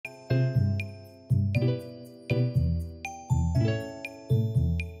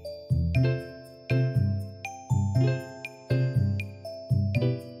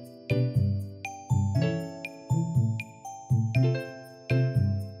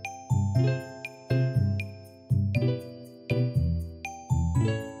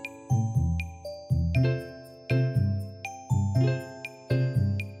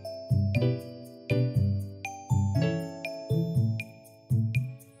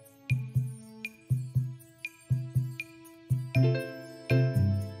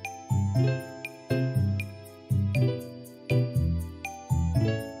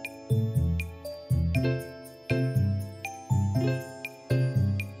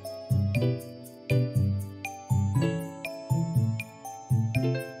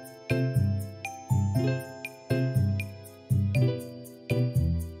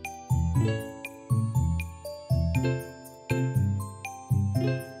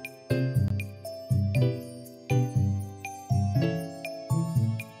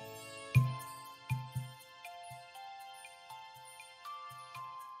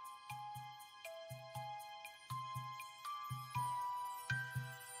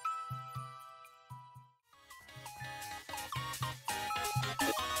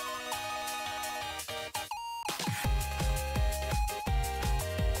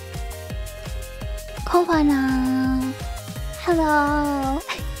Fauna. Hello.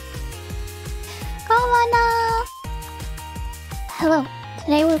 Fauna. Hello.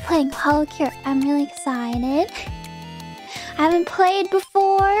 Today we're playing HoloCure. I'm really excited. I haven't played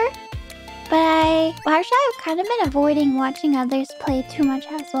before, but actually I've kind of been avoiding watching others play too much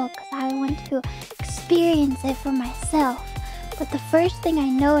as well because I want to experience it for myself. But the first thing I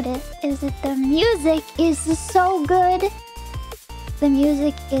noticed is that the music is so good. The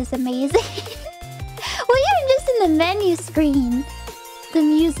music is amazing. Well, even just in the menu screen, the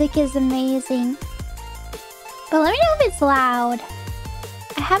music is amazing. But let me know if it's loud.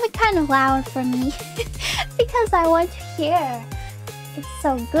 I have it kind of loud for me because I want to hear. It's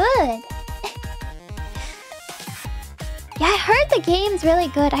so good. Yeah, I heard the game's really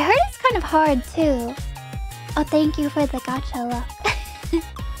good. I heard it's kind of hard too. Oh, thank you for the gacha luck.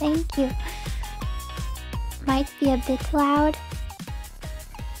 Thank you. Might be a bit loud.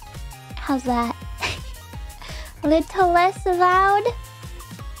 How's that? A little less loud?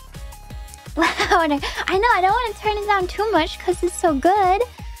 Louder. I know, I don't want to turn it down too much because it's so good.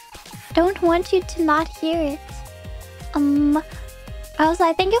 Don't want you to not hear it. Also,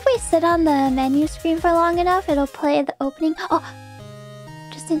 I think if we sit on the menu screen for long enough, it'll play the opening. Oh!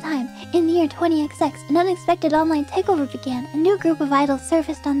 Just in time. In the year 20XX, an unexpected online takeover began. A new group of idols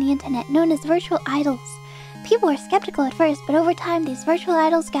surfaced on the internet, known as virtual idols. People were skeptical at first, but over time, these virtual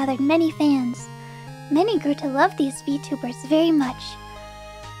idols gathered many fans. Many grew to love these VTubers very much.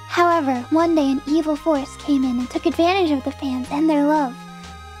 However, one day an evil force came in and took advantage of the fans and their love.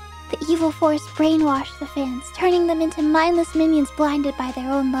 The evil force brainwashed the fans, turning them into mindless minions blinded by their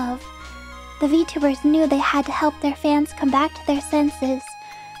own love. The VTubers knew they had to help their fans come back to their senses,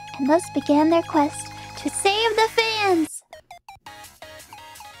 and thus began their quest to save the fans!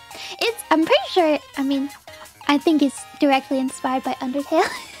 I'm pretty sure, I think it's directly inspired by Undertale.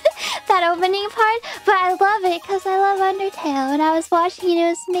 That opening part, but I love it because I love Undertale. And I was watching it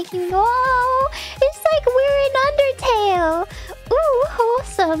was making me go, oh, it's like we're in Undertale. Ooh,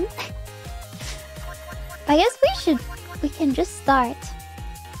 wholesome. I guess we can just start.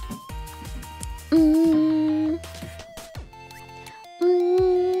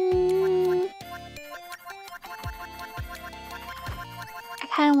 I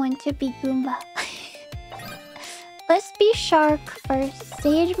kind of want to be Goomba. Let's be Shark first.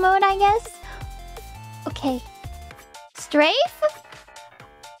 Stage mode, I guess? Okay. Strafe?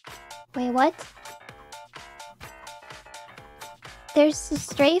 Wait, what? There's the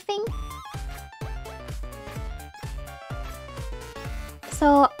strafing?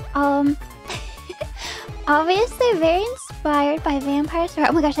 So, obviously very inspired by Vampire Survivors.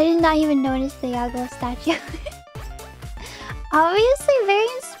 Oh my gosh, I did not even notice the Yago statue. Obviously very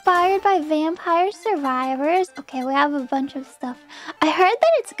inspired by Vampire Survivors. Okay, we have a bunch of stuff. I heard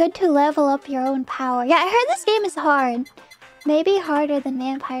that it's good to level up your own power. Yeah, I heard this game is hard. Maybe harder than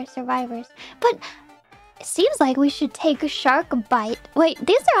Vampire Survivors. But it seems like we should take a Shark Bite. Wait,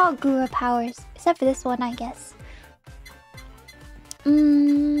 these are all Gura powers. Except for this one, I guess.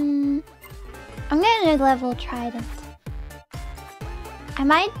 I'm gonna level Trident. I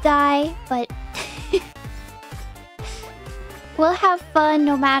might die, but... we'll have fun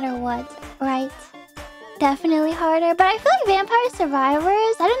no matter what, right? Definitely harder, but I feel like Vampire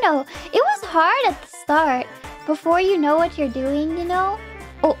Survivors, I don't know. It was hard at the start. Before you know what you're doing, you know?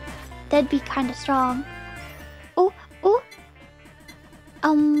 Oh, that'd be kind of strong. Oh, oh.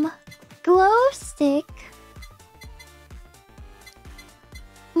 Glow stick.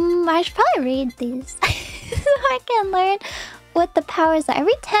 I should probably read these. So I can learn what the powers are.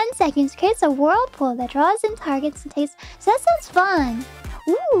 Every 10 seconds creates a whirlpool that draws in targets and takes... So that sounds fun.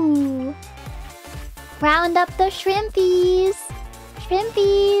 Ooh. Round up the shrimpies.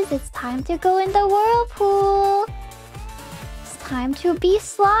 Shrimpies, it's time to go in the whirlpool. It's time to be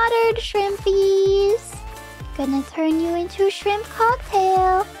slaughtered, shrimpies. Gonna turn you into shrimp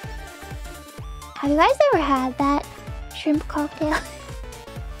cocktail. Have you guys ever had that? Shrimp cocktail?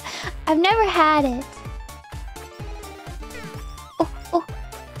 I've never had it. Oh, oh.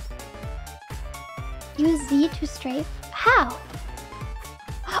 Use Z to strafe? How?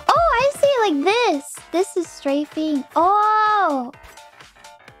 Oh, I see, like this. This is strafing. Oh!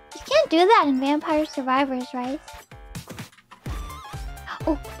 You can't do that in Vampire Survivors, right?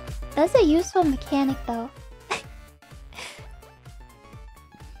 Oh, that's a useful mechanic, though.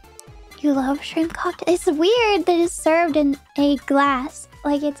 You love shrimp cocktail? It's weird that it's served in a glass,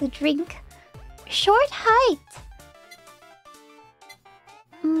 like it's a drink. Short height.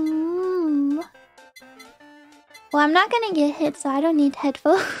 Well, I'm not gonna get hit, so I don't need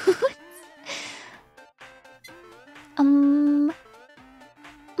headphones.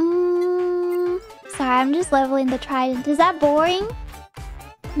 Sorry, I'm just leveling the trident. Is that boring?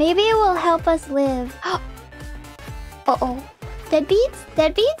 Maybe it will help us live. Uh-oh. Deadbeats?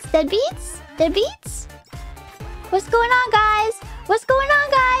 Deadbeats? Deadbeats? Deadbeats? What's going on, guys? What's going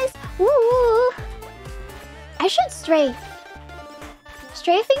on, guys? Woo! I should strafe.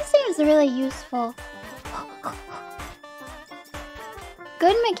 Strafing seems really useful.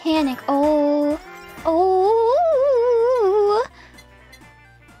 Good mechanic. Oh. Oh.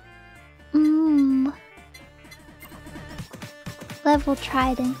 Level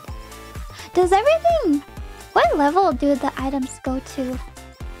trident. Does everything... What level do the items go to?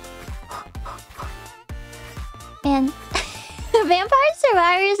 And Vampire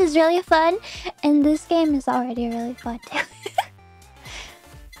Survivors is really fun, and this game is already really fun too.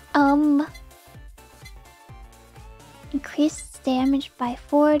 Increase damage by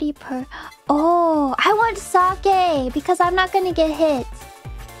 40 per... Oh, I want sake because I'm not gonna get hit.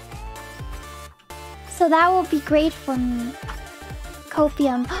 So that will be great for me.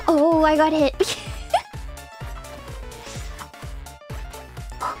 Copium. Oh, I got hit.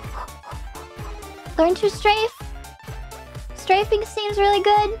 Learn to strafe. Strafing seems really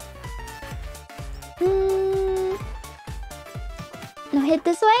good. No, hit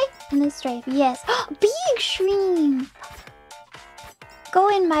this way and then strafe. Yes. Big shrimp. Go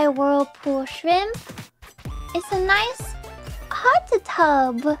in my whirlpool, shrimp. It's a nice hot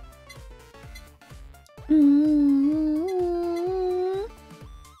tub.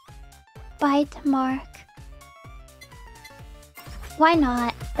 Bite mark. Why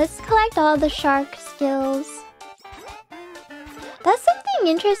not? Let's collect all the shark skills. That's something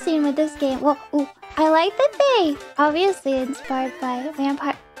interesting with this game. Well, ooh, I like that they obviously inspired by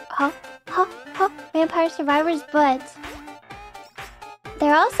Vampire Survivors, but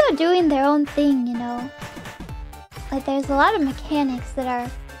they're also doing their own thing, you know. Like there's a lot of mechanics that are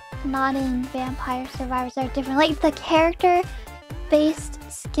not in Vampire Survivors that are different. Like the character-based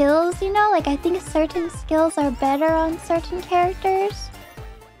skills, you know? Like I think certain skills are better on certain characters.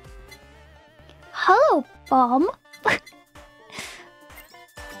 Hello, bomb.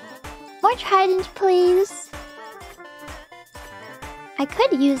 More trident, please. I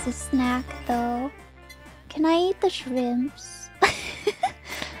could use a snack, though. Can I eat the shrimps?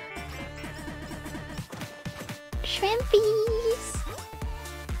 Shrimpies.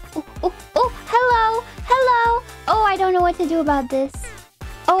 Oh, hello, hello. Oh, I don't know what to do about this.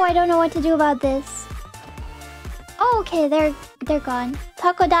 Oh, I don't know what to do about this. Oh, okay, they're gone.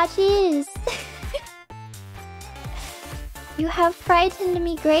 Takodachis. You have frightened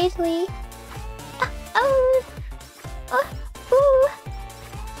me greatly.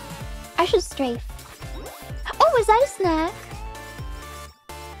 I should strafe. Oh, is that a snack?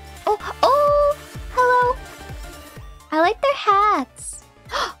 Oh, hello. I like their hats.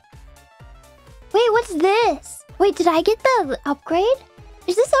 Wait, what's this? Wait, did I get the upgrade?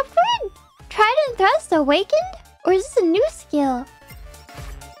 Is this upgrade? Trident Thrust Awakened? Or is this a new skill?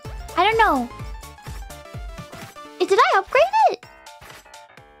 I don't know. Did I upgrade it?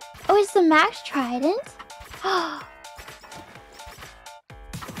 Oh, it's the Max Trident?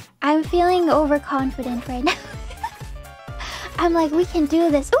 I'm feeling overconfident right now. I'm like, we can do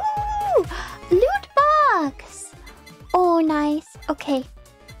this. Ooh! Loot box! Oh, nice. Okay.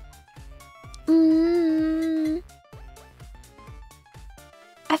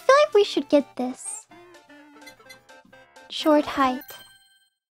 I feel like we should get this. Short height.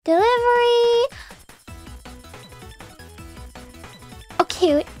 Delivery! Oh,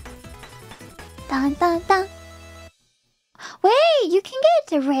 cute. Dun dun dun. Wait, you can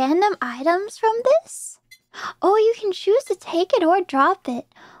get random items from this? Oh, you can choose to take it or drop it.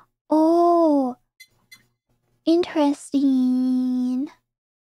 Oh. Interesting.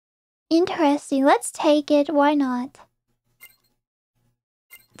 Interesting. Let's take it. Why not?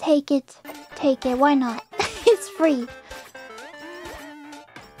 Take it. Take it. Why not? It's free.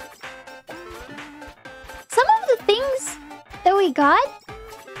 Some of the things that we got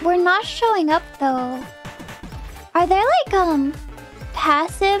were not showing up though. Are there like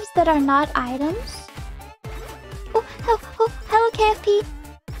passives that are not items? KFP.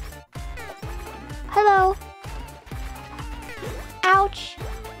 Hello. Ouch.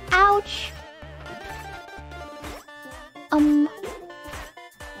 Ouch.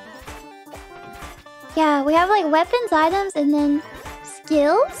 Yeah, we have like weapons, items, and then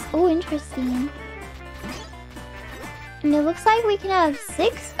skills. Oh, interesting. And it looks like we can have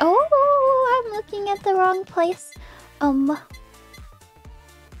 6. Oh, I'm looking at the wrong place.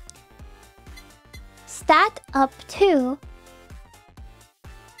 Stat up 2.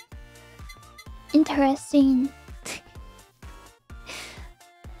 Interesting.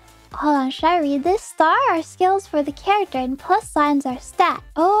 Hold on, should I read this? Star are skills for the character and plus signs are stat.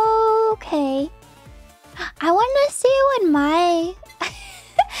 Okay. I want to see what my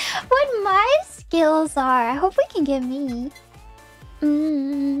what my skills are. I hope we can get me.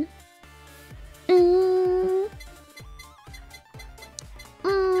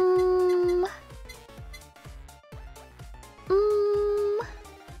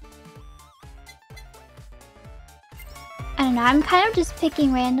 I don't know, I'm kind of just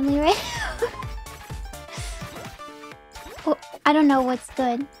picking randomly right now. Oh, I don't know what's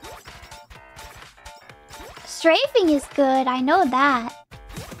good. Strafing is good, I know that.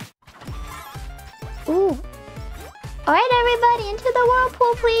 Ooh. Alright everybody, into the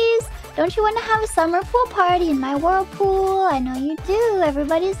whirlpool please. Don't you want to have a summer pool party in my whirlpool? I know you do,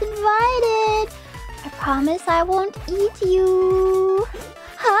 everybody's invited. I promise I won't eat you.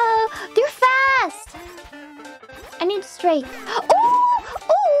 Oh, they're fast! I need straight. Ooh!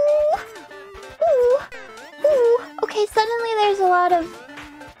 Ooh! Ooh! Ooh! Okay, suddenly there's a lot of...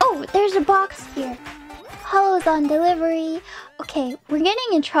 Oh, there's a box here. Holos on delivery. Okay, we're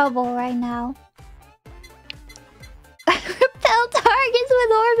getting in trouble right now. Repel targets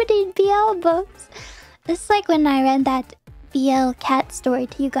with orbiting BL books. It's like when I read that BL cat story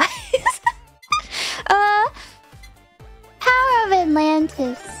to you guys. Power of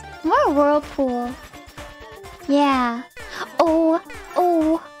Atlantis. More whirlpool. Yeah. Oh.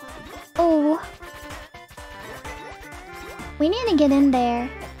 Oh. Oh. We need to get in there.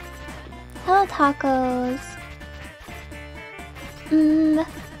 Hello, tacos. Ooh.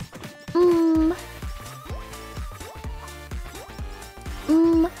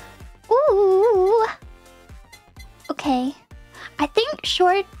 Okay. I think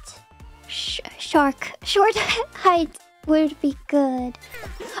short height would be good.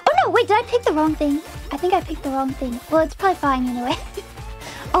 Oh no, wait, did I pick the wrong thing? I think I picked the wrong thing. Well, it's probably fine anyway.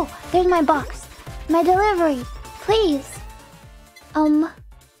 Oh, there's my box. My delivery. Please. I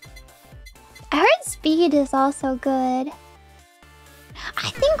heard speed is also good. I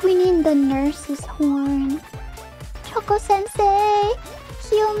think we need the nurse's horn. Choco-sensei,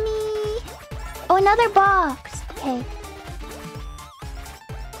 heal me. Oh, another box. Okay.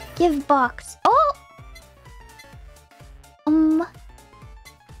 Give box. Oh!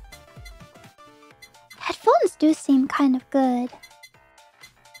 Headphones do seem kind of good.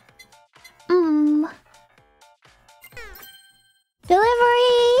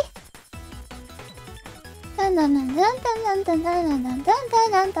 Delivery!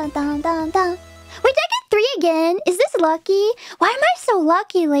 Wait, did I get 3 again? Is this lucky? Why am I so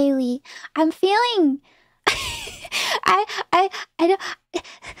lucky lately? I'm feeling... I don't...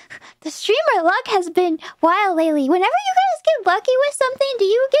 The streamer luck has been wild lately. Whenever you guys get lucky with something, do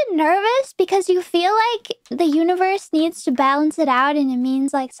you get nervous because you feel like the universe needs to balance it out and it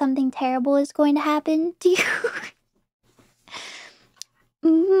means like something terrible is going to happen? Do you...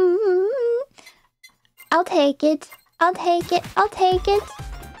 I'll take it. I'll take it. I'll take it.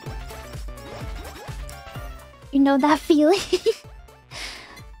 You know that feeling?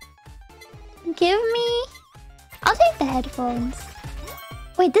 Give me... I'll take the headphones.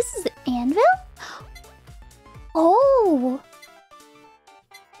 Wait, this is anvil? Oh!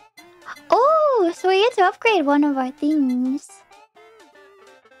 Oh, so we get to upgrade one of our things.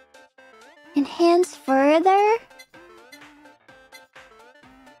 Enhance further?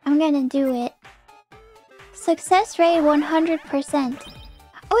 I'm gonna do it. Success rate 100%.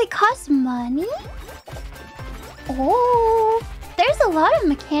 Oh, it costs money? Oh! There's a lot of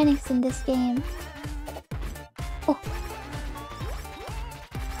mechanics in this game. Oh.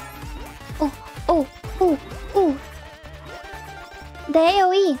 Oh, oh, oh, oh. The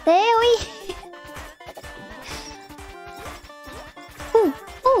AoE, the AoE. Ooh,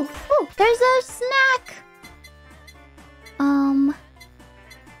 ooh, ooh, there's a snack.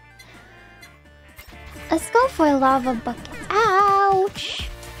 Let's go for a lava bucket. Ouch.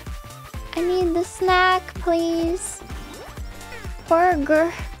 I need the snack, please.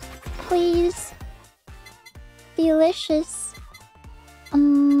 Burger, please. Delicious.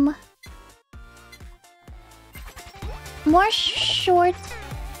 More short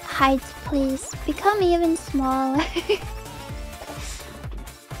heights, please. Become even smaller.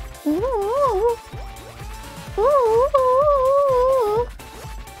 Ooh. Ooh.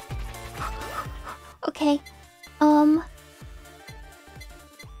 Okay.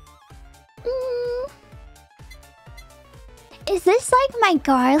 Is this like my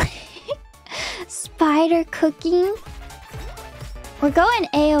garlic spider cooking? We're going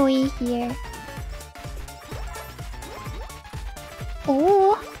AoE here.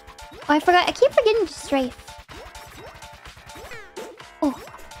 Oh, I forgot. I keep forgetting to strafe. Oh.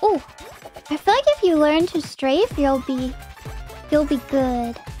 I feel like if you learn to strafe, you'll be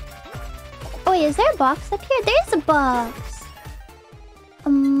good. Oh wait, is there a box up here? There's a box.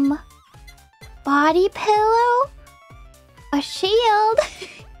 Body pillow? A shield?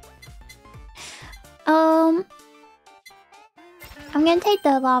 I'm gonna take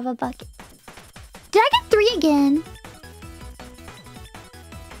the lava bucket. Did I get 3 again?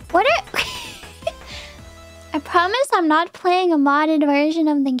 What are... I promise I'm not playing a modded version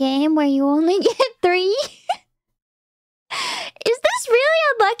of the game where you only get 3. Is this really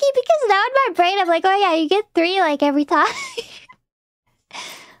unlucky? Because now in my brain I'm like, oh yeah, you get 3 like every time.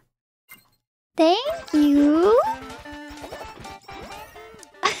 Thank you.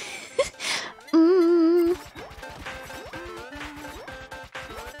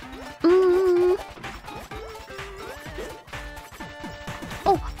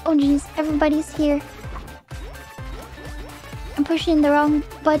 Oh jeez, everybody's here. I'm pushing the wrong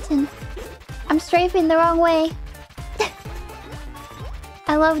button. I'm strafing the wrong way.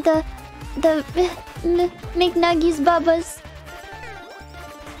 I love the McNuggies Bubbas.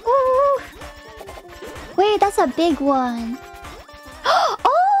 Ooh. Wait, that's a big one.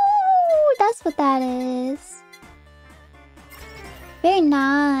 Oh, that's what that is. Very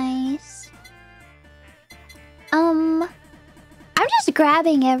nice. I'm just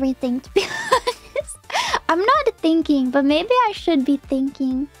grabbing everything, to be honest. I'm not thinking, but maybe I should be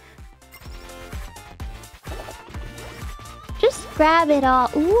thinking. Just grab it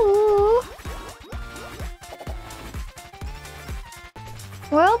all. Ooh.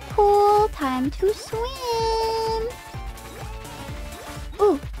 Whirlpool, time to swim.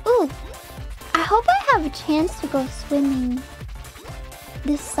 Ooh. I hope I have a chance to go swimming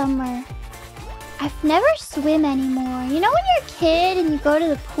this summer. I've never swim anymore. You know when you're a kid and you go to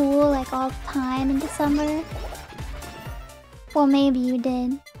the pool like all the time in the summer? Well, maybe you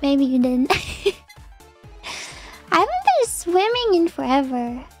did. Maybe you didn't. I haven't been swimming in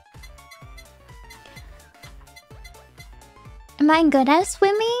forever. Am I good at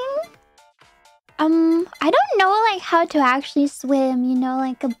swimming? I don't know like how to actually swim, you know,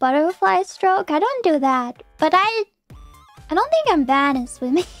 like a butterfly stroke. I don't do that. But I don't think I'm bad at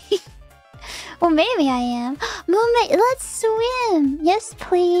swimming. Well, maybe I am. Mumei, let's swim. Yes,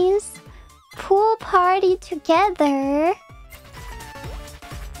 please. Pool party together.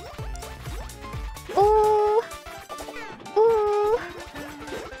 Ooh. Ooh.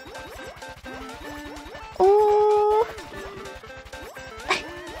 Ooh.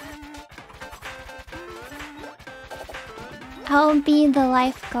 I'll be the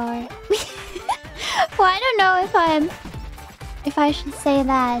lifeguard. Well, I don't know if I should say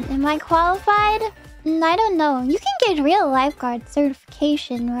that. Am I qualified? I don't know. You can get real lifeguard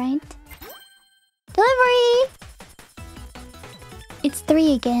certification, right? Delivery! It's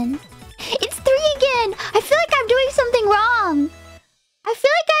 3 again. It's 3 again! I feel like I'm doing something wrong! I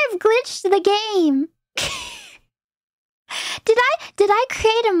feel like I've glitched the game. Did I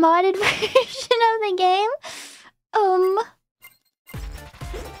create a modded version of the game?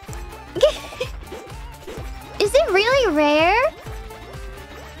 Is it really rare?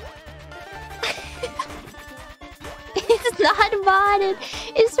 It's not modded.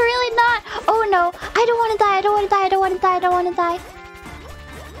 It's really not. Oh no. I don't want to die. I don't want to die. I don't want to die. I don't want to die.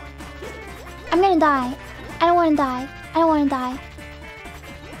 I'm gonna die. I don't want to die. I don't want to die.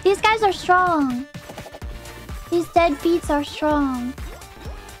 These guys are strong. These deadbeats are strong.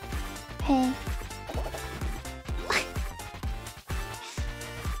 Hey.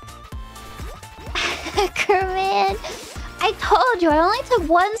 Man, I told you I only took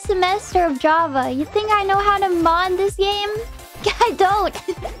 1 semester of Java. You think I know how to mod this game? I don't.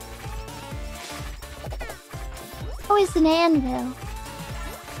 Oh, it's an anvil.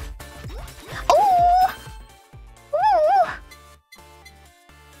 Oh! Ooh!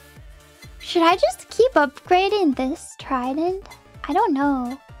 Should I just keep upgrading this trident? I don't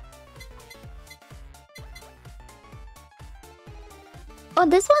know. Oh,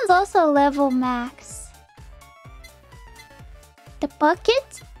 this one's also level max. The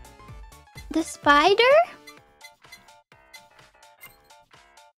bucket? The spider?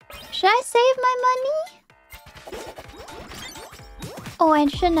 Should I save my money? Oh, I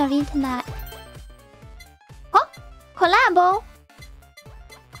shouldn't have eaten that. Huh? Collabo?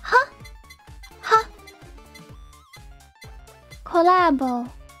 Huh? Huh? Collabo.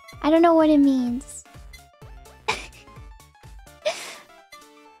 I don't know what it means.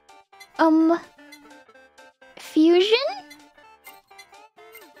 Fusion?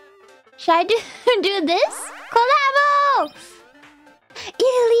 Should I do this? Collabo!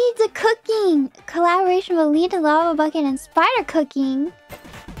 It leads to cooking. Collaboration will lead to lava bucket and spider cooking.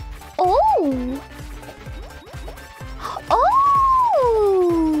 Oh!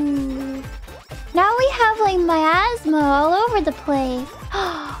 Oh! Now we have like miasma all over the place.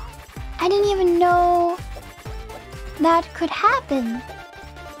 I didn't even know that could happen.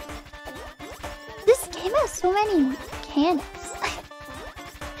 This game has so many mechanics.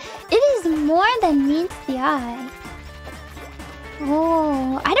 It is more than meets the eye.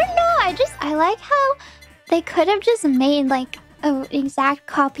 Oh, I don't know. I like how they could have just made like an exact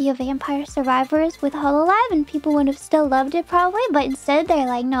copy of Vampire Survivors with HoloLive and people would have still loved it probably, but instead they're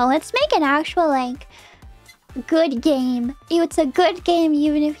like, no, let's make an actual like good game. It's a good game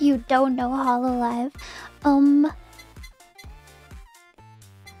even if you don't know HoloLive.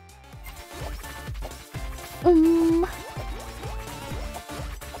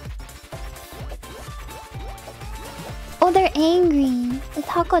 Oh, they're angry. The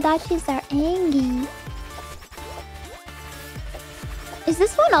Takodachis are angry. Is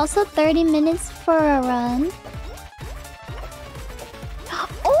this one also 30 minutes for a run?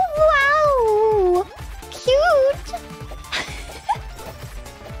 Oh, wow! Cute!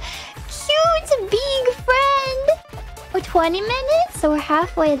 Cute, big friend! Oh, 20 minutes? So we're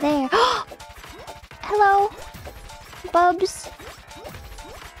halfway there. Hello, Bubs.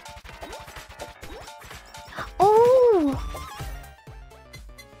 Oh!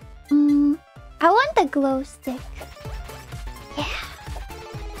 I want the glow stick. Yeah.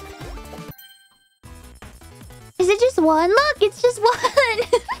 Is it just one? Look, it's just one!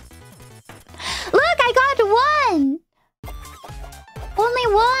 Look, I got one! Only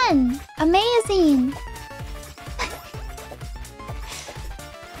one! Amazing!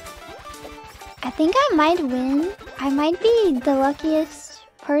 I think I might win. I might be the luckiest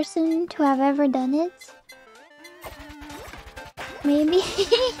person to have ever done it. Maybe.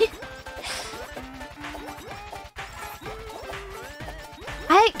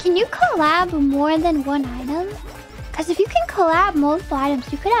 Can you collab more than one item? Because if you can collab multiple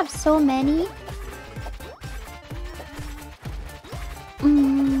items, you could have so many.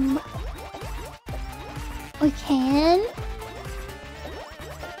 We can.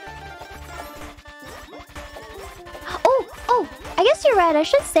 Oh, I guess you're right. I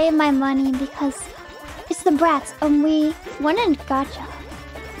should save my money because it's the brats. We wanted gacha.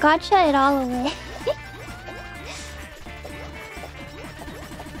 Gacha it all away.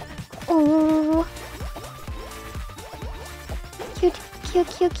 Oh, cute, cute,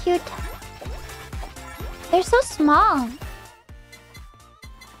 cute, cute. They're so small.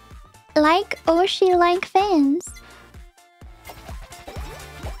 Like Oshi like fans.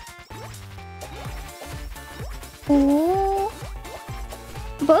 Oh,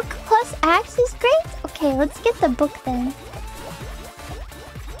 book plus axe is great. Okay, let's get the book then.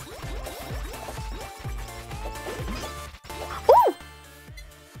 Ooh!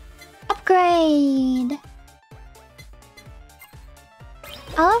 Upgrade.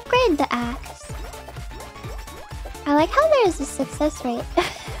 I'll upgrade the axe. I like how there's a success rate,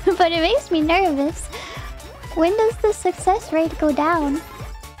 but it makes me nervous. When does the success rate go down?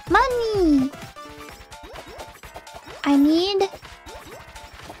 Money! I need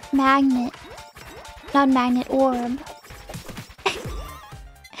magnet. Not magnet, orb.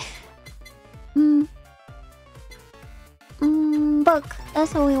 Book.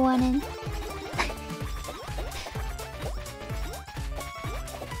 That's what we wanted.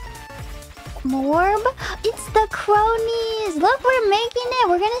 Morb? It's the cronies! Look, we're making it!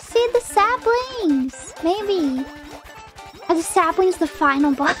 We're gonna see the saplings! Maybe. Are the saplings the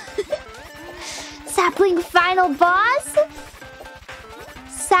final boss? Sapling final boss?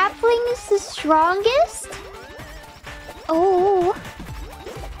 Sapling is the strongest? Oh.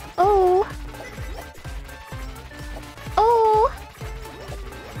 Oh. Oh.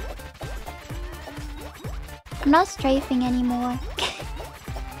 I'm not strafing anymore.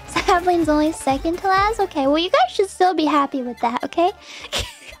 Sapling's only second to last? Okay, well you guys should still be happy with that, okay?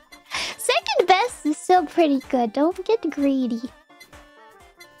 Second best is still pretty good. Don't get greedy.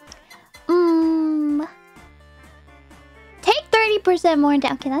 Take 30% more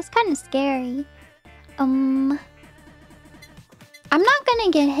down. Okay, that's kind of scary. I'm not gonna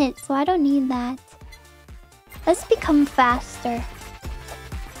get hit, so I don't need that. Let's become faster,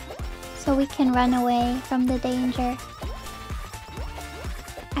 so we can run away from the danger.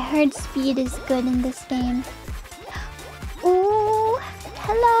 I heard speed is good in this game. Ooh,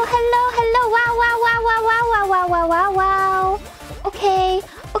 hello, hello, hello! Wow, wow, wow, wow, wow, wow, wow, wow, wow! Okay,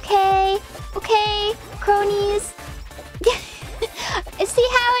 okay, okay, cronies. I see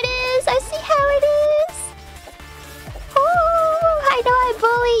how it is. I see how it is. Ooh, I know I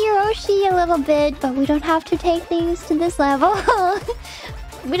bully Hiroshi a little bit, but we don't have to take things to this level.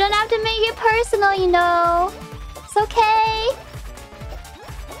 We don't have to make it personal, you know. It's okay.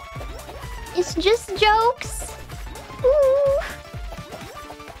 It's just jokes. Ooh.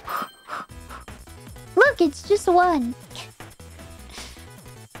 Look, it's just one.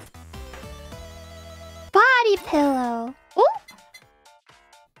 Body pillow. Ooh.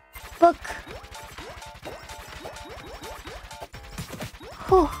 Book.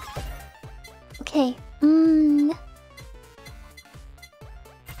 Whew. Okay.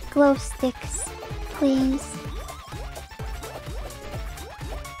 Glow sticks, please.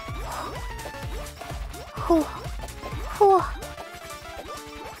 Whew. Whew.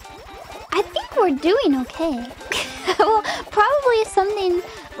 I think we're doing okay. Well, probably something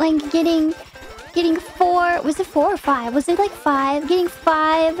like getting 4. Was it 4 or 5? Was it like 5? Getting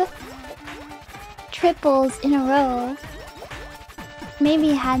 5 triples in a row.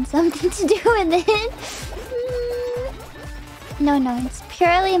 Maybe it had something to do with it. No, it's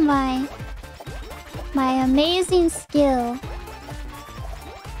purely my amazing skill.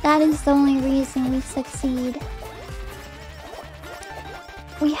 That is the only reason we succeed.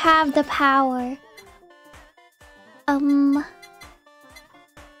 We have the power. Glow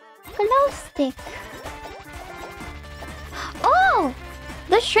stick. Oh!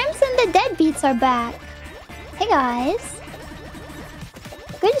 The shrimps and the deadbeats are back. Hey guys.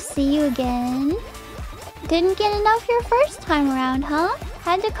 Good to see you again. Didn't get enough your first time around, huh?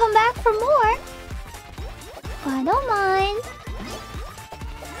 Had to come back for more. Well, I don't mind.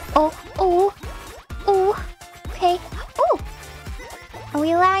 Oh. Okay. Oh! Are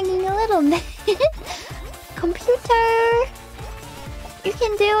we lagging a little bit? Computer! You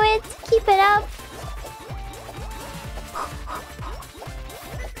can do it! Keep it up!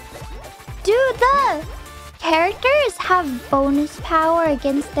 Dude, the characters have bonus power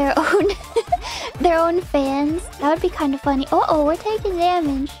against their own their own fans. That would be kind of funny. Uh-oh, we're taking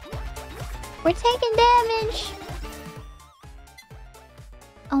damage. We're taking damage!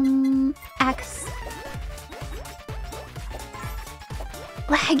 Axe.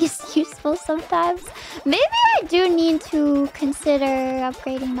 Lag is useful sometimes. Maybe I do need to consider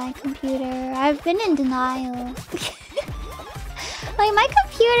upgrading my computer. I've been in denial. Like, my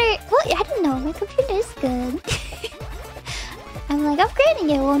computer... Well, I don't know. My computer is good. I'm like, upgrading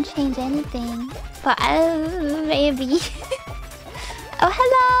it won't change anything. But, maybe. Oh,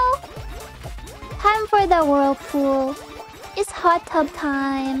 hello! Time for the whirlpool. It's hot tub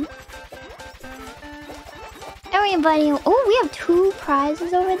time. Everybody... Oh, we have 2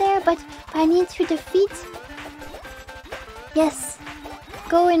 prizes over there, but I need to defeat... Yes.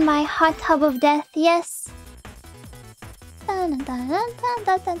 Go in my hot tub of death, yes.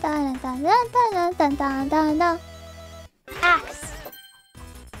 Axe.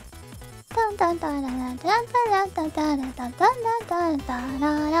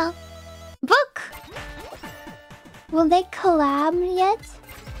 Book. Will they collab yet?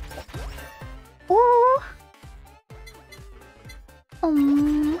 Ooh.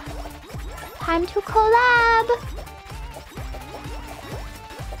 Time to collab.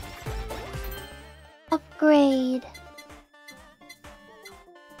 Upgrade.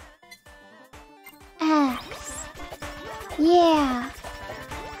 Axe. Yeah.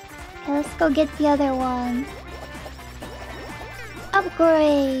 Okay, let's go get the other one.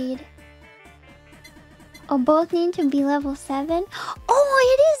 Upgrade. Oh, both need to be level 7? Oh,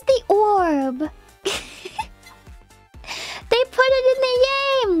 it is the orb! They put it in the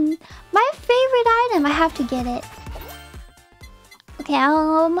game! My favorite item. I have to get it. Okay,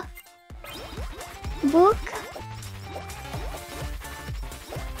 book.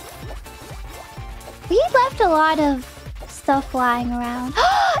 We left a lot of stuff lying around.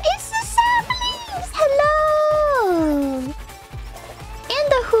 It's the saplings! Hello! And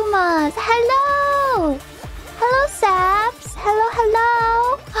the humas! Hello! Hello, saps! Hello!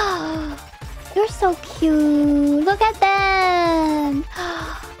 You're so cute! Look at them!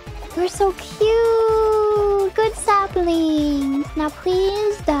 You're so cute! Good saplings! Now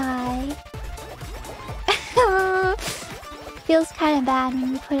please die. Feels kind of bad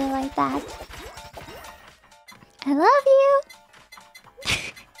when you put it like that. I love you!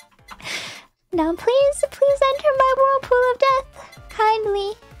 Now please, please enter my whirlpool of death.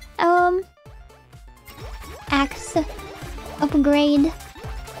 Kindly. Axe. Upgrade.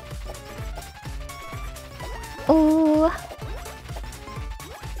 Oh.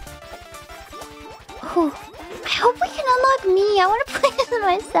 Oh. I hope we can unlock me. I want to play this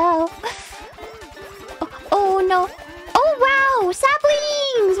myself. Oh no. Oh wow!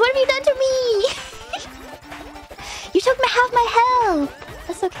 Saplings! What have you done to me? You took half my health.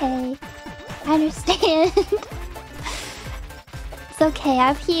 That's okay. I understand. It's okay.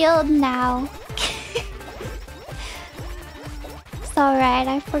 I've healed now. It's alright.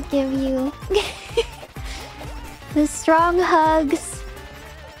 I forgive you. The strong hugs.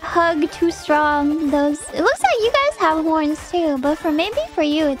 Hug too strong. Those. It looks like you guys have horns too, but maybe for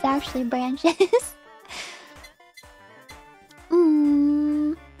you it's actually branches.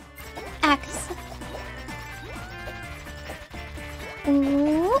 Axe.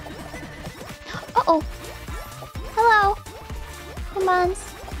 Ooh. Uh-oh. Hello. Come on.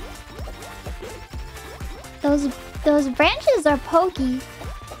 Those branches are pokey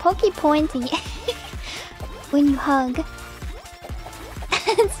pointy. When you hug.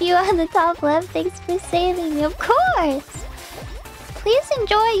 It's you on the top left. Thanks for saving me. Of course. Please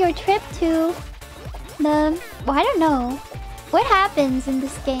enjoy your trip to the... Well, I don't know. What happens in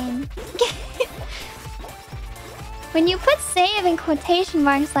this game? When you put save in quotation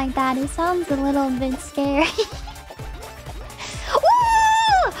marks like that, it sounds a little bit scary.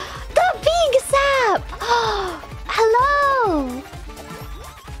 Ooh! The big sap! Hello!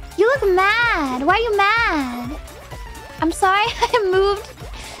 You look mad. Why are you mad? I'm sorry I moved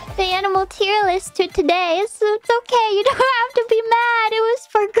the animal tier list to today. It's okay. You don't have to be mad. It was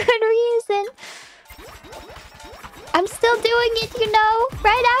for good reason. I'm still doing it, you know.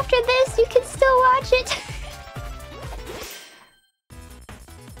 Right after this, you can still watch it.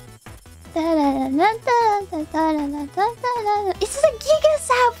 It's a Giga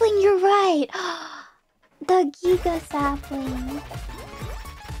Sapling, you're right. The Giga Sapling.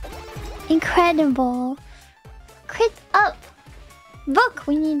 Incredible. Crit up. Book.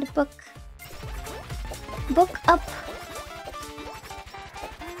 We need a book. Book up.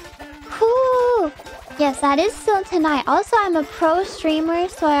 Whoo. Yes, that is still tonight. Also, I'm a pro streamer,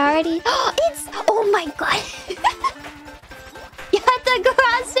 so I already... It's... Oh my god. Yata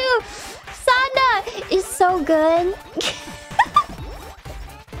Garasu Sana is so good.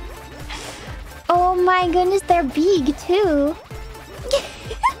 Oh my goodness, they're big too.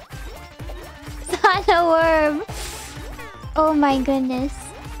 Sana worm. Oh my goodness.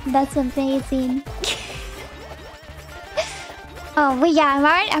 That's amazing. Oh, but yeah,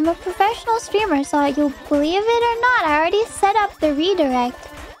 I'm a professional streamer, so you'll believe it or not, I already set up the redirect.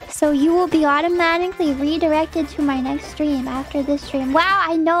 So you will be automatically redirected to my next stream after this stream. Wow,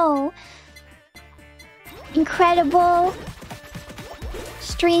 I know. Incredible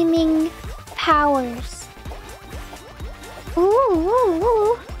streaming powers.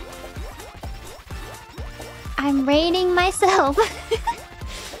 Ooh. I'm rating myself.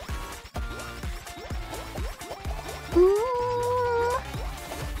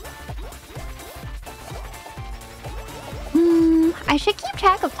 I should keep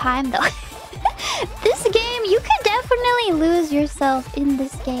track of time though. This game, you could definitely lose yourself in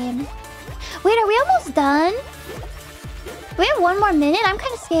this game. Wait, are we almost done? We have 1 more minute? I'm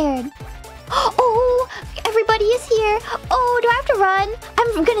kind of scared. Oh, everybody is here. Oh, do I have to run?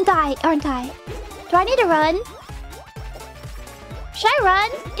 I'm gonna die, aren't I? Do I need to run? Should I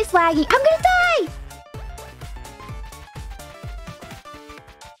run? It's lagging. I'm gonna die!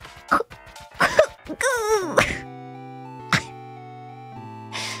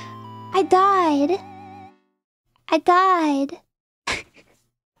 I died. I died.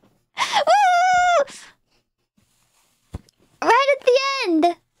 Woo! Right at the end.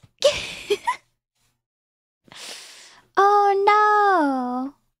 Oh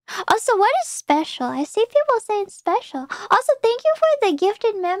no. Also, what is special? I see people saying special. Also, thank you for the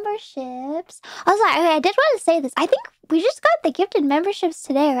gifted memberships. Also, I did want to say this. I think we just got the gifted memberships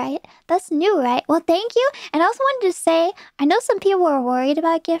today, right? That's new, right? Well, thank you. And I also wanted to say, I know some people were worried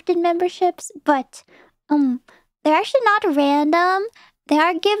about gifted memberships, but they're actually not random. They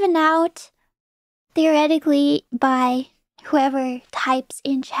are given out theoretically by whoever types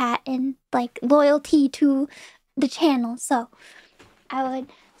in chat and like loyalty to the channel. So I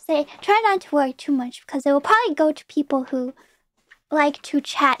would say try not to worry too much because it will probably go to people who like to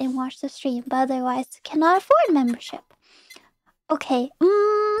chat and watch the stream, but otherwise cannot afford membership. Okay.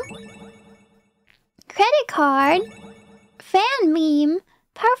 Credit card. Fan meme.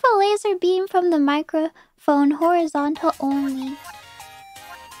 Powerful laser beam from the microphone. Horizontal only.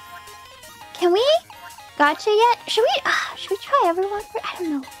 Can we gotcha yet? Should we try everyone? I don't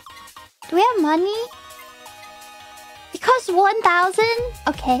know. Do we have money? It costs 1,000?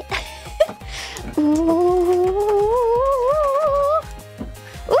 Okay. Ooh.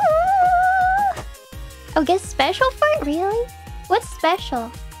 Ooh. Oh, get special for it? Really? What's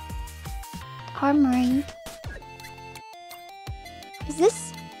special? Armory. Is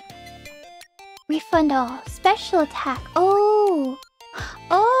this... Refund all. Special attack. Oh.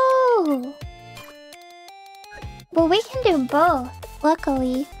 Oh. Well, we can do both,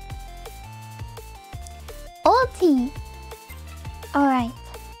 luckily. Ulti. Alright.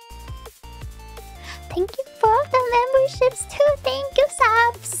 Thank you for all the memberships too. Thank you,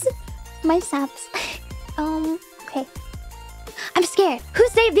 Saps. My Saps. Okay. I'm scared.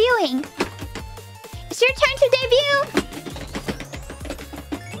 Who's debuting? It's your turn to debut.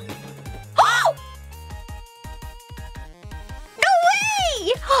 Oh! No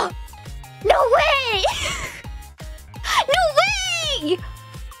way! No way! No way!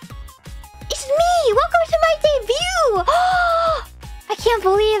 It's me! Welcome to my debut! I can't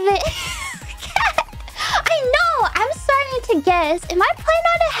believe it. I know! I'm starting to guess. Am I playing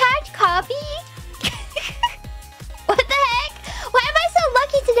on a hacked copy? What the heck? Why am I so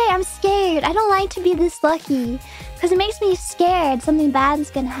lucky today? I'm scared. I don't like to be this lucky. Because it makes me scared. Something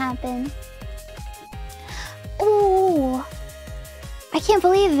bad's gonna happen. Ooh. I can't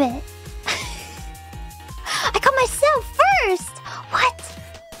believe it. I got myself first! What?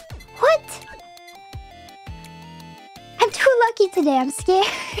 What? I'm too lucky today. I'm scared.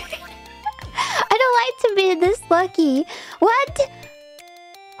 I don't like to be this lucky. What?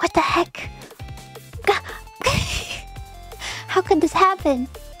 What the heck? How could this happen?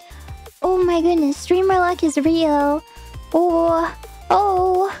 Oh my goodness, streamer luck is real. Oh,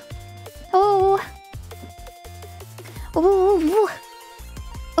 oh, oh, oh.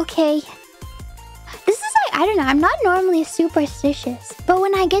 Okay. This is like, I don't know, I'm not normally superstitious. But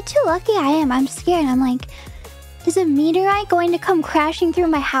when I get too lucky, I am. I'm scared. I'm like, is a meteorite going to come crashing through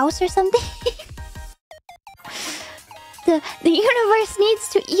my house or something? The universe needs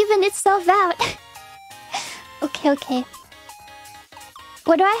to even itself out. Okay.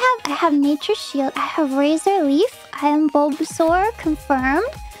 What do I have? I have Nature Shield. I have Razor Leaf. I am Bulbasaur, confirmed.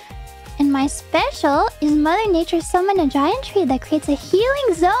 And my special is Mother Nature summon a giant tree that creates a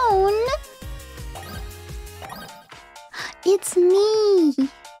healing zone. It's me.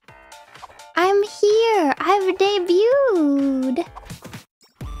 I'm here. I've debuted.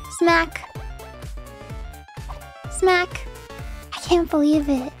 Smack. Smack. I can't believe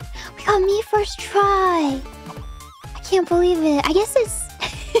it. We got me first try. I can't believe it. I guess it's...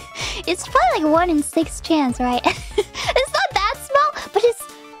 it's probably like 1 in 6 chance, right? It's not that small, but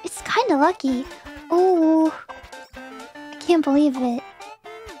it's kind of lucky. Oh, I can't believe it.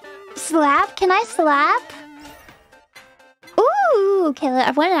 Slap? Can I slap? Ooh, okay.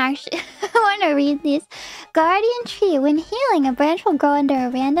 I want to actually, I want to read these. Guardian Tree. When healing, a branch will grow under a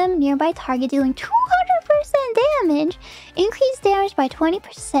random nearby target, dealing 200% damage. Increase damage by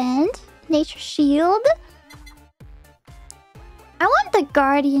 20%. Nature Shield. I want the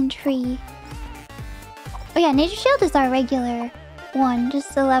Guardian Tree. Oh yeah, Nature Shield is our regular one,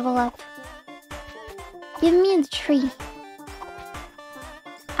 just to level up. Give me the tree.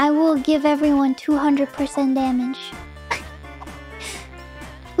 I will give everyone 200% damage.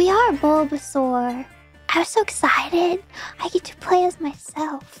 We are Bulbasaur. I'm so excited. I get to play as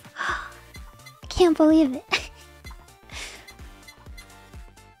myself. I can't believe it.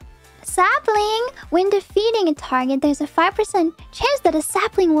 Sapling! When defeating a target, there's a 5% chance that a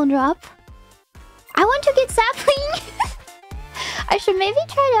sapling will drop. I want to get sapling! I should maybe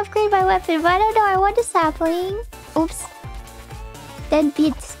try to upgrade my weapon, but I don't know. I want a sapling. Oops.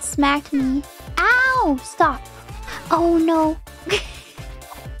 Deadbeat smacked me. Ow! Stop. Oh no.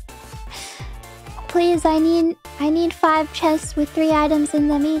 Please, I need 5 chests with 3 items in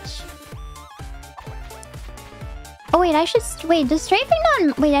them each. Oh wait, I should wait. Does strafing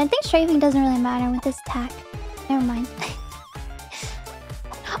not? Wait, I think strafing doesn't really matter with this attack. Never mind.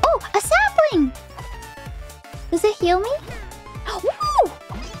 Oh, a sapling! Does it heal me? Ooh!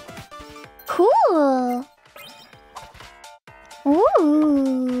 Cool.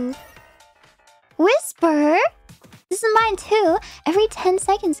 Ooh. Whisper. This is mine too. Every 10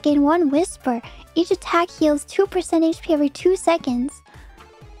 seconds, gain 1 whisper. Each attack heals 2% HP every 2 seconds.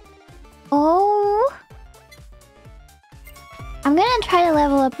 Oh. I'm gonna try to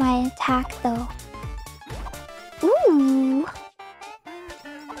level up my attack though. Ooh.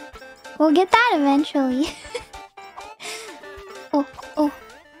 We'll get that eventually. Oh.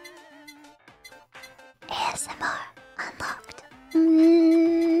 ASMR unlocked.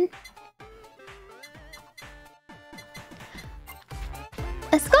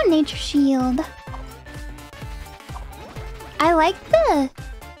 nature shield. I like the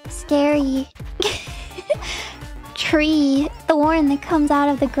scary tree thorn that comes out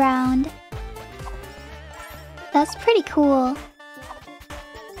of the ground. That's pretty cool.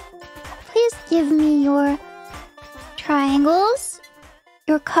 Please give me your triangles,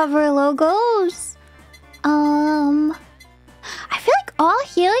 your cover logos. I feel like all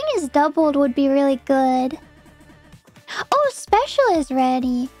healing is doubled would be really good. Oh, special is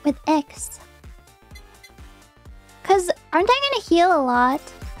ready with X. Cause aren't I gonna heal a lot?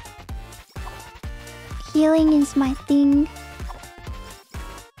 Healing is my thing.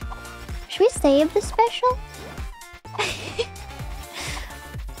 Should we save the special?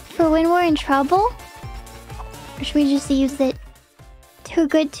 For when we're in trouble? Or should we just use it? Too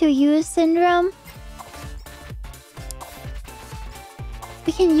good to use syndrome?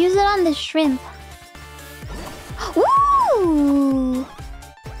 We can use it on the shrimp. Ooh!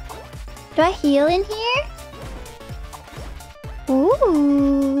 Do I heal in here?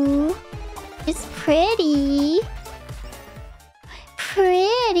 Ooh! It's pretty.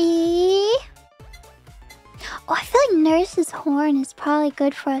 Pretty. Oh, I feel like Nurse's horn is probably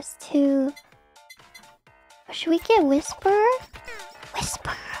good for us too. Or should we get Whisper?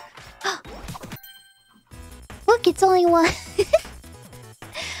 Whisper. Look, it's only one.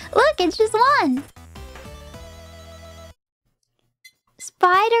 Look, it's just one.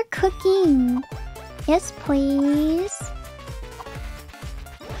 Spider cooking. Yes, please.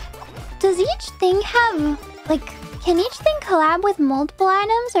 Does each thing have, like, can each thing collab with multiple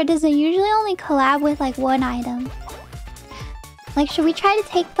items? Or does it usually only collab with, like, one item? Like, should we try to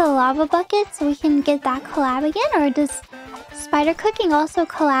take the lava bucket so we can get that collab again? Or does spider cooking also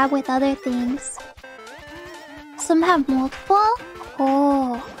collab with other things? Some have multiple?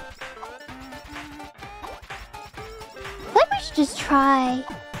 Oh. I think we should just try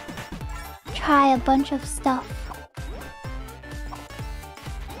a bunch of stuff.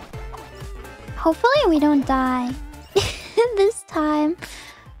 Hopefully we don't die this time.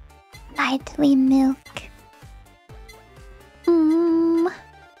 Nightly milk.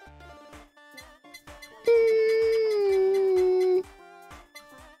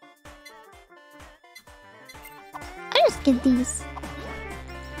 I just get these.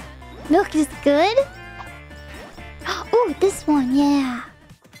 Milk is good? Oh, this one, yeah.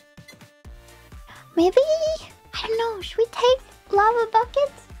 Maybe... I don't know, should we take lava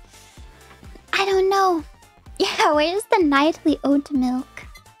buckets? I don't know. Yeah, where's the nightly oat milk?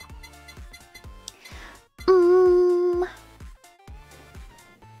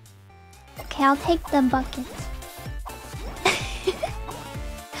 Okay, I'll take the bucket.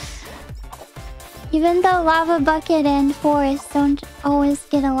 Even though lava bucket and forest don't always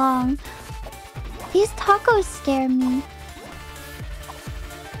get along, these tacos scare me.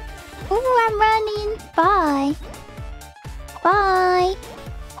 Ooh, I'm running. Bye. Bye.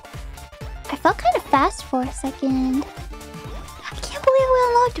 I felt kind of fast for a second. I can't believe we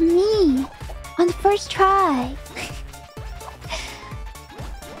unlocked me on the first try.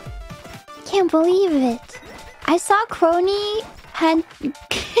 Can't believe it. I saw Kronii had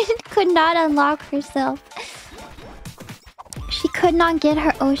could not unlock herself. She could not get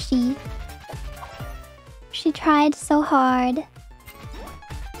her Oshi. She tried so hard.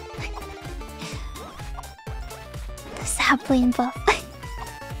 The sapling buff.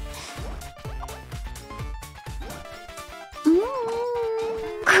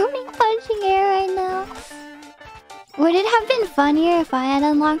 Kronii punching air right now. Would it have been funnier if I had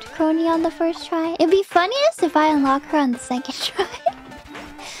unlocked Kronii on the first try? It'd be funniest if I unlock her on the second try.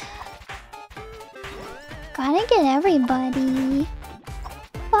 Gotta get everybody.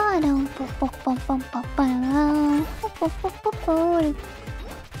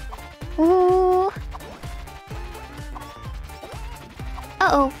 Ooh.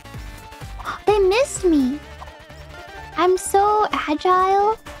 Uh-oh. They missed me. I'm so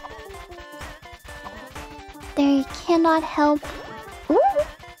agile. They cannot help. Ooh.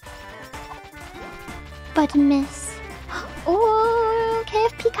 But miss. Ooh,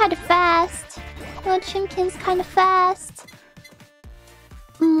 KFP kind of fast. No, Chimkin's kind of fast.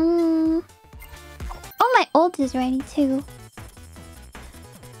 Oh, my ult is ready too.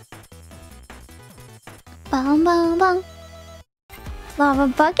 Bum bum bum. Lava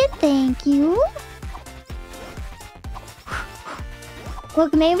bucket, thank you.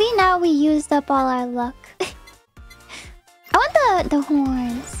 Look, maybe now we used up all our luck. I want the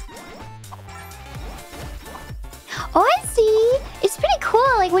horns. Oh, I see. It's pretty cool.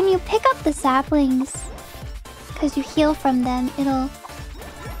 Like when you pick up the saplings, because you heal from them, it'll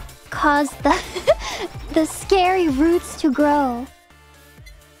cause the the scary roots to grow.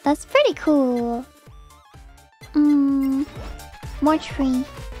 That's pretty cool. More tree.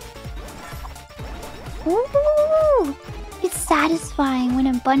 Ooh! It's satisfying when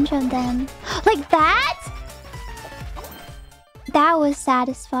a bunch of them... Like that?! That was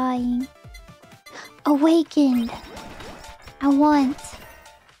satisfying. Awakened. I want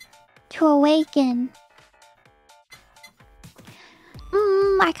to awaken.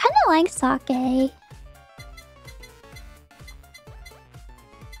 I kind of like sake.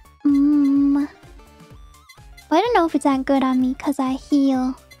 But I don't know if it's that good on me because I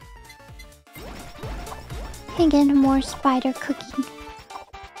heal. Can get more spider cooking.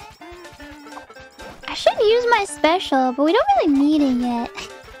 I should use my special, but we don't really need it yet.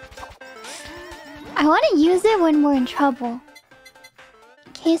 I want to use it when we're in trouble.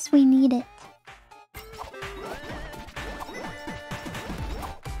 In case we need it.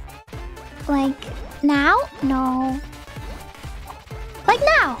 Like, now? No. Like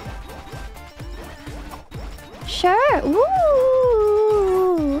now! Sure!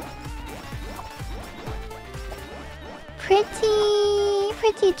 Ooh!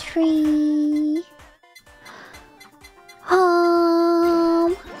 Pretty tree.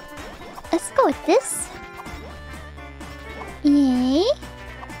 Let's go with this. Yay.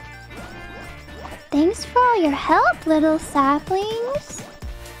 Thanks for all your help, little saplings.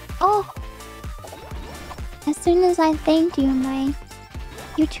 Oh. As soon as I thanked you, my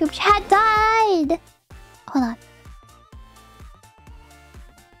YouTube chat died. Hold on.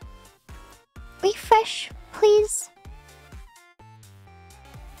 Refresh, please.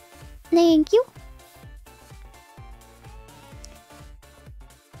 Thank you.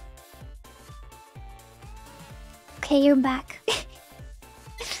 Okay, you're back.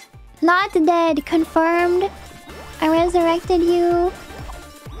 Not dead, confirmed. I resurrected you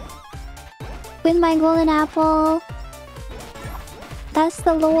with my golden apple. That's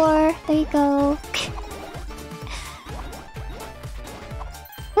the lore. There you go.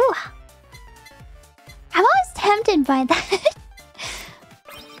 Ooh. I'm always tempted by that.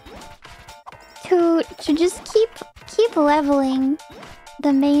 to just keep leveling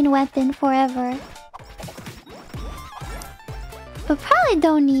the main weapon forever. But probably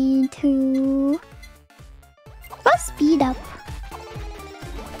don't need to. Go speed up.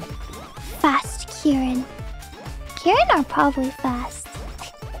 Fast Kieran. Kieran are probably fast.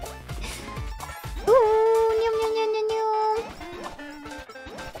 Ooh, yum yum yum yum yum.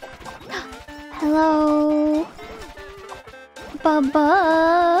 Hello.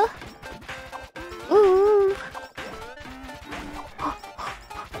 Bubba. Ooh.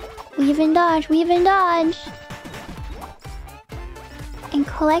 Weave and dodge, weave and dodge. And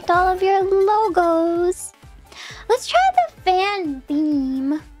collect all of your logos. Let's try the fan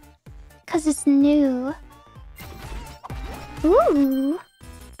beam. Cause it's new. Ooh.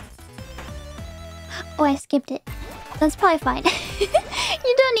 Oh, I skipped it. That's probably fine.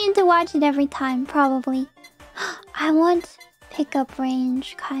 You don't need to watch it every time, probably. I want pickup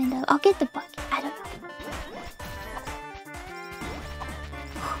range, kind of. I'll get the bucket. I don't know.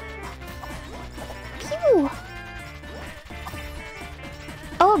 Pew!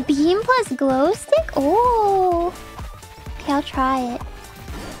 Oh, beam plus glow stick? Oh! Okay, I'll try it.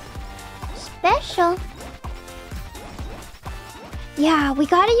 Special. Yeah, we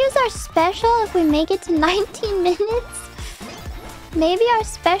gotta use our special if we make it to 19 minutes. Maybe our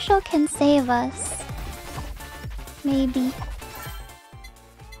special can save us. Maybe.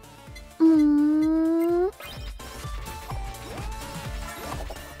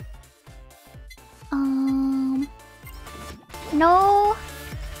 No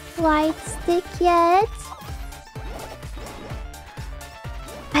light stick yet.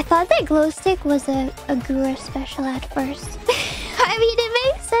 I thought that glow stick was a Gura special at first. I mean, it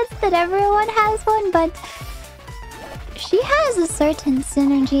makes sense that everyone has one, but she has a certain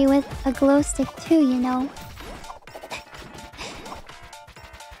synergy with a glow stick too, you know.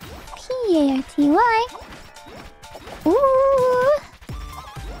 P-A-R-T-Y. Ooh.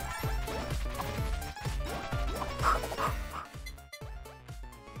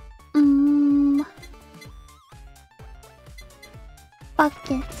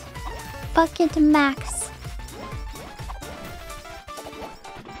 Bucket. Bucket max.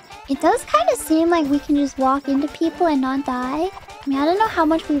 It does kind of seem like we can just walk into people and not die. I mean, I don't know how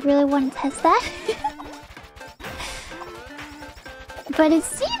much we really want to test that. But it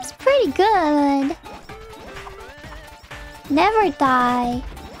seems pretty good. Never die.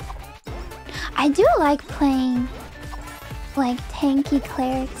 I do like playing like tanky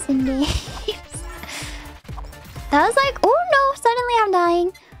clerics in games. That was like, oh no, suddenly I'm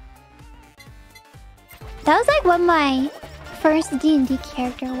dying. That was like one of my first D&D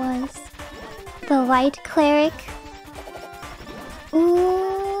character was. The light cleric.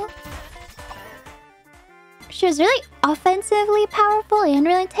 Ooh. She was really offensively powerful and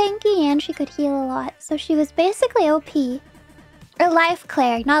really tanky, and she could heal a lot. So she was basically OP. Or life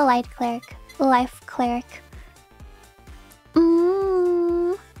cleric, not light cleric. Life cleric.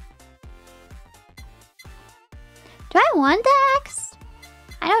 Do I want the axe?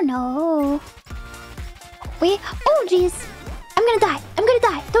 I don't know. Wait. Oh, jeez. I'm gonna die. I'm gonna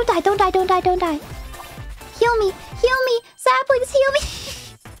die. Don't die. Don't die. Don't die. Don't die. Heal me. Heal me. Saplings, heal me.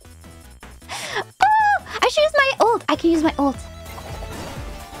 Oh, I should use my ult. I can use my ult.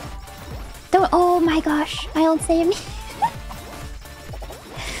 Don't. Oh my gosh. My ult saved me.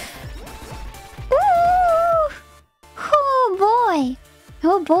 Ooh. Oh boy.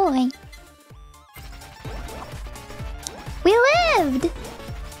 Oh boy. We lived!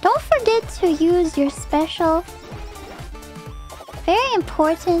 Don't forget to use your special. Very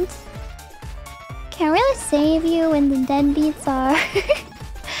important. Can really save you when the deadbeats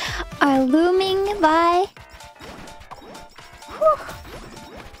are looming by. Whew.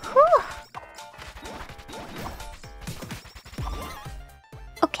 Whew.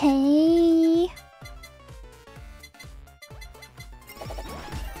 Okay.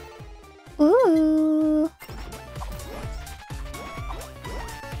 Ooh.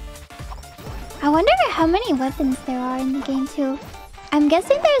 I wonder how many weapons there are in the game too. I'm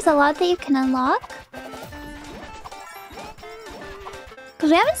guessing there's a lot that you can unlock. Because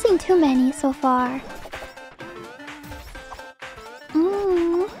we haven't seen too many so far.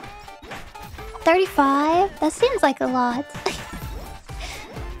 35? That seems like a lot.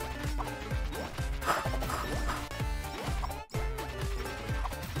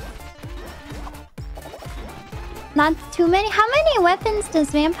 Not too many? How many weapons does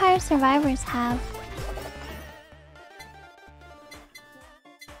Vampire Survivors have?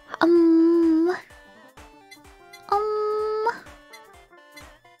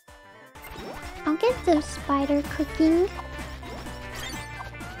 I'll get the spider cooking.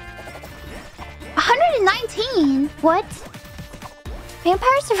 119? What?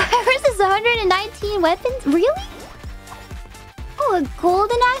 Vampire Survivors is 119 weapons? Really? Oh, a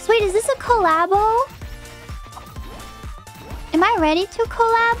golden axe? Wait, is this a collabo? Am I ready to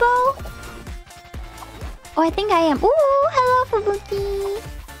collabo? Oh, I think I am. Ooh, hello, Fubuki.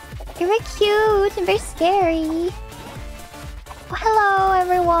 You're very cute and very scary. Oh, hello,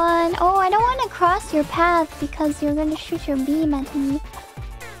 everyone. Oh, I don't want to cross your path because you're going to shoot your beam at me.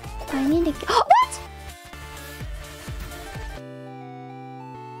 I need to... Oh, what?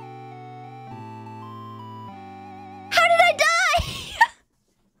 How did I die?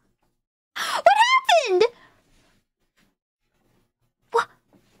 What happened? What?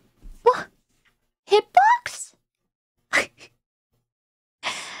 What? Hitbox?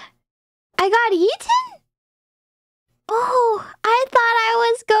 I got eaten? Oh, I thought I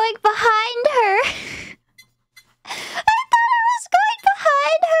was going behind her. I thought I was going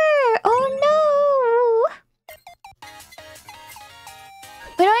behind her. Oh no.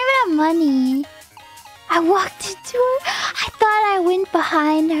 We don't even have money. I walked into her. I thought I went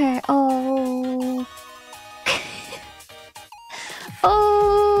behind her. Oh.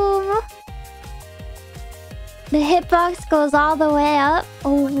 Oh. The hitbox goes all the way up.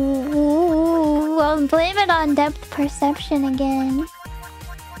 Oh, I'll blame it on depth perception again.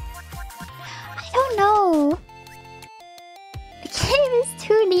 I don't know. The game is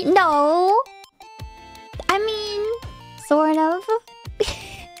too neat. No. I mean, sort of.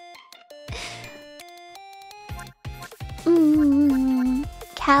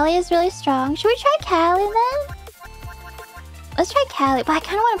 Callie is really strong. Should we try Callie then? Let's try Callie, but I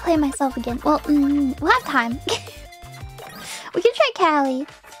kind of want to play myself again. Well, we'll have time. We can try Callie.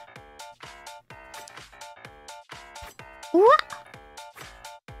 What?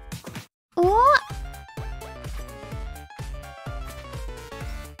 What?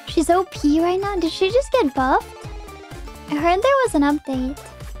 She's OP right now? Did she just get buffed? I heard there was an update.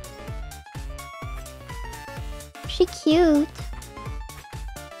 She cute.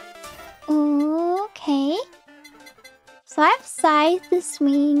 Ooh, okay. So I have Scythe the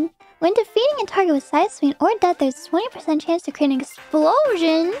Swing. When defeating a target with Scythe Swing or death, there's a 20% chance to create an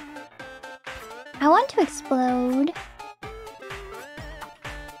explosion. I want to explode.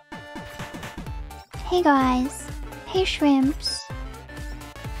 Hey guys. Hey shrimps.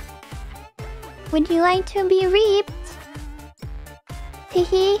 Would you like to be reaped?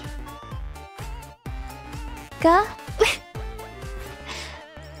 Teehee. Ga?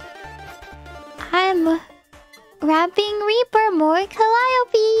 I'm rapping Reaper more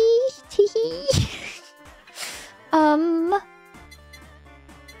Calliope. Teehee.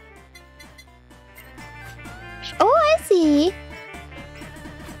 see.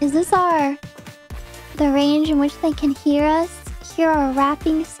 Is this the range in which they can hear us? Hear our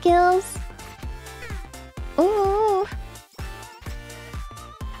rapping skills? Ooh.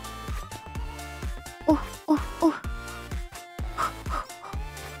 Ooh, ooh, ooh.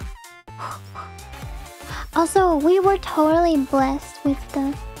 Also, we were totally blessed with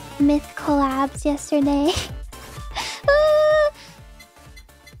the myth collabs yesterday.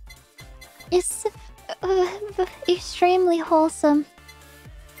 It's extremely wholesome.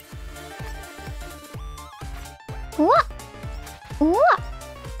 What? What?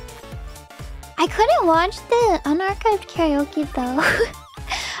 I couldn't watch the unarchived karaoke though.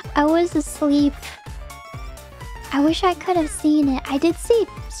 I was asleep. I wish I could have seen it. I did see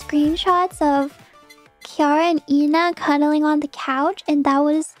screenshots of Kiara and Ina cuddling on the couch, and that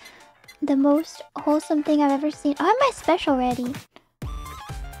was the most wholesome thing I've ever seen. Oh, I have my special ready.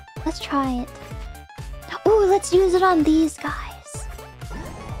 Let's try it. Ooh, let's use it on these guys.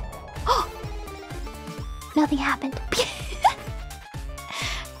 Oh! Nothing happened.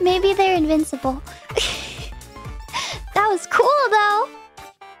 Maybe they're invincible. That was cool though.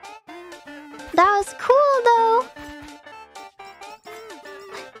 That was cool though.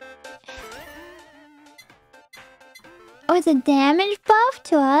 Oh, it's a damage buff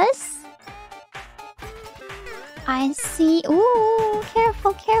to us? I see. Ooh,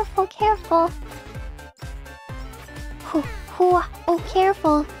 careful, careful, careful. Oh,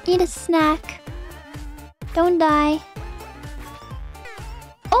 careful. Eat a snack. Don't die.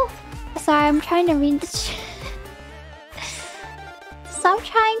 Oh, sorry, I'm trying to read this. Stop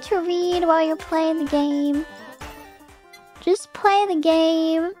trying to read while you're playing the game. Just play the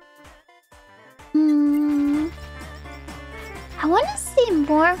game. I want to see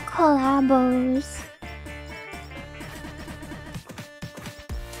more collabos.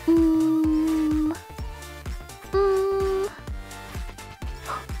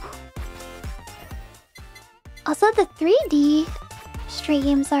 Also, the 3D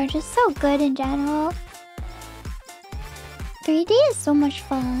streams are just so good in general. 3D is so much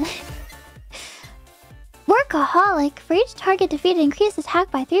fun. Workaholic. For each target defeated, increase its hack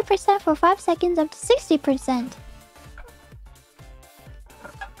by 3% for 5 seconds up to 60%.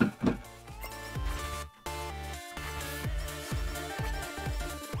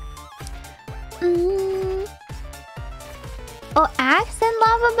 Oh, Axe and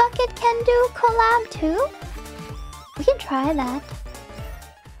Lava Bucket can do collab too? We can try that.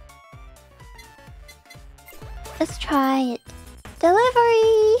 Let's try it.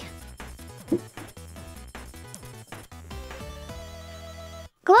 Delivery!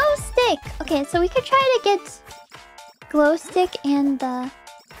 Glow stick! Okay, so we could try to get glow stick and the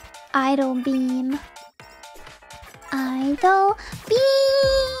idle beam. Idle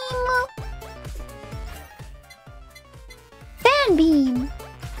beam! Fan beam!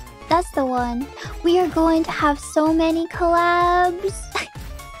 That's the one. We are going to have so many collabs.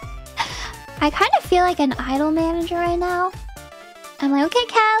 I kind of feel like an idol manager right now. I'm like, okay,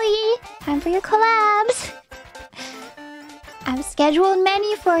 Callie, time for your collabs. I've scheduled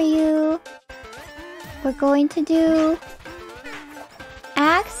many for you. We're going to do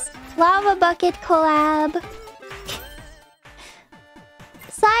Axe Lava Bucket collab.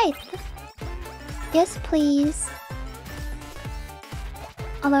 Scythe. Yes, please.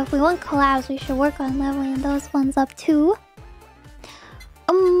 Although if we want collabs, we should work on leveling those ones up too.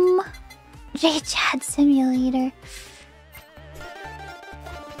 J-Chat Simulator.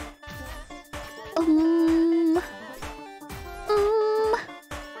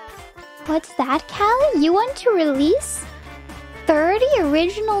 What's that, Callie? You want to release 30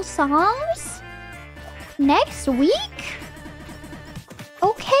 original songs? Next week?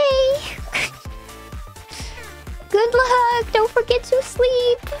 Okay. Good luck. Don't forget to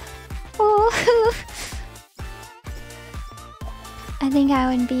sleep. Oh. I think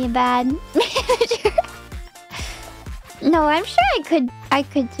I would be a bad manager. No, I'm sure I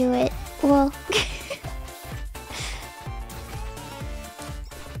could do it. Well,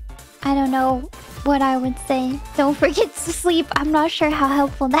 I don't know what I would say. Don't forget to sleep. I'm not sure how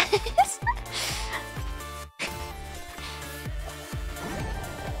helpful that is.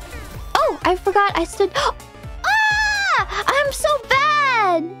 Oh, I forgot I stood. Ah! I'm so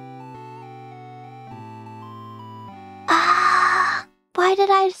bad. Ah! Why did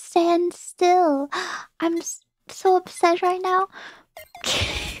I stand still? I'm so upset right now.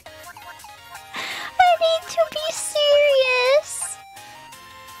 I need to be serious.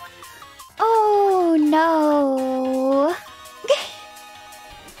 Oh no.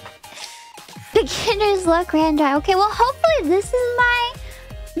 Beginner's luck ran dry. Okay, well hopefully this is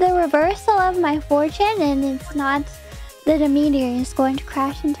the reversal of my fortune and it's not that a meteor is going to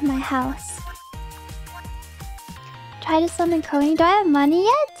crash into my house. Try to summon Kronii. Do I have money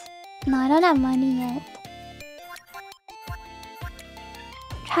yet? No, I don't have money yet.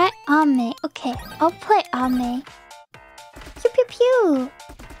 Try Ame. Okay, I'll play Ame. Pew pew pew!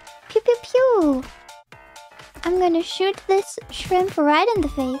 Pew pew pew! I'm gonna shoot this shrimp right in the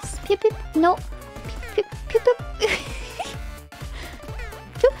face. Pew pew. No. Pew pew pew.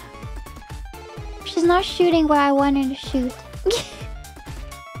 Pew. She's not shooting where I want her to shoot.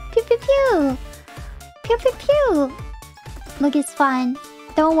 Pew pew pew. Pew pew pew. Look, it's fine.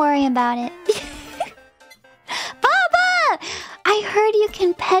 Don't worry about it. Baba! I heard you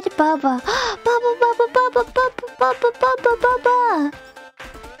can pet Baba. Baba, Baba, Baba, Baba, Baba, Baba, Baba.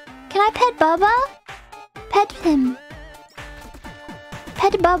 Can I pet Baba? Pet him.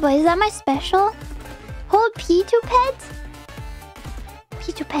 Pet Baba. Is that my special? Hold P to pet?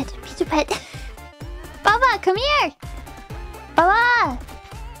 P to pet. P to pet. Baba, come here. Baba.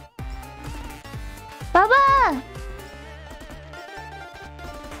 Baba.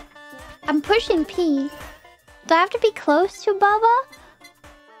 I'm pushing P. Do I have to be close to Baba?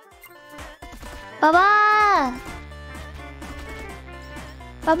 Baba!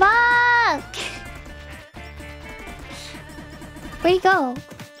 Baba! Where'd he go?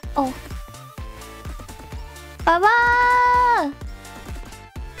 Oh. Baba!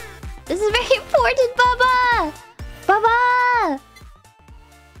 This is very important, Baba! Baba!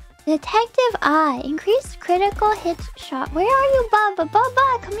 Detective Eye. Increased critical hit shot. Where are you, Baba?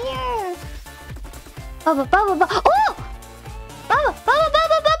 Baba, come here! Baba, Baba, Baba. Oh! Baba, Baba,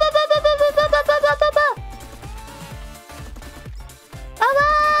 Baba, Baba, Baba, Baba, Baba, Baba, Baba. Baba!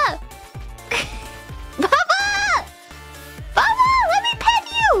 Baba! Baba, let me pet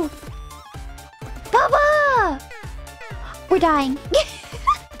you! Baba! We're dying.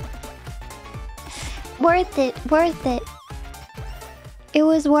 Worth it, worth it. It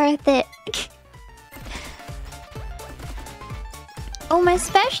was worth it. Oh, my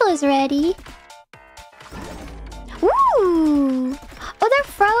special is ready. Ooh! Oh, they're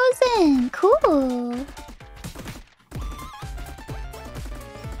frozen! Cool!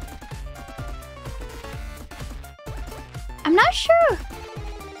 I'm not sure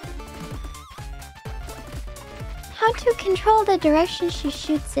how to control the direction she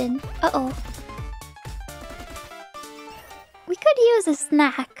shoots in. Uh-oh. We could use a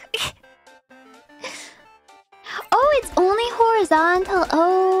snack. Oh, it's only horizontal.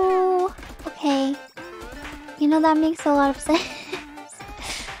 Oh, okay. You know, that makes a lot of sense.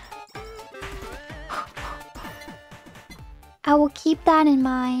 I will keep that in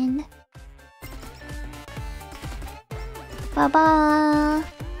mind. Baba,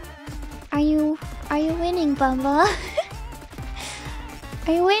 are you winning, Baba?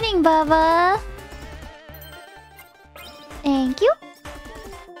 Are you winning, Baba? Thank you.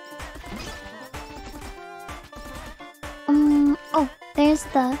 Oh, there's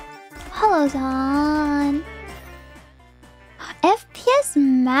the holos on. FPS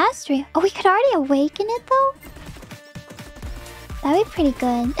mastery. Oh, we could already awaken it though? That'd be pretty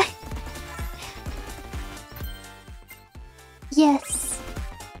good. Yes.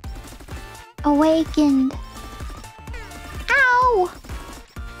 Awakened. Ow!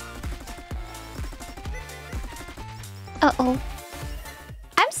 Uh-oh.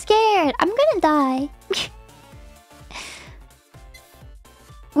 I'm scared. I'm gonna die.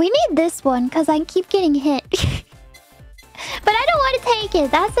 We need this one because I keep getting hit. But I don't want to take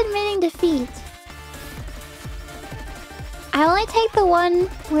it. That's admitting defeat. I only take the one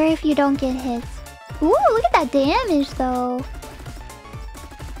where if you don't get hit. Ooh, look at that damage though.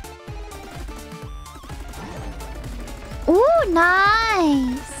 Ooh,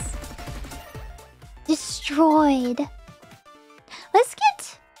 nice. Destroyed. Let's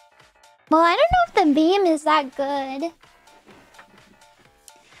get... Well, I don't know if the beam is that good.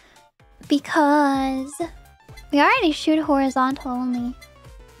 Because... we already shoot horizontal only.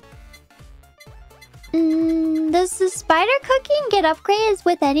 Does the spider cooking get upgrades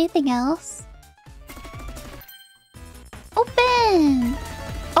with anything else? Open!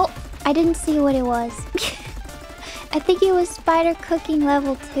 Oh, I didn't see what it was. I think it was spider cooking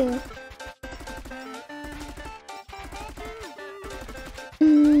level 2.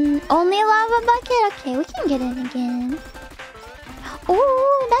 Only lava bucket? Okay, we can get it again.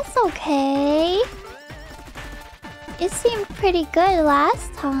 Ooh, that's okay. It seemed pretty good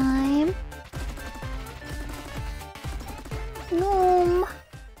last time.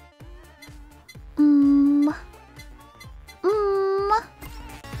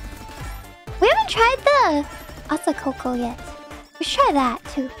 We haven't tried the Asakoko yet. Let's try that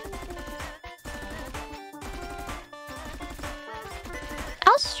too.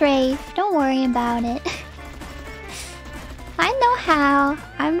 strafe. Don't worry about it. I know how.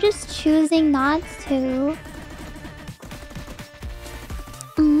 I'm just choosing not to.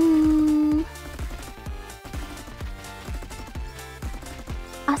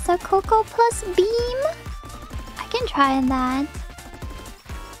 Asakoko plus beam? I can try that.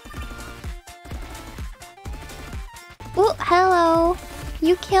 Oh, hello.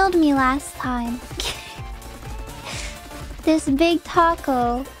 You killed me last time. This big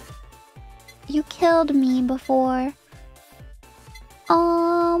taco. You killed me before.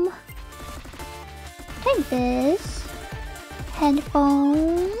 Take this.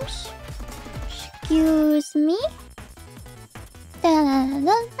 Headphones. Excuse me.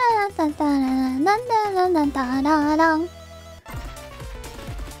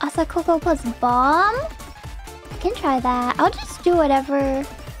 Asakoko plus bomb? I can try that. I'll just do whatever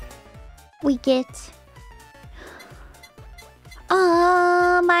we get.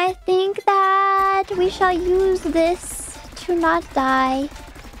 I think that we shall use this to not die.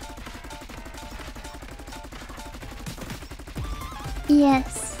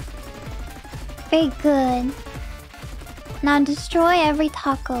 Yes. Very good. Now destroy every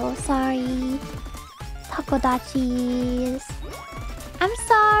taco. Sorry. Takodachis. I'm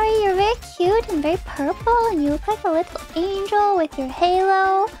sorry, you're very cute and very purple and you look like a little angel with your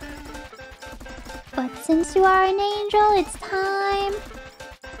halo. But since you are an angel, it's time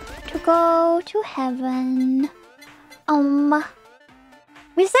to go to heaven.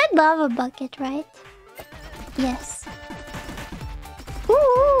 We said lava bucket, right? Yes.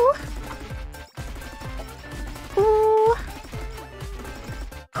 Ooh. Ooh.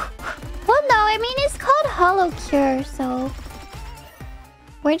 Well, no, I mean, it's called HoloCure, so...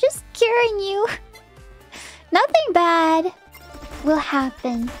 we're just curing you. Nothing bad will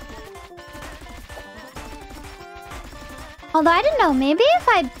happen. Although, I don't know, maybe if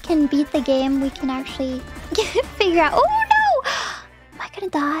I can beat the game, we can actually figure out... Oh, no! Am I gonna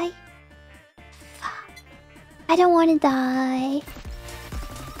die? I don't want to die.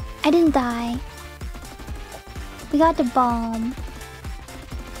 I didn't die. We got the bomb.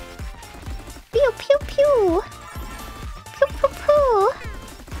 Pew, pew, pew! Pew, pew, pew!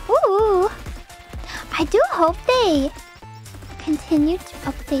 Ooh! I do hope they continue to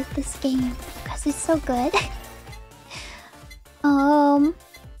update this game, because it's so good.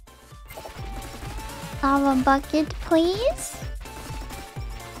 Lava bucket, please.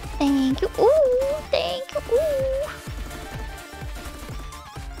 Thank you. Ooh, thank you. Ooh.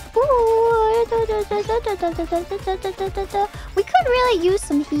 We could really use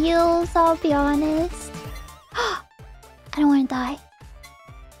some heals, I'll be honest. I don't want to die.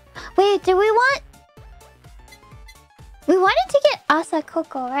 Wait, do we want... we wanted to get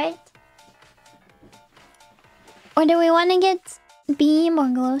Asakoko, right? Or do we want to get beam or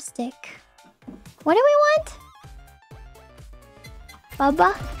glow stick? What do we want?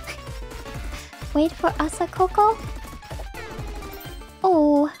 Baba? Wait for Asakoko?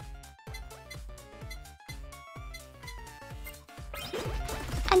 Oh.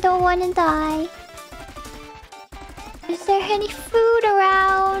 I don't want to die. Is there any food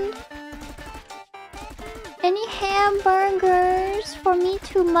around? Any hamburgers for me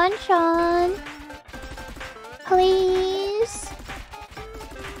to munch on? Please?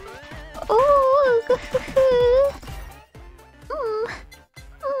 Ooh.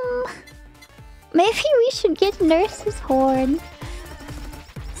 Maybe we should get Nurse's Horn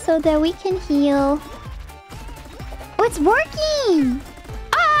so that we can heal. Oh, it's working!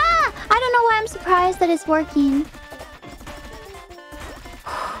 Ah! I don't know why I'm surprised that it's working.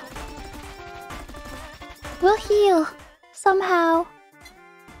 We'll heal somehow.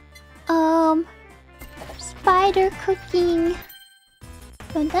 Spider cooking.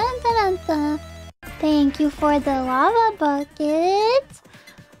 Dun, dun, dun, dun, dun. Thank you for the lava bucket.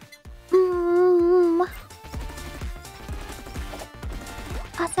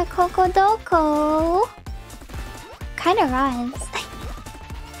 Asakoko doko. Kinda rhymes.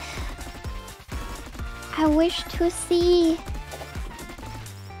 I wish to see.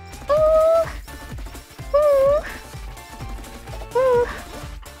 Ooh. Ooh. Ooh.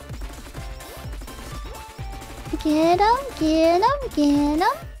 Get him, get him, get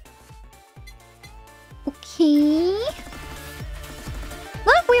him. Okay.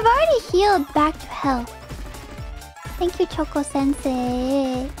 Look, we've already healed back to health. Thank you, Choco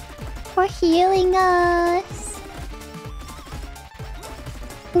Sensei, for healing us.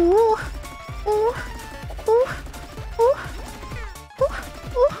 Ooh. Ooh. Ooh. Ooh. Ooh. Ooh.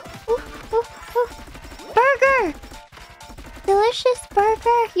 Ooh. Ooh. Ooh. Burger! Delicious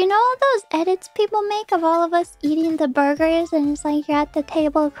burger! You know those edits skits people make of all of us eating the burgers and it's like you're at the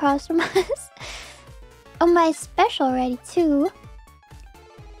table across from us. Oh, my special already too.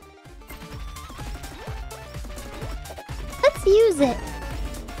 Let's use it.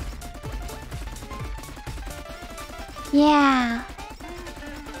 Yeah.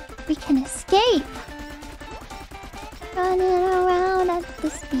 We can escape. Running around at the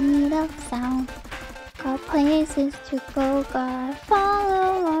speed of sound. Got places to go, gotta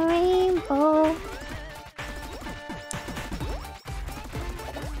follow a rainbow.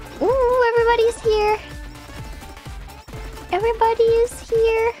 Ooh, everybody's here. Everybody is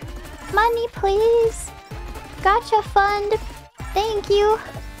here. Money, please. Gotcha fund. Thank you.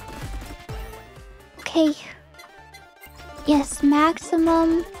 Okay. Yes,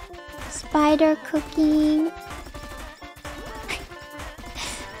 maximum spider cooking.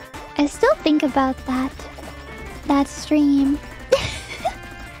 I still think about that stream.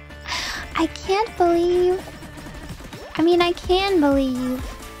 I can't believe... I mean, I can believe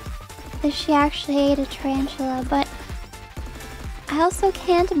that she actually ate a tarantula, but I also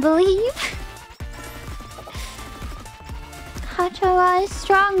can't believe Hachawa is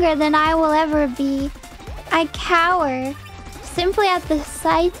stronger than I will ever be. I cower simply at the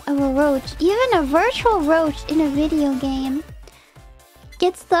sight of a roach. Even a virtual roach in a video game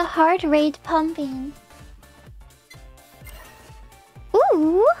gets the heart rate pumping.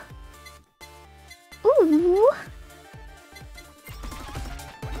 Ooh. Ooh.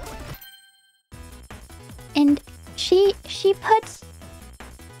 And she puts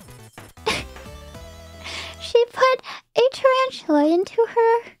she put a tarantula into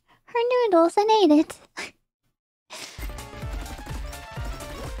her noodles and ate it.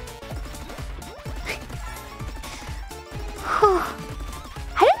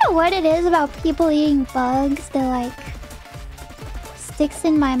 I don't know what it is about people eating bugs that like sticks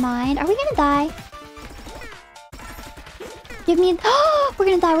in my mind. Are we gonna die? Give me... Oh, we're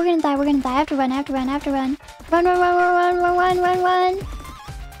gonna die, we're gonna die, we're gonna die. I have to run, I have to run, I have to run. Run, run, run, run, run, run, run, run, run.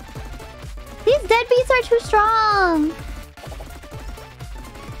 These deadbeats are too strong.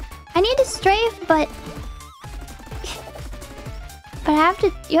 I need to strafe, but... But I have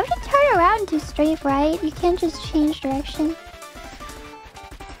to... You have to turn around to strafe, right? You can't just change direction.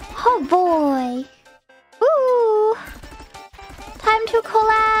 Oh boy. Ooh. Time to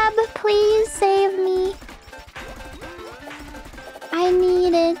collab. Please save me. I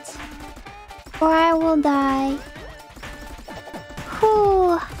need it. Or I will die.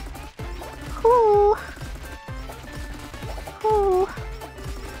 Whew. Whew. Whew.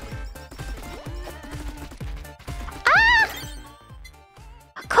 Ah!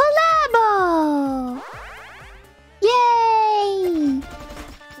 Collabo! Yay!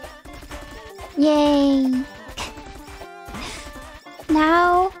 Yay!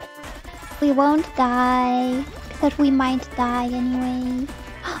 Now we won't die. Except we might die anyway.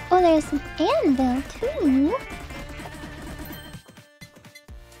 Oh, there's an anvil too.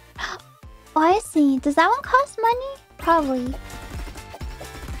 Oh, I see. Does that one cost money? Probably.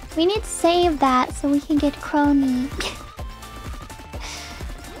 We need to save that so we can get Kronii.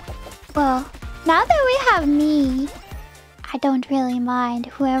 Well, now that we have me, I don't really mind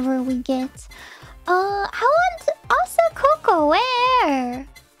whoever we get. I want also Coco. Where?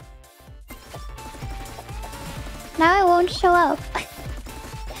 Now I won't show up.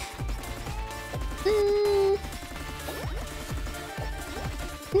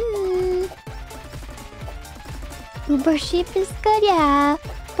 Uber sheep is good, yeah.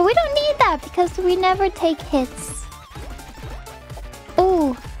 But we don't need that because we never take hits.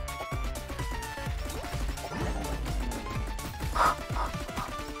 Oh.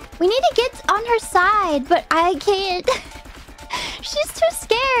 We need to get on her side, but I can't. She's too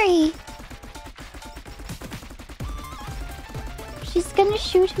scary. She's gonna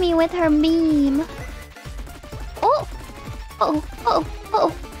shoot me with her beam. Oh! Oh, oh,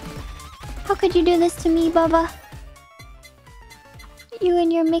 oh. How could you do this to me, Bubba? You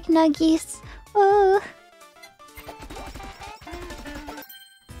and your McNuggies. Oh.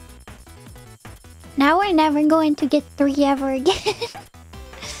 Now we're never going to get 3 ever again.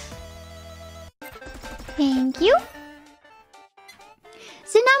 Thank you.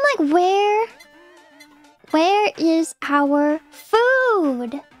 So now I'm like, where is our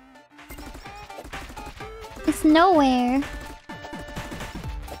food? It's nowhere.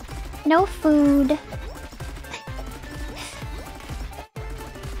 No food.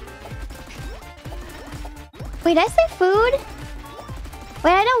 Wait, did I say food?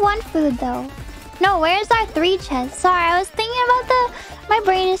 Wait, I don't want food though. No, where's our 3 chests? Sorry, I was thinking about my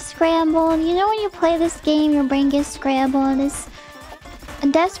brain is scrambled. You know when you play this game, your brain gets scrambled. a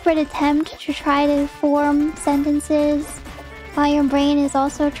desperate attempt to try to form sentences while your brain is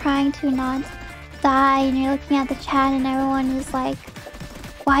also trying to not die, and you're looking at the chat and everyone is like,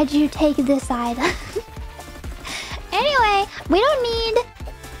 why'd you take this item? Anyway, we don't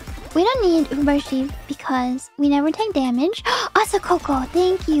need Ubershi because we never take damage. Asakoko,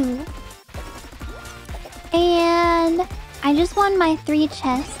 thank you. And I just won my 3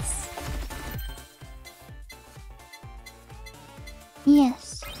 chests.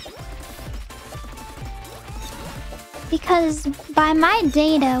 Yes. Because by my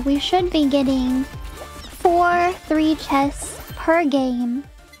data, we should be getting 4 3 chests per game.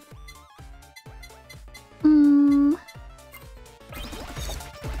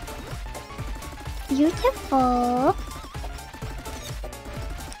 Beautiful.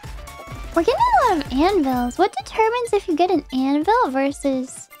 We're getting a lot of anvils. What determines if you get an anvil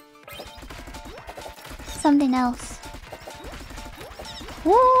versus something else?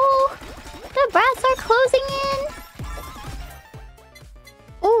 Ooh, the brats are closing in.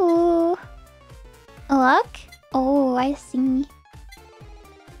 Ooh, luck. Oh, I see.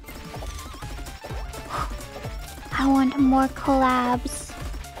 I want more collabs.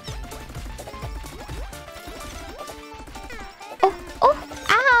 Oh,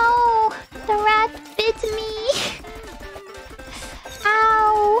 ow! The rat bit me.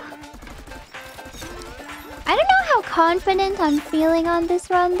 Ow! I don't know how confident I'm feeling on this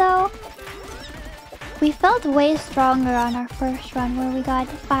run though. We felt way stronger on our first run where we got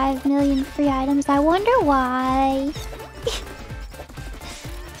 5 million free items. I wonder why.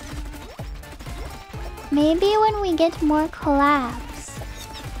 Maybe when we get more collabs.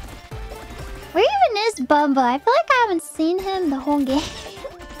 Where even is Bubba? I feel like I haven't seen him the whole game.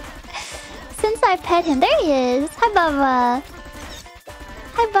 Since I pet him. There he is. Hi, Bubba.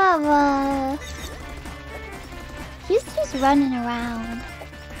 Hi, Bubba. He's just running around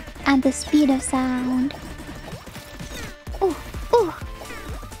at the speed of sound. Ooh, ooh.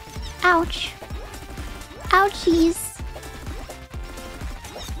 Ouch. Ouchies.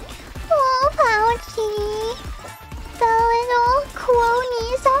 Oh, Pouchy. The little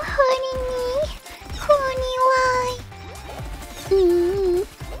cronies are hurting me. Crony, why?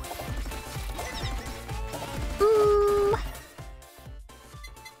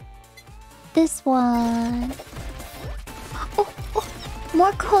 This one. Oh, oh,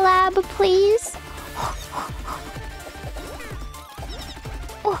 more collab, please.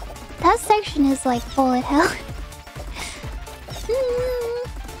 Oh, that section is like bullet hell.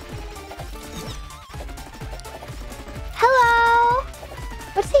 Hello!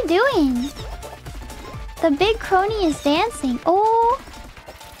 What's he doing? The big crony is dancing. Oh!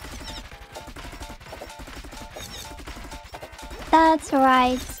 That's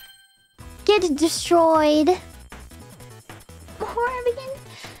right. Get destroyed. Morbius.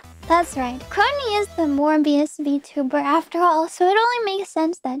 That's right. Crony is the Morbius VTuber after all, so it only makes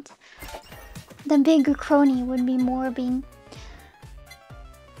sense that the big crony would be morbing.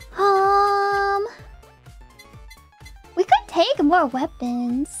 We could take more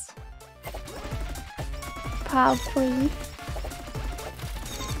weapons. Probably.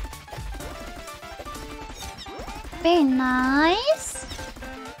 Very nice.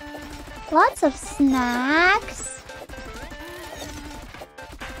 Lots of snacks.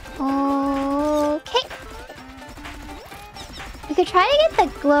 Okay. We could try to get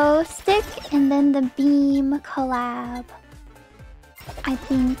the glow stick and then the beam collab. I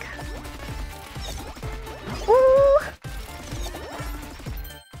think. Ooh.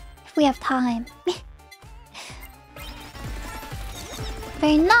 If we have time.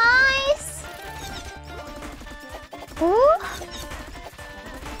 Very nice. Ooh.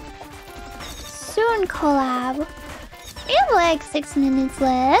 Soon collab. We have like 6 minutes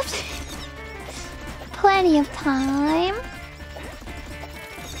left. Plenty of time.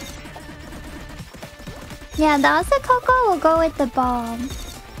 Yeah, the Asakoko will go with the bomb.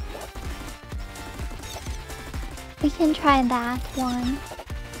 We can try that one.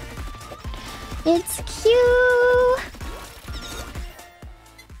 It's cute.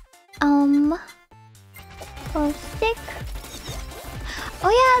 Oh, stick.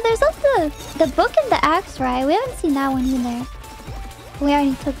 Oh yeah, there's also the book and the axe, right? We haven't seen that one either. We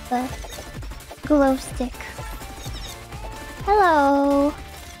already took the glow stick. Hello.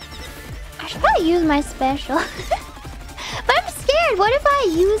 I should probably use my special. But I'm scared. What if I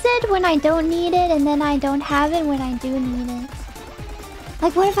use it when I don't need it and then I don't have it when I do need it?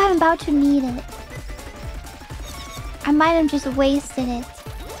 Like, what if I'm about to need it? I might have just wasted it.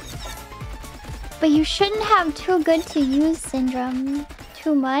 But you shouldn't have too good to use syndrome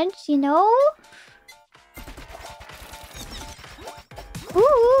too much, you know?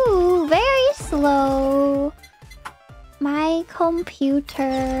 Ooh, very slow. My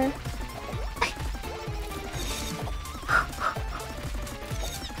computer.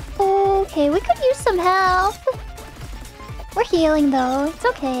 Okay, we could use some help. We're healing though, it's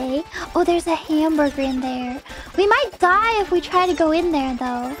okay. Oh, there's a hamburger in there. We might die if we try to go in there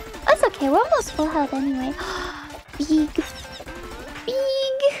though. That's okay, we're almost full health anyway. Big.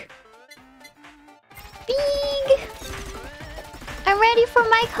 Big. Big. I'm ready for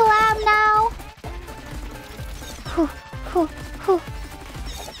my collab now. Whew, whew, whew.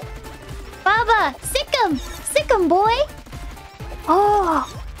 Baba, sick him! Sick him, boy! Oh,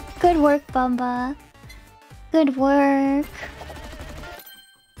 good work, Bumba. Good work.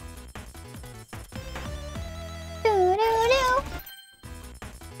 Do-do-do.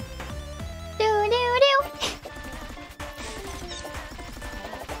 Do-do-do.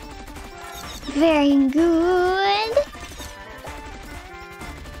 Very good.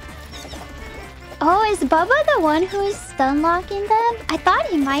 Oh, is Bubba the one who's stun locking them? I thought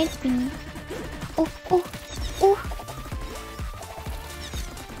he might be. Oh, oh, oh.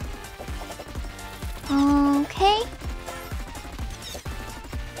 Okay.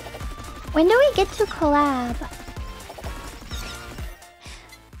 When do we get to collab?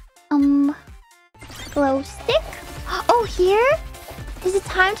 Glow stick? Oh, here? Is it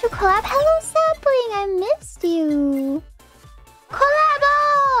time to collab? Hello, Sapling! I missed you!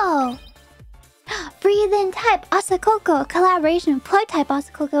 Collabo! Breathe in type Asakoko. Collaboration plug type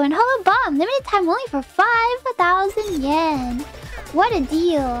Asakoko and Holo Bomb. Limited time only for 5,000 yen. What a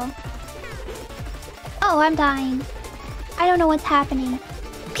deal. Oh, I'm dying. I don't know what's happening.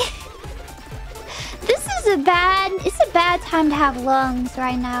 It's a bad time to have lungs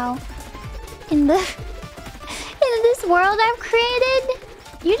right now. In this world I've created,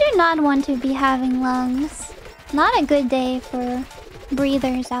 you do not want to be having lungs. Not a good day for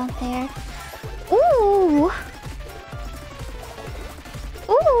breathers out there. Ooh.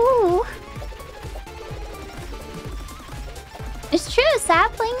 Ooh. It's true,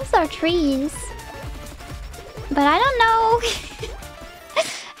 saplings are trees. But I don't know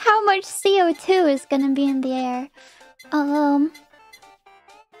how much CO2 is gonna be in the air.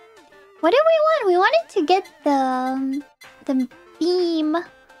 What did we want? We wanted to get the beam,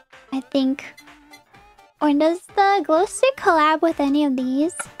 I think. Or does the glow stick collab with any of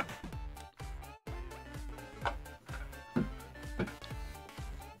these?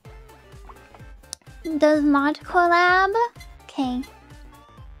 Does not collab? Okay.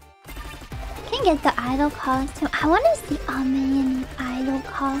 Can get the idol costume. I want to see Amen idol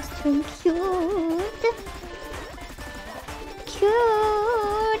costume. Cute.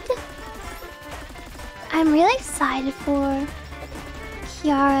 Cute. I'm really excited for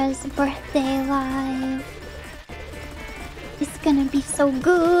Kiara's birthday live. It's gonna be so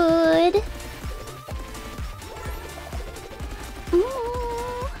good.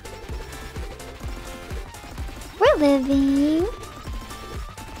 We're living.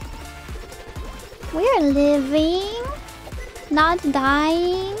 We're living. Not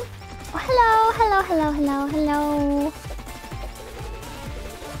dying. Oh, hello, hello, hello, hello, hello.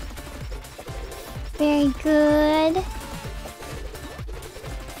 Very good.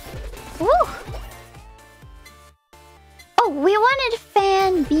 Woo! Oh, we wanted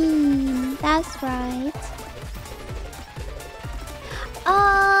fan beam. That's right.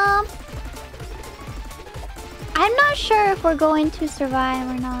 I'm not sure if we're going to survive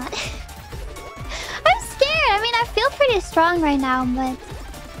or not. I'm scared. I mean, I feel pretty strong right now, but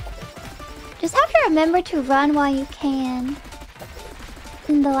just have to remember to run while you can.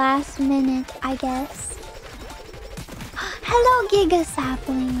 In the last minute, I guess. Hello, Giga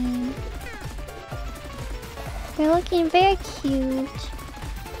Sapling. You're looking very cute.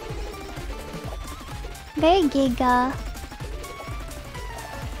 Very Giga.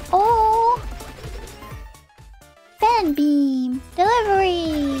 Oh! Fan beam.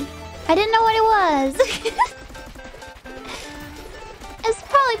 Delivery. I didn't know what it was. It's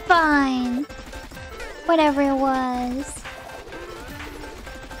probably fine. Whatever it was.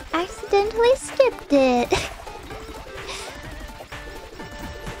 Accidentally skipped it.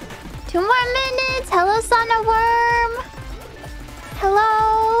 2 more minutes. Hello, Sana Worm.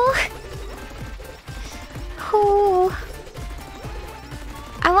 Hello. Ooh.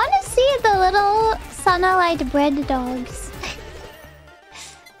 I want to see the little Sana-light bread dogs.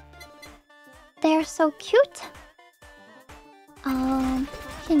 They're so cute.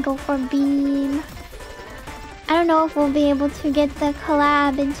 Can go for beam. I don't know if we'll be able to get the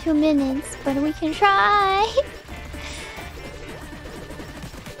collab in 2 minutes, but we can try.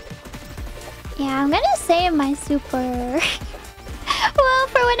 Yeah, I'm gonna save my super. Well,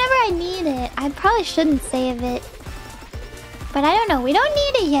 for whenever I need it. I probably shouldn't save it. But I don't know. We don't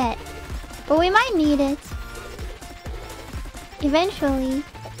need it yet. But we might need it. Eventually.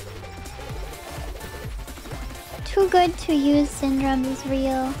 Too good to use syndrome is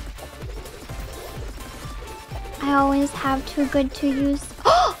real. I always have too good to use.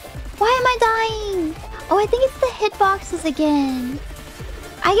 Oh! Why am I dying? Oh, I think it's the hitboxes again.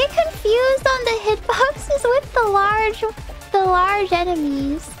 I get confused on the hitboxes with the large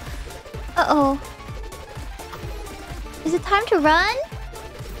enemies. Uh-oh. Is it time to run?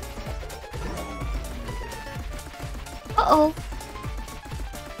 Uh-oh.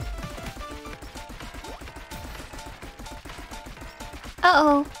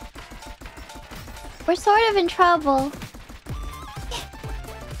 Uh-oh. We're sort of in trouble.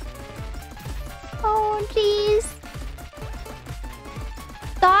 Oh, jeez.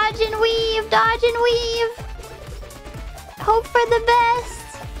 Dodge and weave, dodge and weave. Hope for the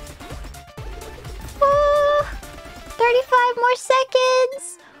best. Ooh, 35 more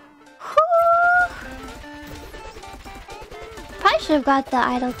seconds. Ooh. Probably should have got the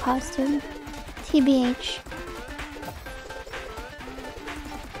idol costume. TBH.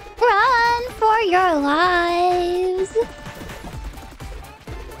 Run for your lives.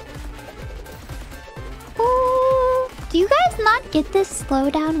 Ooh. Do you guys not get this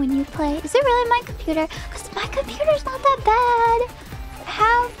slowdown when you play? Is it really my computer? Because my computer's not that bad. I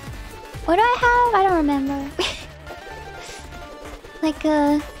have... What do I have? I don't remember. Like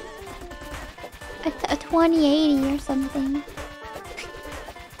a 2080 or something.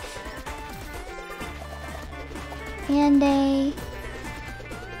 And a...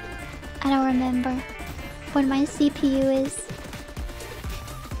 I don't remember what my CPU is.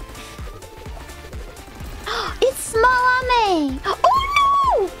 It's Smalame! Oh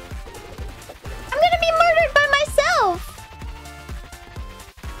no! I'm gonna be murdered by myself!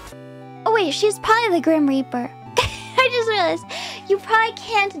 Oh wait, she's probably the Grim Reaper. I just realized you probably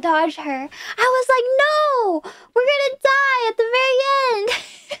can't dodge her. I was like, no! We're gonna die at the very end!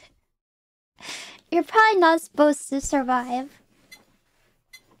 You're probably not supposed to survive.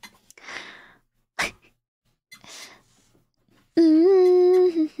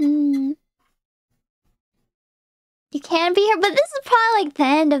 You can be here, but this is probably like the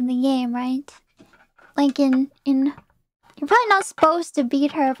end of the game, right? Like in you're probably not supposed to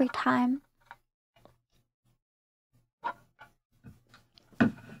beat her every time.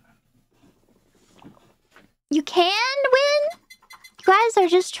 You can win? You guys are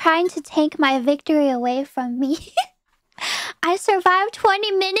just trying to take my victory away from me. I survived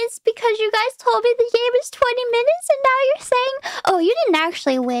 20 minutes because you guys told me the game is 20 minutes and now you're saying, oh, you didn't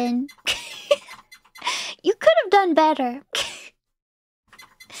actually win. You could have done better.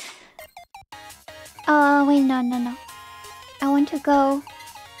 Oh, wait, no. I want to go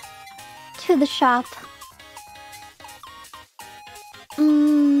to the shop.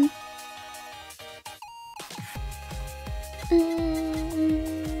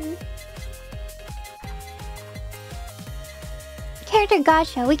 Character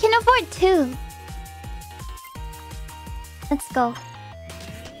gacha. We can afford 2. Let's go.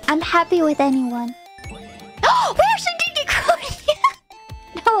 I'm happy with anyone. Oh, we actually did get Kronii!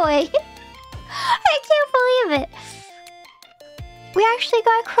 No way. I can't believe it. We actually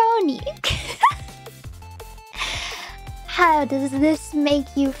got Kronii. How does this make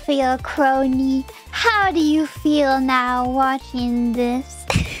you feel, Kronii? How do you feel now watching this?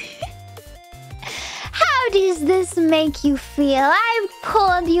 How does this make you feel? I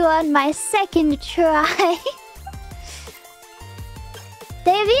pulled you on my second try.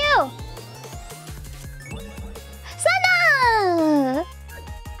 Debut! Sana!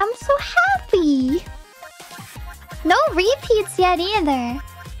 I'm so happy! No repeats yet either.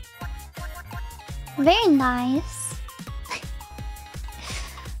 Very nice.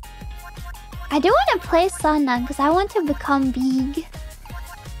 I do want to play Sana because I want to become big.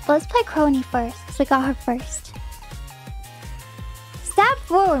 But let's play Kronii first because we got her first. Stab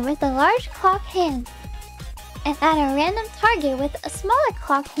forward with a large clock hand and at a random target with a smaller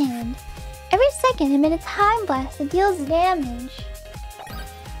clock hand. Every second emit a time blast that deals damage.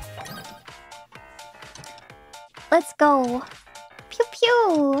 Let's go. Pew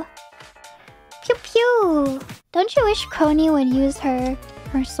pew. Pew pew. Don't you wish Kronii would use her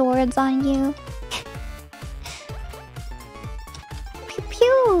swords on you? Pew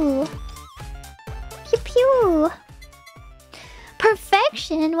pew. Pew pew.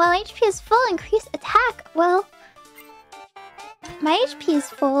 Perfection. While HP is full, increase attack. Well, my HP is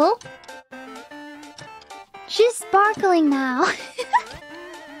full. She's sparkling now.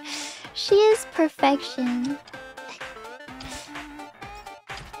 She is perfection.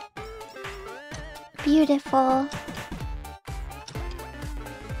 Beautiful.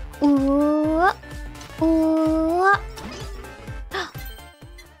 Ooh. Ooh.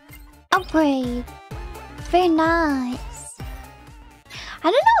 Upgrade. Very nice. I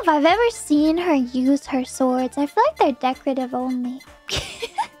don't know if I've ever seen her use her swords. I feel like they're decorative only.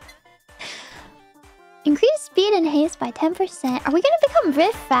 Increase speed and haste by 10%. Are we gonna become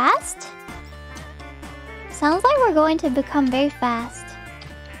very fast? Sounds like we're going to become very fast.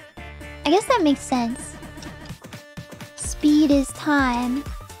 I guess that makes sense. Speed is time.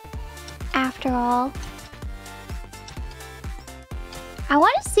 After all. I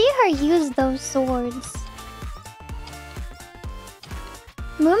want to see her use those swords.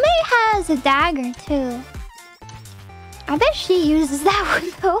 Mumei has a dagger too. I bet she uses that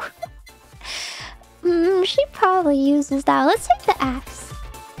one though. She probably uses that. Let's take the axe.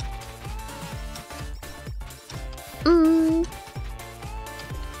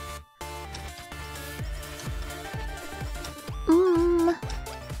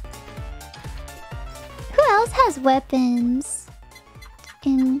 Who else has weapons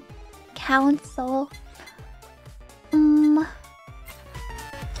in council?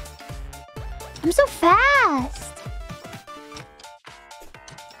 I'm so fast!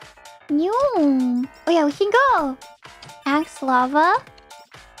 Oh yeah, we can go! Axe lava.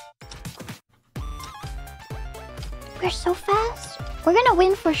 We're so fast. We're gonna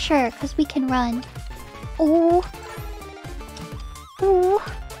win for sure, because we can run. Oh. Oh.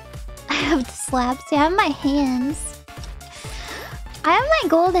 I have the slabs. I have my hands. I have my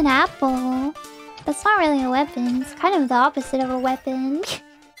golden apple. That's not really a weapon. It's kind of the opposite of a weapon.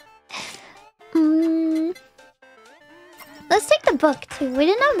 Let's take the book too. We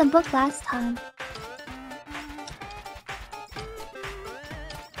didn't have the book last time.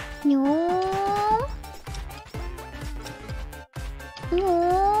 No.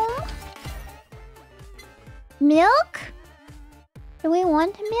 Milk? Do we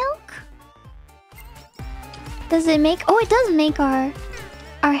want milk? Does it make... Oh, it does make our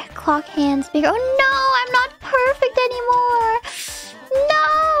clock hands bigger. Oh no, I'm not perfect anymore.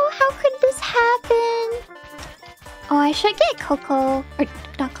 No, how could this happen? Oh, I should get Coco. Or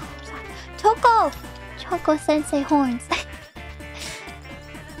not Coco, sorry. Choco! Choco Sensei horns.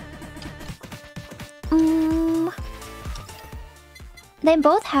 They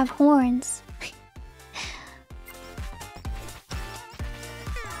both have horns.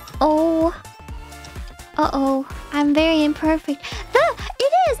 Oh. Uh-oh. I'm very imperfect.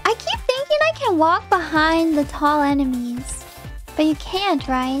 It is! I keep thinking I can walk behind the tall enemies. But you can't,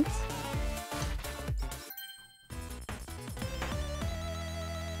 right?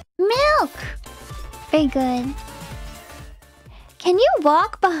 Milk! Very good. Can you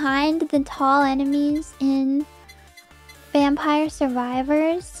walk behind the tall enemies in Vampire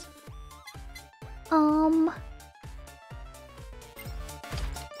Survivors?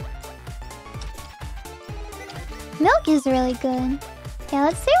 Milk is really good. Yeah,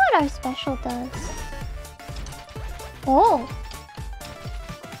 let's see what our special does. Oh.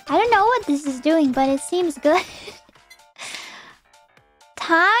 I don't know what this is doing, but it seems good.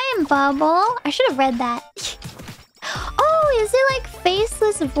 Time bubble. I should have read that. Oh, is it like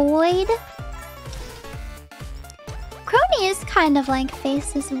Faceless Void? Kronii is kind of like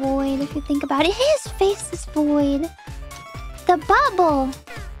Faceless Void if you think about it. It is Faceless Void. The bubble.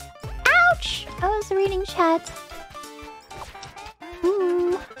 Ouch! I was reading chat.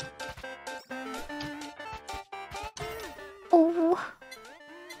 Oh.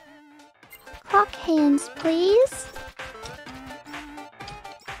 Clock hands, please.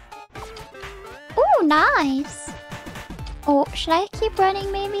 Oh, nice. Oh, should I keep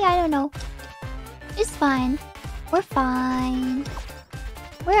running maybe? I don't know. It's fine. We're fine.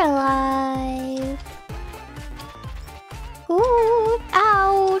 We're alive. Ooh,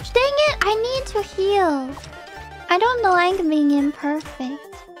 ouch. Dang it, I need to heal. I don't like being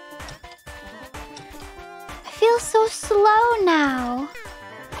imperfect. I feel so slow now.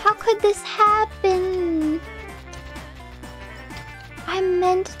 How could this happen? I'm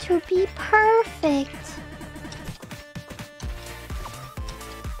meant to be perfect.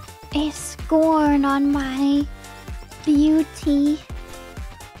 A scorn on my beauty.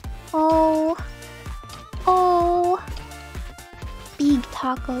 Oh. Oh. Big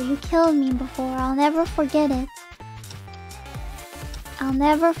Taco, you killed me before. I'll never forget it. I'll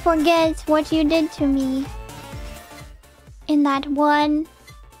never forget what you did to me. In that one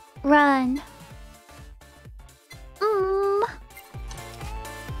run.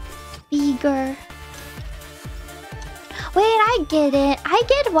 Bigger. Wait, I get it. I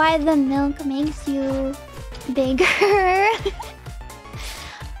get why the milk makes you bigger.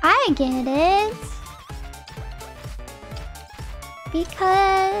 I get it.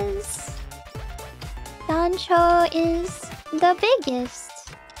 Because Dancho is the biggest.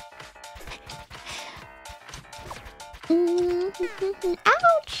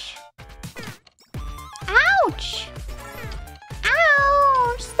 Ouch! Ouch!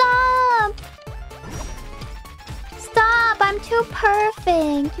 Ouch! Stop! Stop! I'm too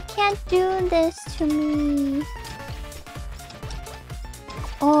perfect. You can't do this to me.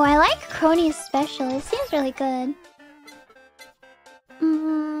 Oh, I like Kronii's special. It seems really good.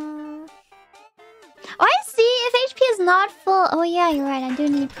 Oh, I see. If HP is not full... Oh yeah, you're right. I do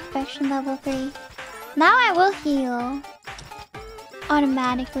need perfection level 3. Now I will heal.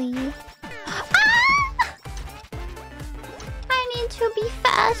 Automatically. Ah! I need to be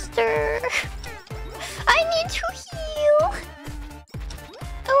faster. I need to heal.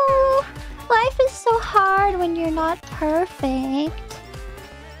 Oh, life is so hard when you're not perfect.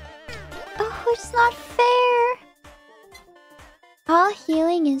 Oh, it's not fair. All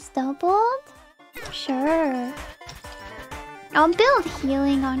healing is doubled? Sure. I'll build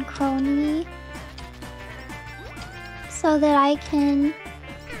healing on Kronii. So that I can...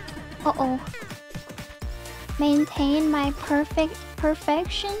 maintain my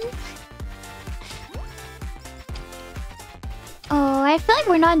perfection. Oh, I feel like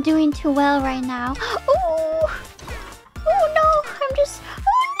we're not doing too well right now. Oh! Oh no! I'm just...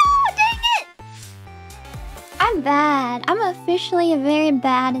 Oh no! Dang it! I'm bad. I'm officially very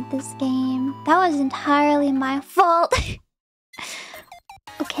bad at this game. That was entirely my fault.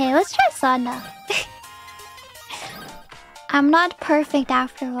 Okay, let's try Sana. I'm not perfect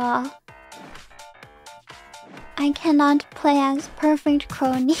after all. I cannot play as perfect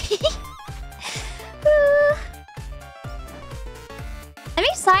Kronii. I'm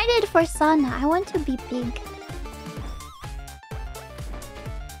excited for Sana. I want to be big.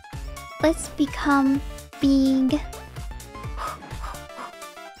 Let's become big.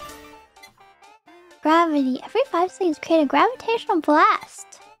 Gravity. Every 5 seconds create a gravitational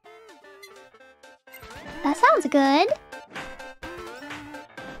blast. That sounds good.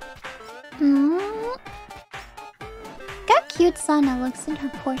 Look how cute Sana looks in her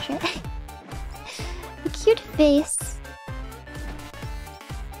portrait. A cute face.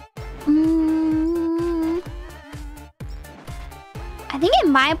 I think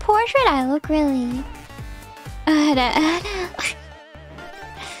in my portrait I look really...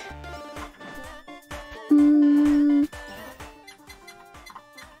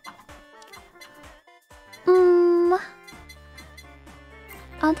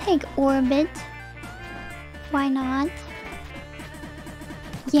 I'll take orbit. Why not?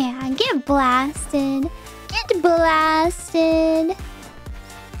 Yeah, get blasted. Get blasted.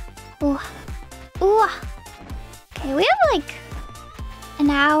 Ooh. Ooh. Okay, we have like an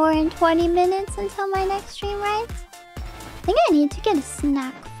hour and 20 minutes until my next stream, right? I think I need to get a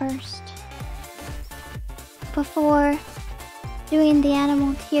snack first. Before doing the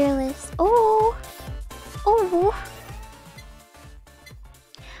animal tier list. Oh. Oh.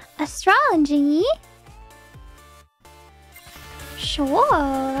 Astrology?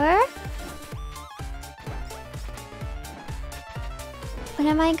 Sure. What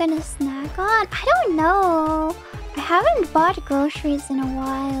am I gonna snack on? I don't know. I haven't bought groceries in a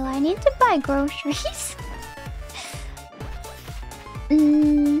while. I need to buy groceries.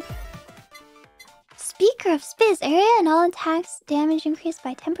 Speaker of space. Area and all attacks damage increased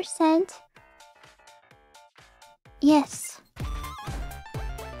by 10%. Yes.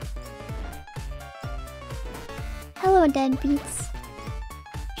 Hello, deadbeats.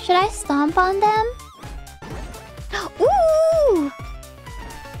 Should I stomp on them? Ooh!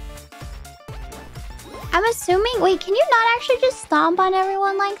 I'm assuming... Wait, can you not actually just stomp on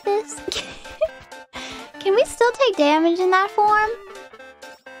everyone like this? Can we still take damage in that form?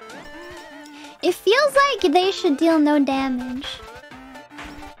 It feels like they should deal no damage.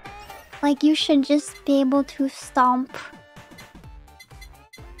 Like you should just be able to stomp.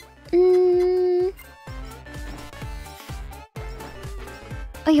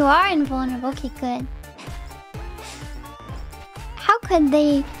 Oh, you are invulnerable. Okay, good. How could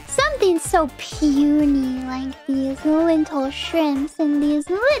they... Something so puny like these little shrimps and these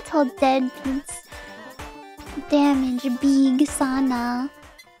little deadbeats damage big Sana.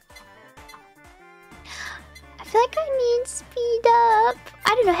 I feel like I need speed up.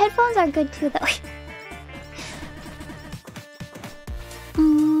 I don't know, headphones are good too though.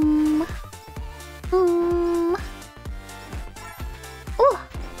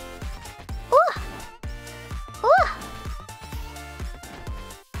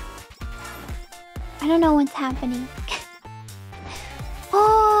 I don't know what's happening.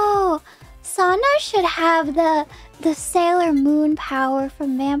 Oh, Sana should have the The Sailor Moon power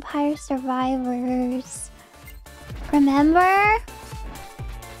from Vampire Survivors. Remember?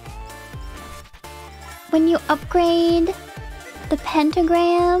 When you upgrade the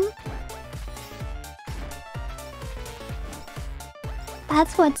pentagram?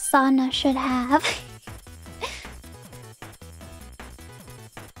 That's what Sana should have.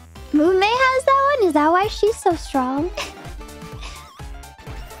 Mumei has that one? Is that why she's so strong?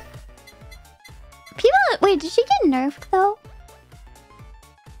 People... Wait, did she get nerfed though?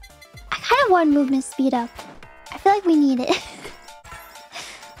 I kind of want movement speed up. I feel like we need it.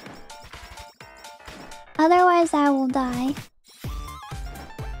 Otherwise, I will die.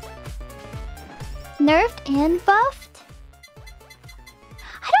 Nerfed and buffed?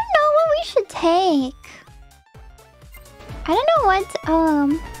 I don't know what we should take. I don't know what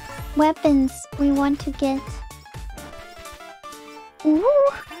weapons we want to get. Ooh.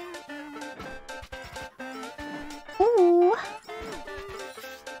 Ooh.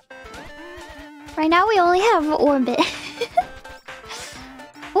 Right now we only have orbit.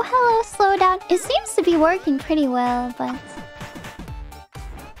 Oh, hello, slow down. It seems to be working pretty well, but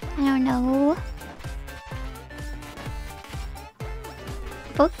I don't know.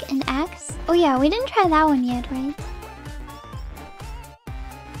 Book and axe? Oh yeah, we didn't try that one yet, right?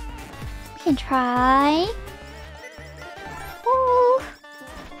 We can try. Oh.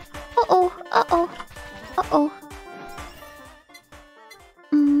 Uh-oh. Uh-oh. Uh-oh.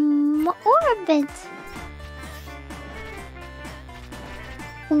 Orbit.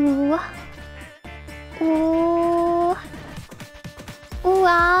 Ooh. Ooh. Ooh,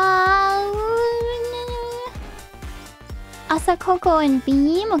 Asakoko and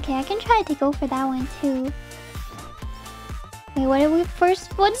Beam? Okay, I can try to go for that one too. Wait, what did we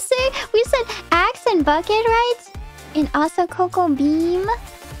first want to say? We said axe and bucket, right? In Asakoko Beam.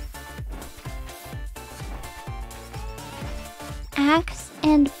 Axe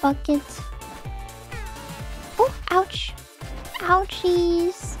and bucket. Oh, ouch.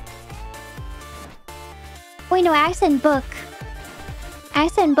 Ouchies. Wait, no, axe and book.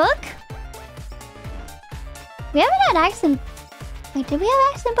 Axe and book? We haven't had axe and... Wait, did we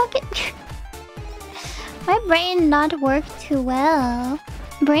have axe and bucket? My brain not work too well.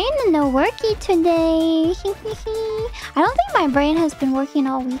 Brain no worky today. I don't think my brain has been working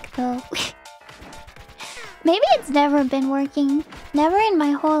all week though. Maybe it's never been working. Never in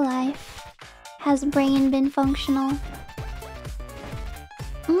my whole life has brain been functional.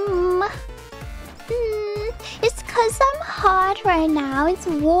 It's cause I'm hot right now. It's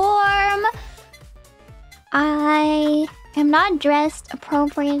warm. I am not dressed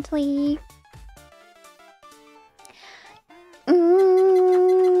appropriately.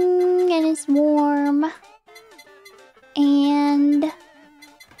 And it's warm. And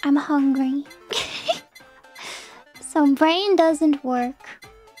I'm hungry. So brain doesn't work.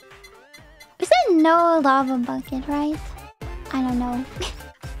 We said no lava bucket, right? I don't know.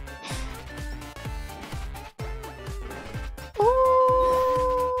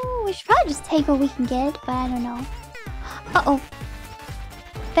 Ooh, we should probably just take what we can get, but I don't know. Uh-oh.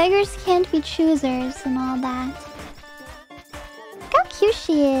 Beggars can't be choosers and all that. Look how cute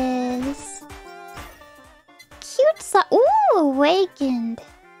she is. Cute Ooh, awakened.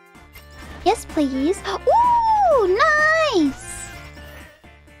 Yes, please. Ooh, nice!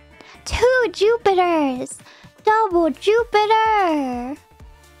 2 Jupiters! Double Jupiter!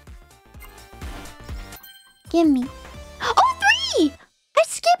 Gimme. Oh, 3! I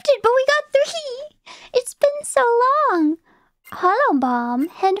skipped it, but we got 3! It's been so long! Hollow bomb,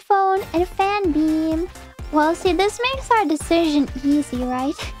 headphone, and fan beam. Well, see, this makes our decision easy,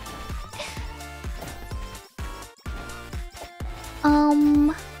 right?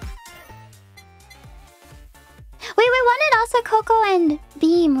 Wait, we wanted also Coco and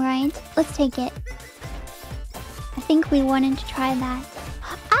Beam, right? Let's take it. I think we wanted to try that.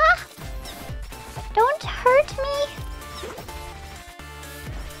 Ah! Don't hurt me!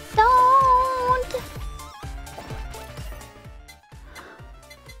 Don't!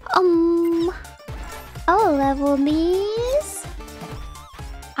 I'll level these.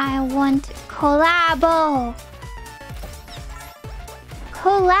 I want collabo.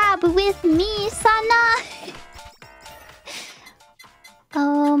 Collab with me, Sana.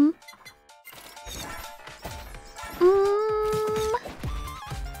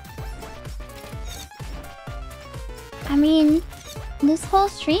 I mean, this whole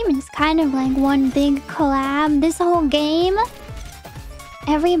stream is kind of like one big collab. This whole game,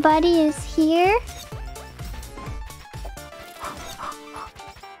 everybody is here.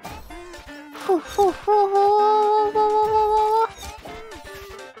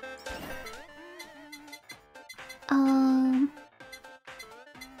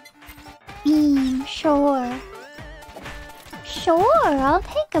 Beam, sure. Sure, I'll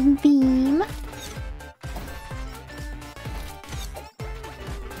take a beam.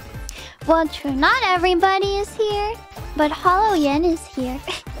 Well, true, not everybody is here, but hololive-EN is here.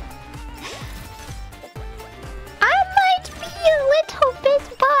 I might be a little bit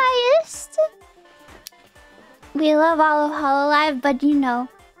biased. We love all of Hololive, but you know,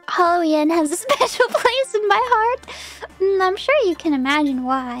 hololive-EN has a special place in my heart. I'm sure you can imagine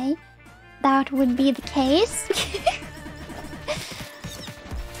why that would be the case.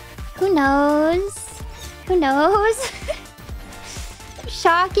 Who knows? Who knows?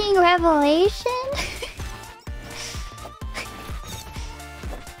 Shocking revelation?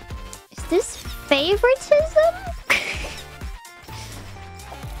 Is this favoritism?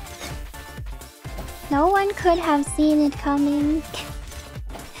 No one could have seen it coming.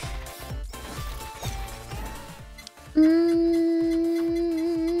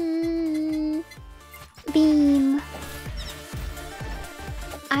 Beam.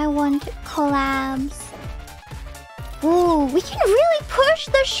 I want collabs. Ooh, we can really push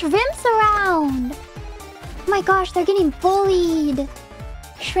the shrimps around. Oh my gosh, they're getting bullied.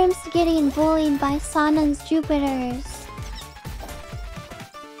 Shrimps getting bullied by Sana's Jupiters.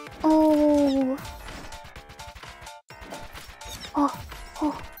 Oh. Oh,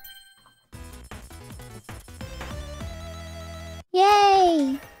 oh.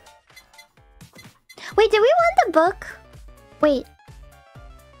 Yay! Wait, did we want the book? Wait.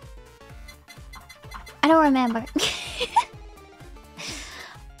 I don't remember.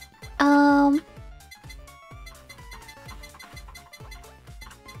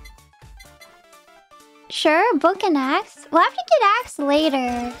 Sure, book and axe. We'll have to get axe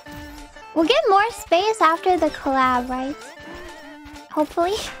later. We'll get more space after the collab, right?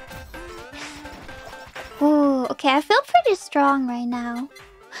 Hopefully. Ooh, okay, I feel pretty strong right now.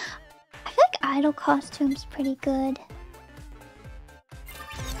 I feel like idol costume's pretty good.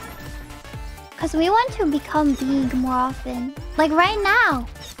 Because we want to become big more often. Like right now.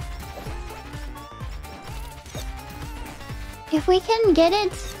 If we can get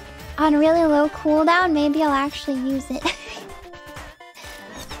it on really low cooldown, maybe I'll actually use it.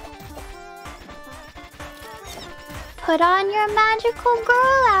 Put on your magical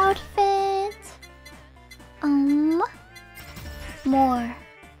girl outfit. More.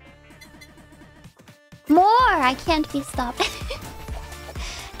 More! I can't be stopped.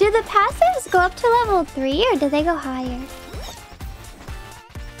 Do the passives go up to level 3 or do they go higher?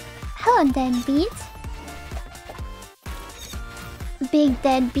 Hello, deadbeat. Big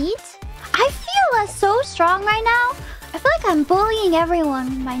deadbeat. I feel so strong right now. I feel like I'm bullying everyone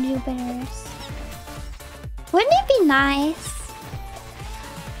with my Jupiters. Wouldn't it be nice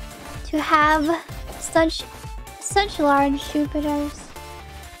to have such large Jupiters?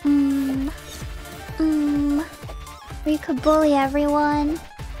 We could bully everyone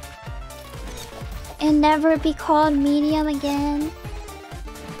and never be called medium again.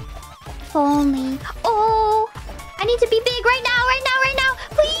 If only. Oh! I need to be big right now, right now, right now!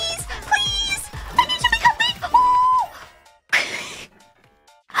 Please! Please! I need to become big! Oh!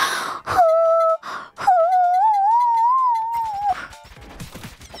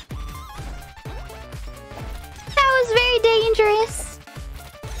 That was very dangerous.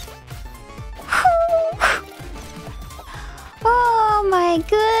 Oh my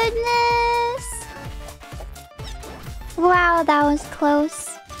goodness! Wow, that was close.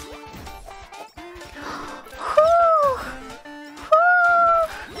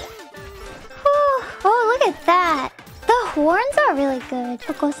 Oh, look at that! The horns are really good.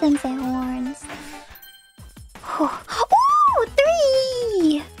 Choco Sensei horns. Ooh,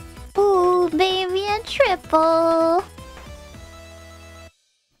 3! Ooh, baby, a triple.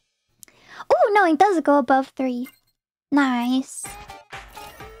 Ooh, no, it does go above 3. Nice.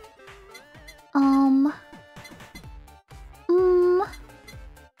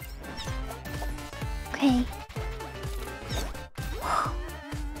 Okay.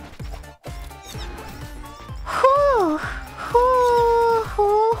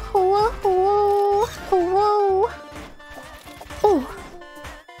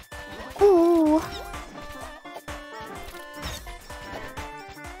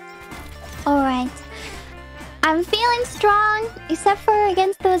 Alright. I'm feeling strong, except for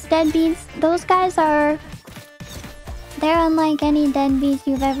against those deadbeats. Those guys are... They're unlike any deadbeats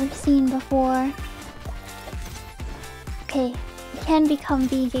you've ever seen before. Okay, we can become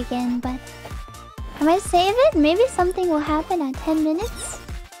big again, but... I might save it? Maybe something will happen at 10 minutes?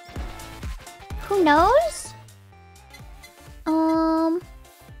 Who knows?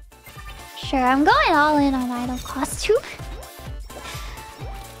 Sure, I'm going all in on idol costume.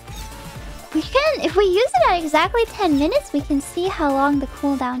 We can, if we use it at exactly 10 minutes, we can see how long the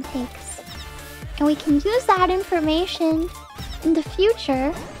cooldown takes. And we can use that information in the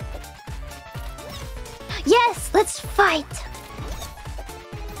future. Yes, let's fight!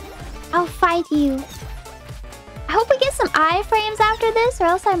 I'll fight you. I hope we get some iframes after this, or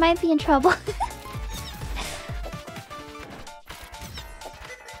else I might be in trouble.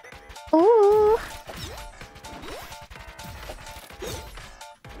 Ooh.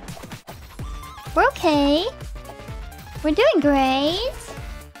 We're okay. We're doing great.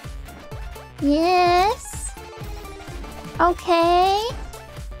 Yes. Okay.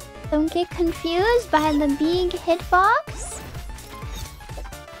 Don't get confused by the big hitbox.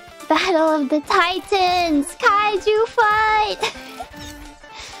 Battle of the Titans! Kaiju fight!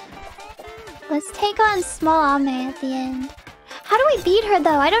 Let's take on small Ame at the end. How do we beat her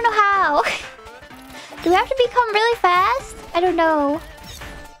though? I don't know how. Do we have to become really fast? I don't know.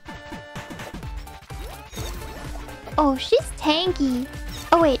 Oh, she's tanky.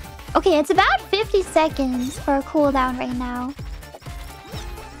 Oh wait. Okay, it's about 50 seconds for a cooldown right now.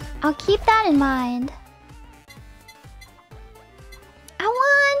 I'll keep that in mind. I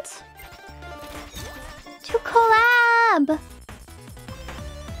want to collab.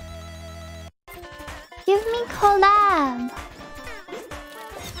 Give me collab.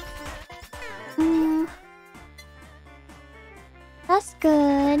 That's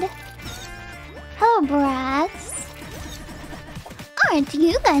good. Hello, brats. Aren't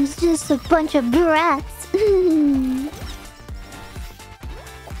you guys just a bunch of brats?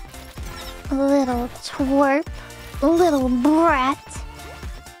 Little twerp. Little brat.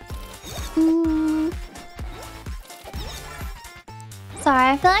 Sorry,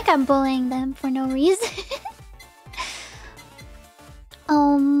 I feel like I'm bullying them for no reason.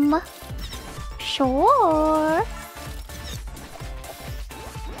 Sure.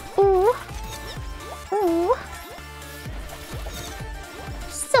 Ooh. Ooh.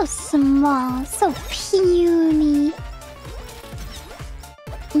 So small, so puny.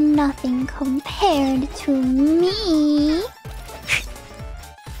 Nothing compared to me.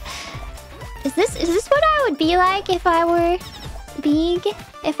 Is this what I would be like if I were big?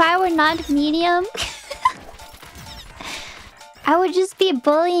 If I were not medium? I would just be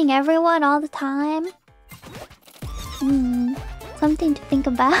bullying everyone all the time. Something to think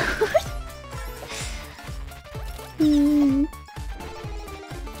about.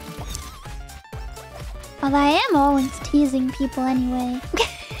 Although I am always teasing people anyway.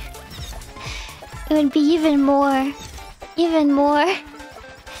 It would be even more. Even more.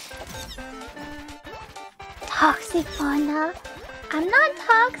 Toxic, Fauna. I'm not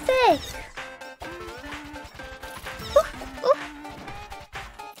toxic.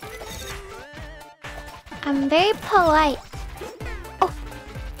 I'm very polite. Oh.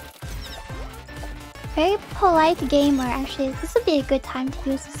 Very polite gamer, actually. This would be a good time to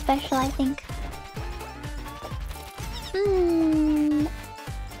use the special, I think.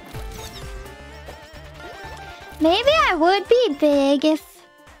 Maybe I would be big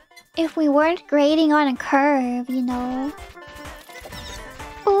if we weren't grading on a curve, you know.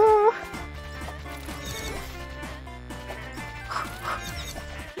 Ooh.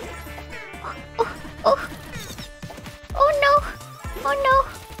 Oh. Oh no. Oh no.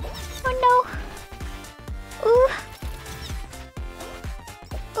 Oh no. Ooh.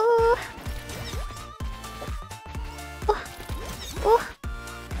 Ooh. Ooh. Ooh.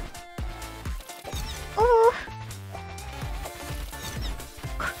 Ooh.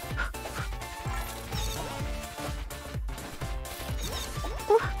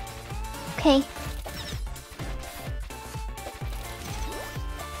 Okay.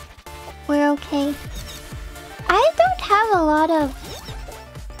 We're okay. I don't have a lot of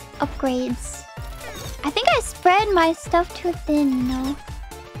upgrades. I think I spread my stuff too thin, you know.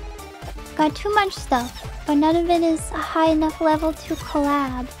 Got too much stuff, but none of it is a high enough level to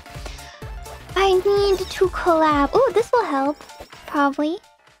collab. I need to collab. Oh, this will help. Probably.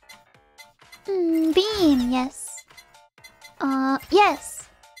 Beam, yes. Yes.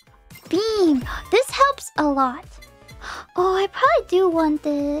 Beam. This helps a lot. Oh, I probably do want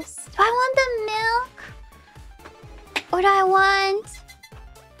this. Do I want the milk? Or do I want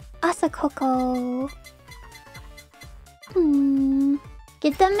Asakoko?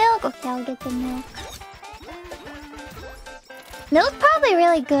 Get the milk? Okay, I'll get the milk. Milk's probably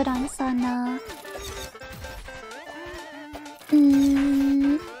really good on Sana.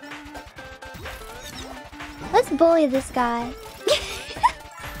 Let's bully this guy.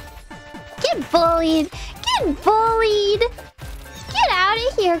 Get bullied! Get bullied! Get out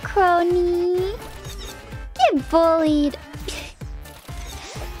of here, Kronii! Get bullied!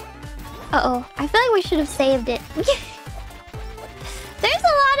 Uh-oh. I feel like we should have saved it. There's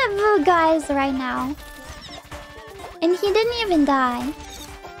a lot of guys right now. And he didn't even die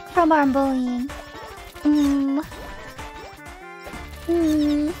from our bullying.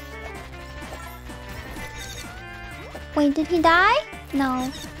 Wait, did he die? No.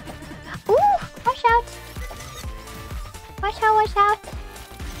 Ooh, watch out. Watch out, watch out. I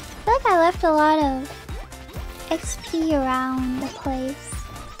feel like I left a lot of XP around the place.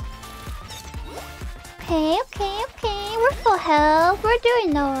 Okay, okay, okay. We're full health. We're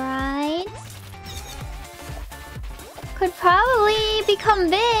doing alright. Could probably become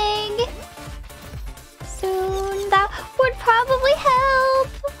big soon. That would probably help.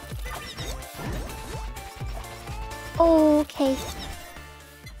 Okay.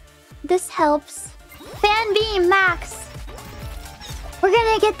 This helps. Fan beam max. We're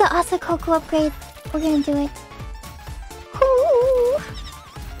gonna get the Asakoku upgrade. We're gonna do it. Ooh.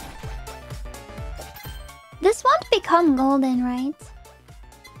 This won't become golden, right?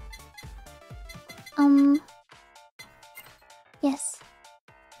 Yes.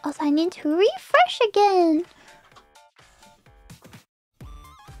 Also, I need to refresh again.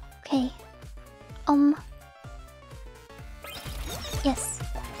 Okay. Yes.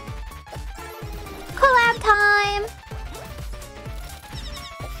 Collab time!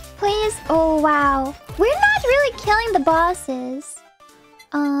 Please. Oh, wow. We're not really killing the bosses.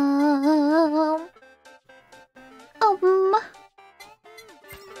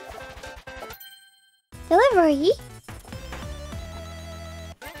 Delivery.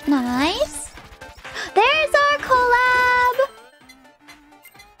 Nice. There's our collab.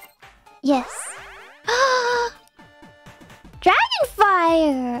 Yes.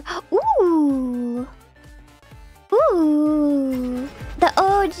 Dragonfire. Ooh. Ooh. The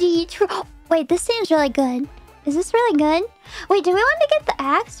OG true. Wait, this seems really good. Is this really good? Wait, do we want to get the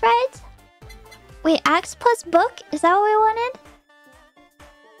axe, right? Wait, axe plus book? Is that what we wanted?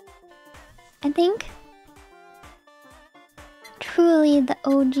 I think. Truly the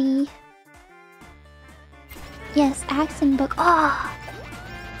OG. Yes, axe and book. Oh,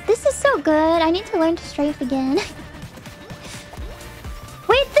 this is so good. I need to learn to strafe again.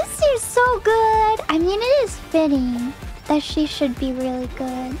 Wait, this seems so good. I mean, it is fitting that she should be really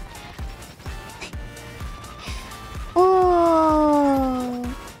good. Ooh.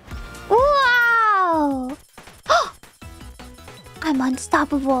 Wow. I'm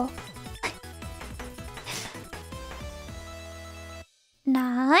unstoppable.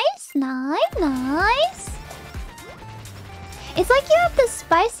 Nice, nice, nice. It's like you have the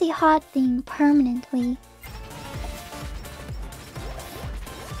spicy hot thing permanently.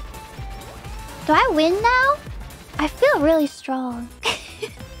 Do I win now? I feel really strong.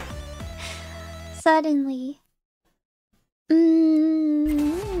 Suddenly.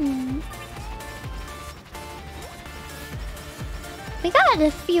 We got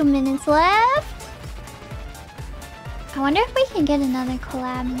a few minutes left. I wonder if we can get another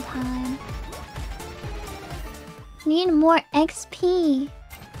collab in time. Need more XP.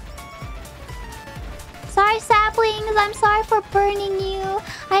 Sorry, saplings. I'm sorry for burning you.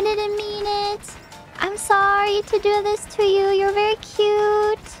 I didn't mean it. I'm sorry to do this to you. You're very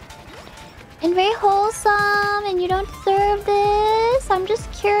cute and very wholesome, and you don't deserve this. I'm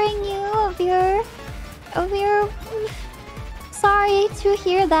just curing you of your... Sorry to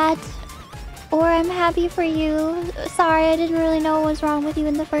hear that. Or I'm happy for you. Sorry, I didn't really know what was wrong with you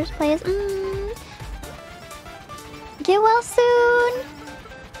in the first place. Get well soon.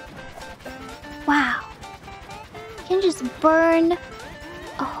 Wow. You can just burn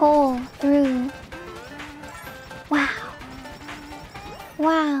a hole through. Wow.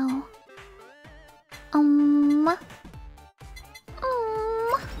 Wow.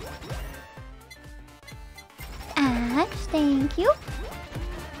 Axe, thank you.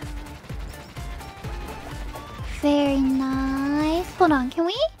 Very nice. Hold on, can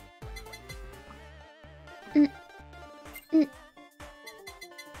we?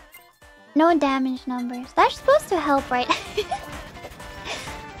 No damage numbers. That's supposed to help, right?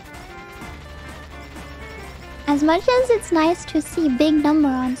 As much as it's nice to see big number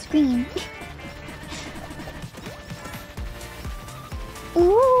on screen.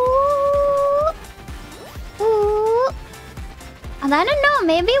 Ooh. Ooh. I don't know,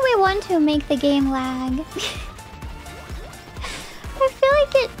 maybe we want to make the game lag. I feel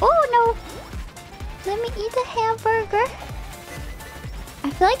like it... Oh no! Let me eat a hamburger. I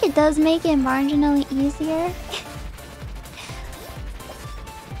feel like it does make it marginally easier.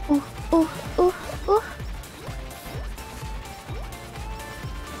 Ooh, ooh, ooh, ooh.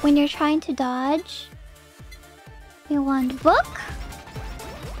 When you're trying to dodge, you want book.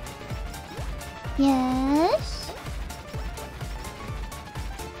 Yes.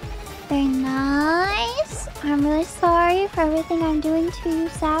 Very nice. I'm really sorry for everything I'm doing to you,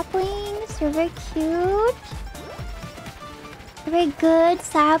 saplings. You're very cute. You're very good,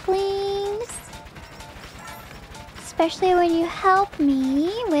 saplings. Especially when you help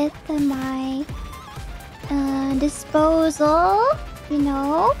me with my disposal, you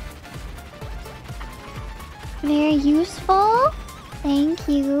know. Very useful. Thank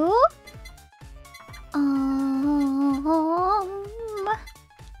you.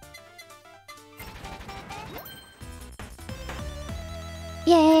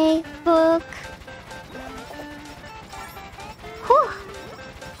 Yay, book. Whew.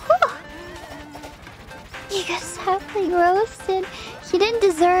 Whew. You got sapling roasted. He didn't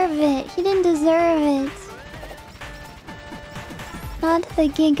deserve it. He didn't deserve it. Not the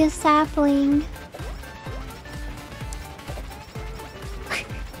Giga sapling.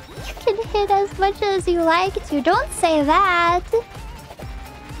 You can hit as much as you like to. Don't say that.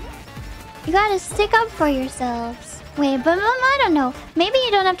 You gotta stick up for yourselves. Wait, but I don't know. Maybe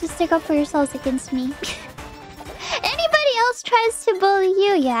you don't have to stick up for yourselves against me. Anybody else tries to bully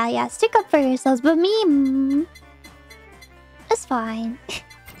you, yeah, stick up for yourselves. But me, it's fine.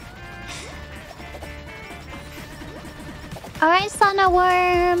 Alright, Sana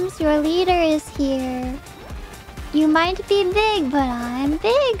Worms, your leader is here. You might be big, but I'm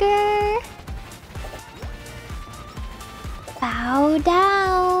bigger. Bow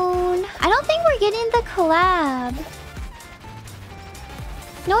down. I don't think we're getting the collab.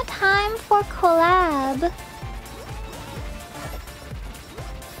 No time for collab.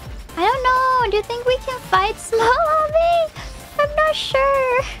 I don't know. Do you think we can fight small Ame? I'm not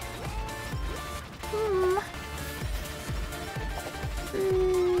sure.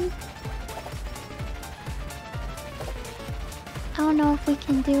 I don't know if we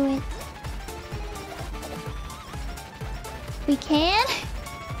can do it. We can?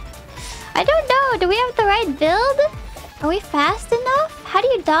 I don't know. Do we have the right build? Are we fast enough? How do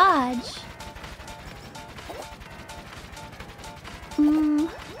you dodge?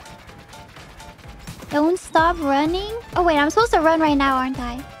 Don't stop running? Oh wait, I'm supposed to run right now, aren't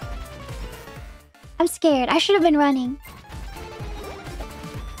I? I'm scared. I should have been running.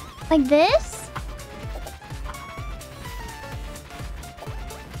 Like this?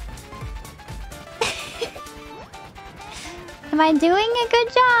 Am I doing a good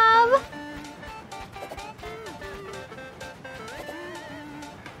job?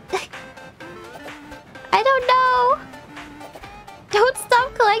 I don't know. Don't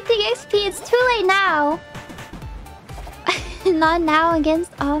stop collecting XP. It's too late now. Not now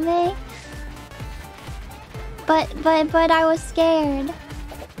against Ame. But I was scared.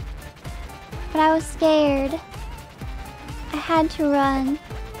 But I was scared. I had to run.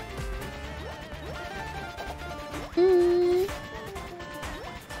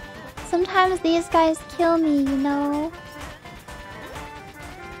 Sometimes these guys kill me, you know.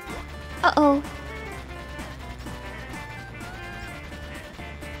 Uh-oh.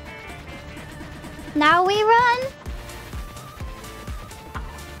 Now we run?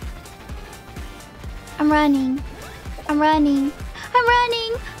 I'm running. I'm running. I'm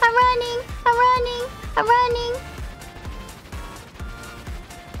running. I'm running. I'm running. I'm running.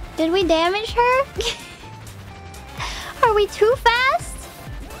 Did we damage her? Are we too fast?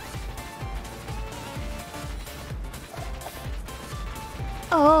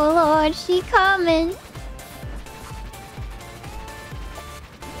 Oh Lord, she coming.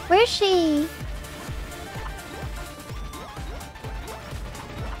 Where's she?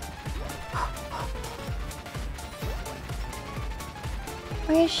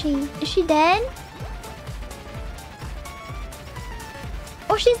 Where is she? Is she dead?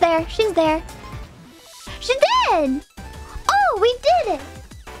 Oh, she's there. She's there. She's dead! Oh, we did it!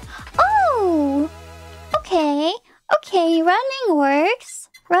 Oh! Okay. Okay, running works.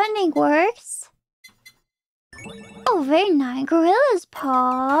 Running works. Oh, very nice. Gorilla's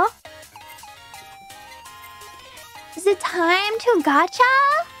paw. Is it time to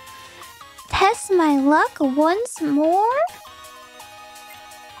gacha? Test my luck once more?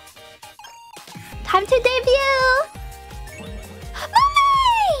 Time to debut!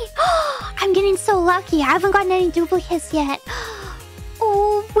 Mumei! I'm getting so lucky. I haven't gotten any duplicates yet.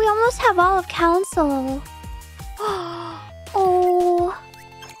 Oh, we almost have all of Council. Oh.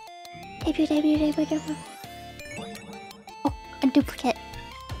 Debut, debut, debut, debut. Oh, a duplicate.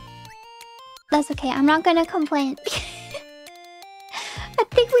 That's okay. I'm not gonna complain. I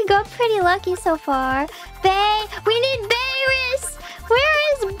think we got pretty lucky so far. Bay! We need Bayris! Where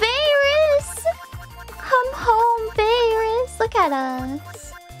is Bayris? Come home, Bayris. Look at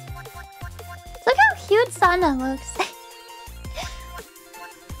us. Sana looks.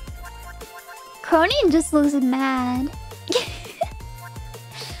 Kronii just looks mad.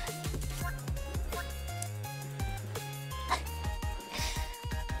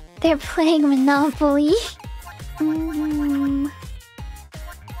 They're playing Monopoly.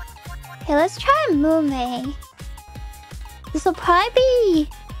 Okay, let's try Mumei. This will probably be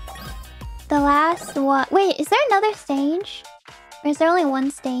the last one. Wait, is there another stage? Or is there only one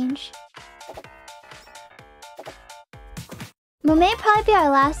stage? Mumei probably be our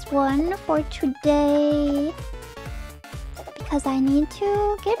last one for today. Because I need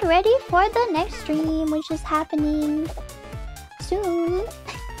to get ready for the next stream, which is happening soon.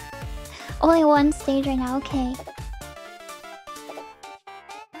 Only one stage right now, okay.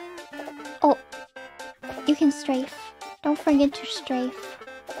 Oh, you can strafe. Don't forget to strafe.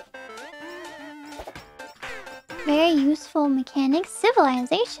 Very useful mechanic.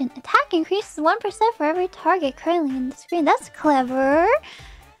 Civilization. Attack increases 1% for every target currently in the screen. That's clever.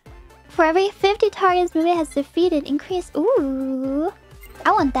 For every 50 targets Mumei has defeated, increase. Ooh,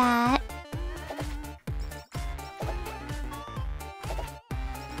 I want that.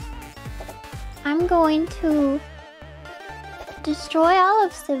 I'm going to destroy all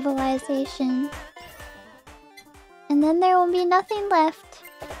of civilization. And then there will be nothing left.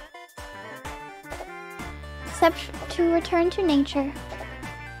 Except to return to nature.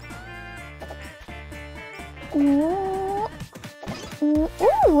 Ooh. Ooh,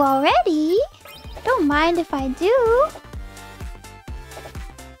 already? Don't mind if I do.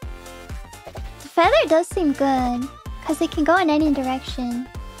 The feather does seem good. Because it can go in any direction.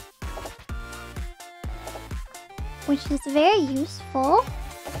 Which is very useful.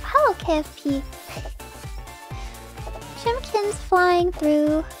 Hello, KFP. Chimkin's flying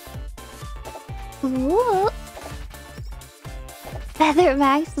through. Ooh. Feather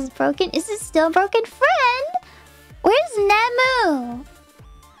Max is broken. Is it still broken? Friend? Where's Nemu?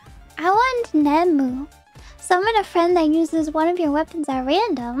 I want Nemu. Summon a friend that uses one of your weapons at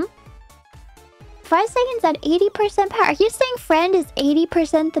random. 5 seconds at 80% power. Are you saying friend is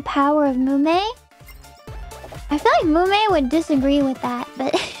 80% the power of Mumei? I feel like Mumei would disagree with that,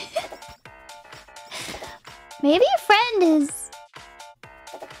 but... Maybe friend is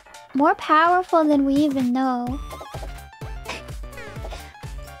more powerful than we even know.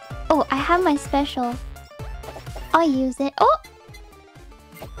 Oh, I have my special. I'll use it. Oh!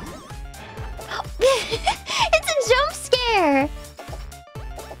 It's a jump scare!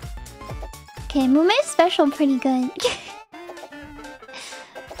 Okay, Mumei's special pretty good.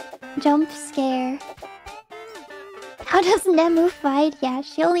 Jump scare. How does Nemu fight? Yeah,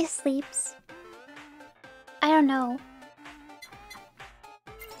 she only sleeps. I don't know.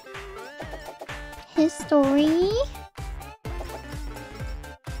 History.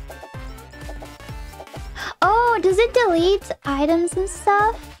 Oh, does it delete items and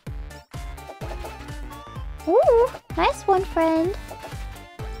stuff? Ooh, nice one, friend.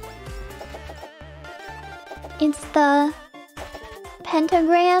 It's the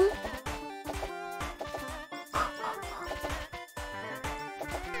pentagram.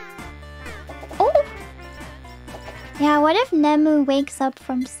 Oh! Yeah, what if Nemu wakes up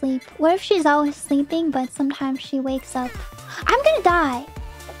from sleep? What if she's always sleeping, but sometimes she wakes up? I'm gonna die!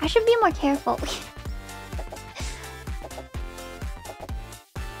 I should be more careful.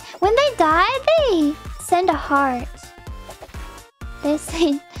 When they die, they send a heart. They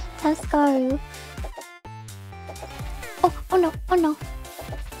say Taskaru. Oh no, oh no.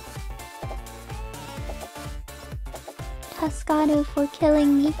 Taskaru for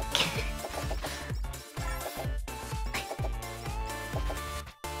killing me.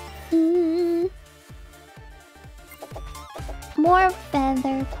 More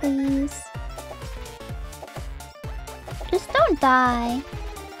feather, please. Just don't die.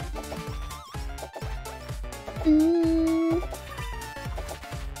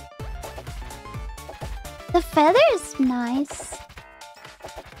 The feather is nice.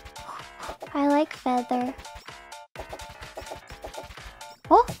 I like feather.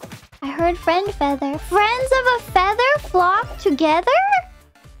 Oh, I heard friend feather. Friends of a feather flock together?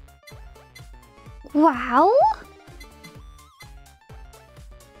 Wow.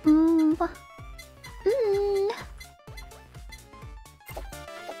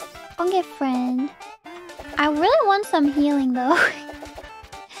 I'll get friend. I really want some healing though.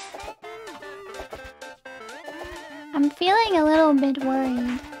 I'm feeling a little bit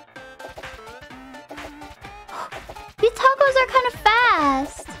worried. These tacos are kind of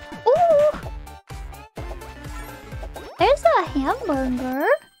fast. Ooh. There's a hamburger.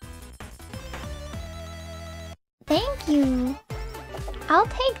 Thank you. I'll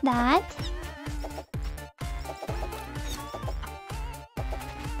take that.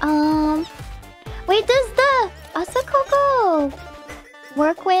 Wait, does the Asakoko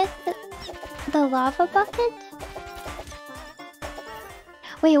work with the lava bucket?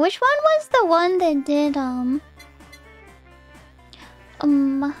 Wait, which one was the one that did,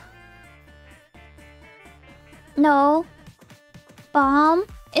 no. Bomb?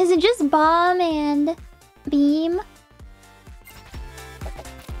 Is it just bomb and beam?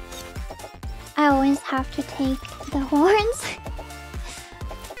 I always have to take the horns.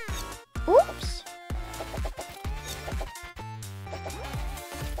 Oops.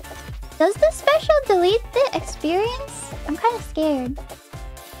 Does the special delete the experience? I'm kind of scared.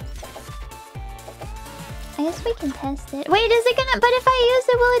 I guess we can test it. Wait, is it gonna... But if I use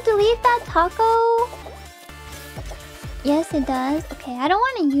it, will it delete that taco? Yes, it does. Okay, I don't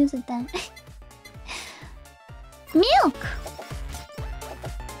want to use it then. Milk!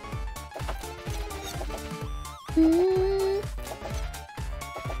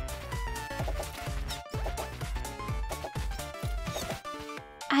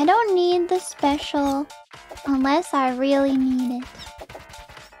 I don't need the special unless I really need it.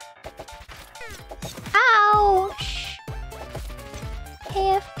 Ouch!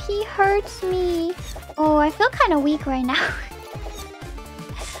 KFP hurts me. Oh, I feel kind of weak right now. I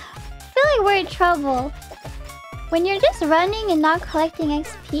feel like we're in trouble. When you're just running and not collecting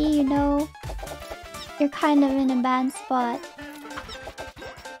XP, you know, you're kind of in a bad spot.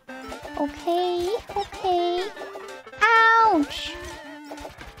 Okay, okay. Ouch!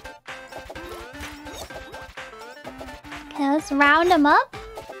 Okay, let's round them up.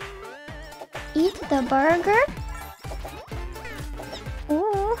 Eat the burger.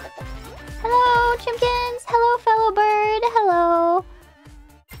 Ooh. Hello, Chimkins! Hello, fellow bird! Hello!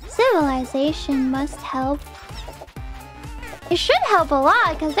 Civilization must help. It should help a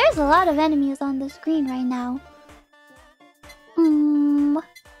lot, because there's a lot of enemies on the screen right now. Do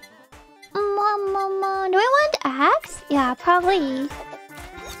we want axe? Yeah, probably.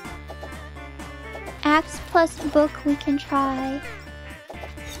 Axe plus book we can try.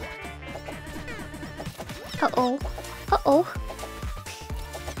 Uh-oh. Uh-oh.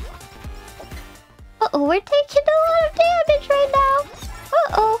 Uh-oh, we're taking a lot of damage right now.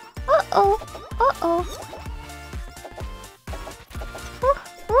 Uh-oh. Uh-oh. Uh-oh.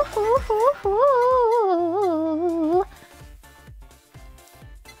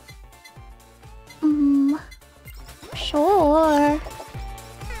 Sure.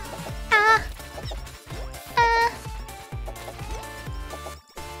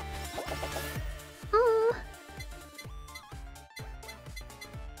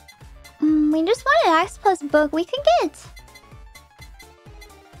 We just wanted axe plus book. We could get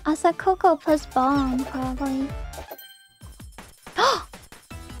Asakoko plus bomb, probably.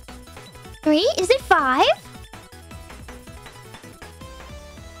 3? Is it 5?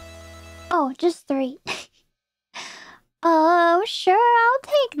 Oh, just 3. Oh, sure, I'll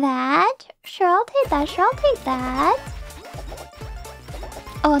take that. Sure, I'll take that. Sure, I'll take that.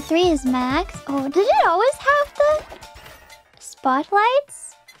 Oh, 3 is max. Oh, did it always have the spotlights?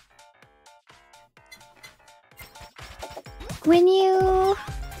 When you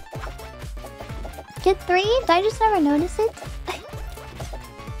get 3? Did I just never notice it?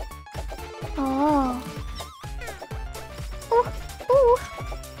 Oh. Ooh, ooh.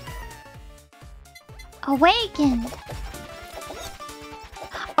 Awakened.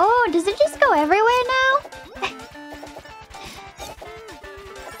 Oh, does it just go everywhere now?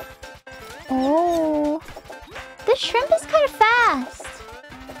 Oh. This shrimp is kind of fast.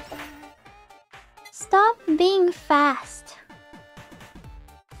 Stop being fast.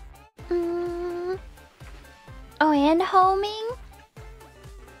 Oh, and homing?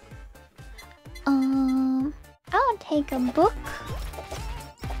 I'll take a book.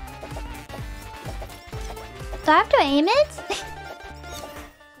 Do I have to aim it?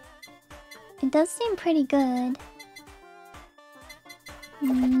 It does seem pretty good.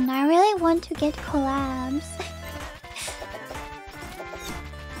 I really want to get collabs.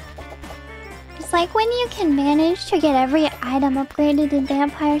 It's like when you can manage to get every item upgraded in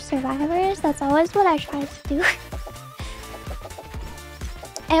Vampire Survivors. That's always what I try to do.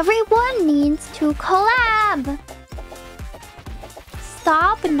 Everyone needs to collab.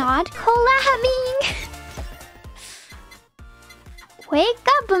 Stop not collabing. Wake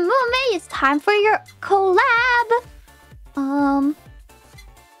up, Mumei. It's time for your collab.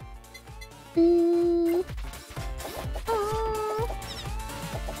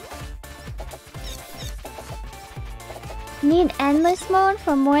 Need endless mode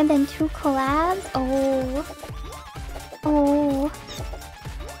for more than 2 collabs? Oh. Oh.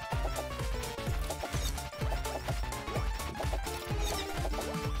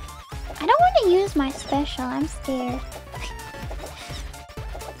 don't want to use my special, I'm scared.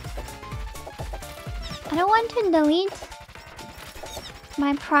 I don't want to delete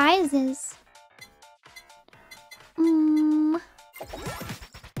my prizes. I'm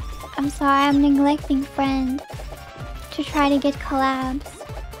sorry, I'm neglecting friend to try to get collabs.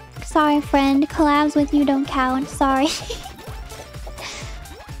 Sorry, friend, collabs with you don't count. Sorry.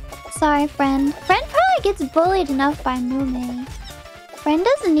 Sorry, friend. Friend probably gets bullied enough by Mumei. Friend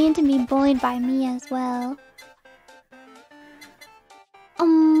doesn't need to be bullied by me as well.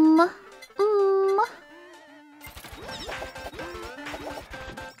 Ooh.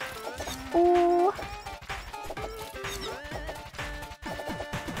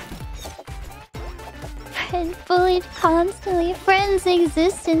 Friend bullied constantly. Friend's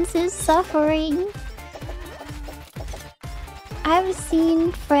existence is suffering. I've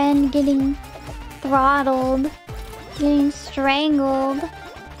seen friend getting throttled, getting strangled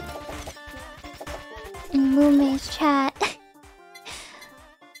in Mumei's chat.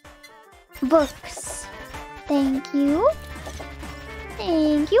 Books. Thank you.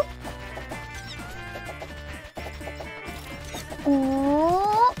 Thank you.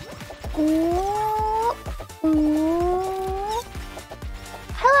 Oh. Oh. Oh.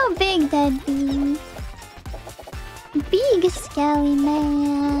 Hello, big deadbeat. Big skelly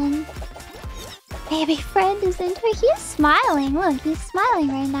man. Baby friend is into it. He's smiling. Look, he's smiling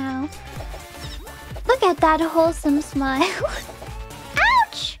right now. Look at that wholesome smile.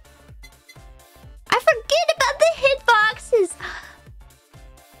 Ouch! I forget about the hitboxes.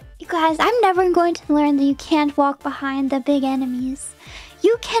 You guys, I'm never going to learn that you can't walk behind the big enemies.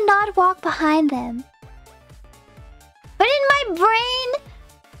 You cannot walk behind them. But in my brain,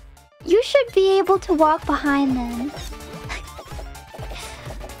 you should be able to walk behind them.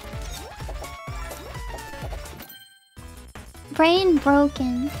 Brain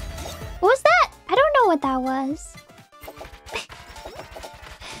broken. What was that? I don't know what that was.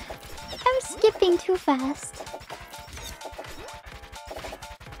 I'm skipping too fast.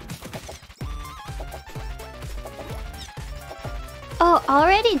 Oh,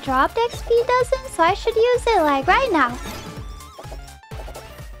 already dropped XP doesn't? So I should use it like right now.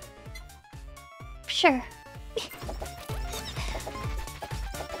 Sure.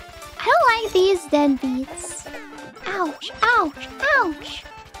 I don't like these deadbeats. Ouch, ouch, ouch.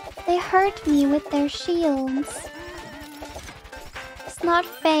 They hurt me with their shields. It's not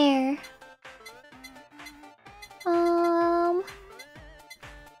fair.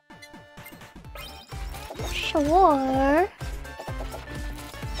 Sure.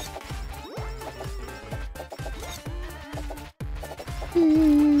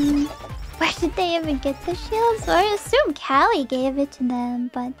 Where did they even get the shields? So I assume Callie gave it to them,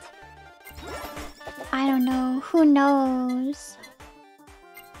 but I don't know. Who knows?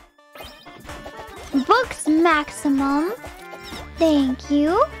 Books maximum. Thank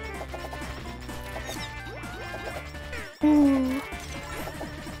you. Ooh.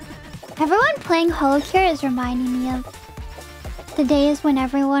 Everyone playing HoloCure is reminding me of the days when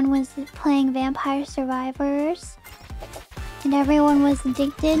everyone was playing Vampire Survivors. And everyone was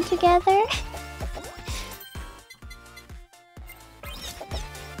addicted together.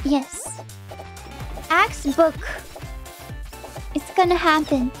 Yes. Axe book. It's gonna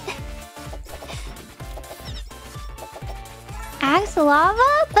happen. Axe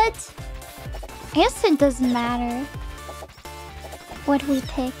lava? But I guess it doesn't matter what we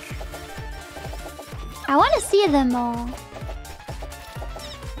pick. I want to see them all.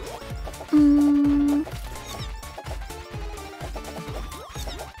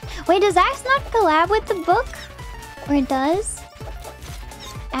 Wait, does Axe not collab with the book? Or it does?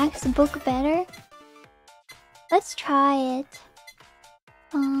 Axe book better? Let's try it.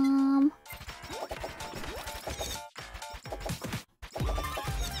 I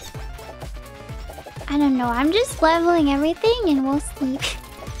don't know. I'm just leveling everything and we'll see.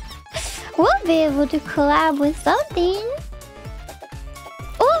 We'll be able to collab with something.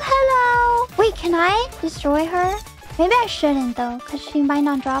 Oh, hello! Wait, can I destroy her? Maybe I shouldn't though, because she might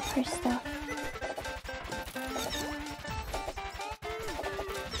not drop her stuff.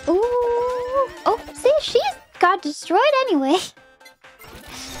 Ooh! Oh, see, she got destroyed anyway.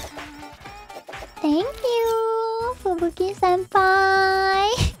 Thank you, Fubuki-senpai.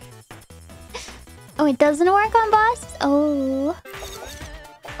 Oh, it doesn't work on bosses? Oh.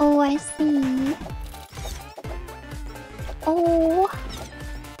 Oh, I see. Oh.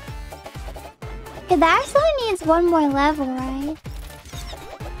 Okay, that actually needs one more level, right?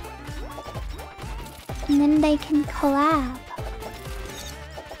 And then they can collab.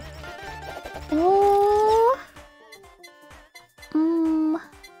 Oh.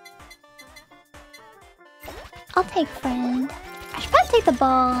 take friend. I should probably take the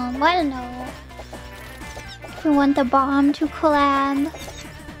bomb. I don't know. If we want the bomb to collab.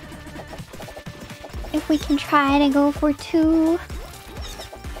 If we can try to go for 2.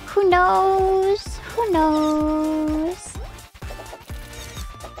 Who knows? Who knows?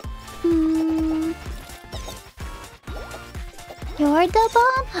 You're the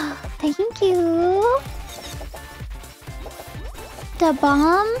bomb? Thank you. The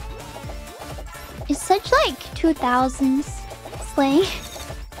bomb is such like 2000s slang.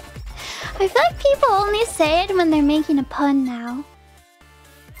 I feel like people only say it when they're making a pun now.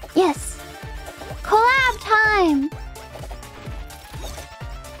 Yes. Collab time!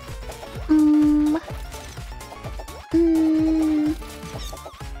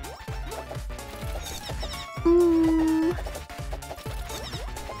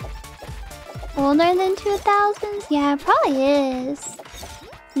 Older than 2000s? Yeah, it probably is.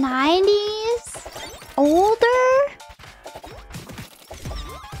 90s? Older?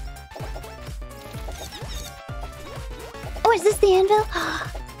 Oh, is this the anvil?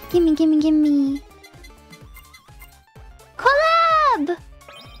 Gimme, gimme, gimme. Collab!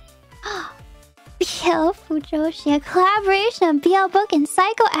 BL Fujoshi, a collaboration of BL Book and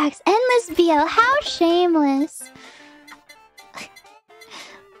Psycho Act's Endless BL. How shameless.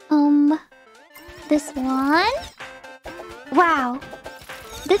 This one? Wow.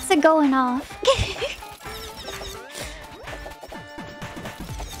 This is going off.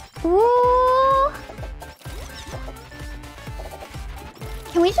 Ooh.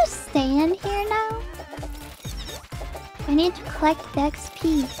 Can we just stand here now? I need to collect the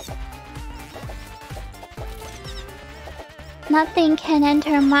XP. Nothing can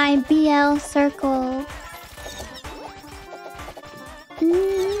enter my BL circle.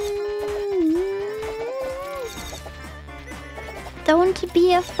 Don't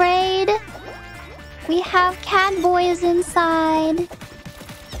be afraid. We have cat boys inside.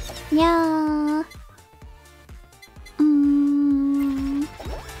 Yeah.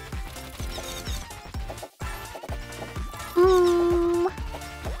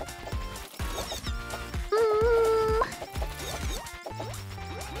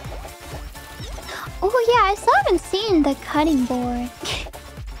 Oh yeah, I still haven't seen the cutting board.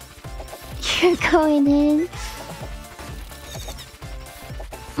 You're going in.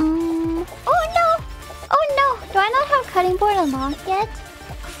 Oh no! Oh no! Do I not have cutting board unlocked yet?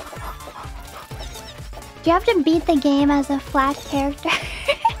 Do you have to beat the game as a flat character?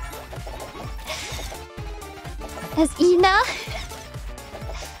 As Ina?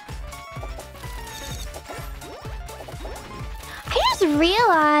 I just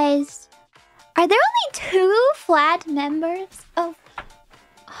realized... Are there only 2 flat members of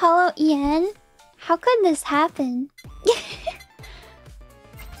hololive-EN? How could this happen?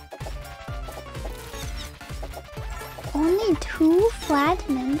 Only 2 flat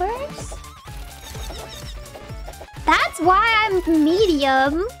members? That's why I'm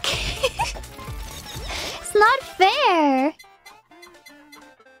medium. It's not fair.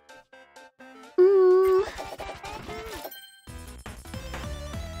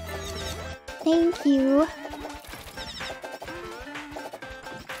 Thank you.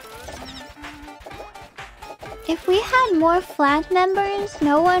 If we had more flat members,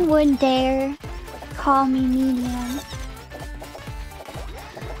 no one would dare call me medium.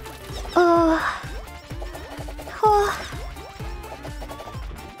 Oh. Oh.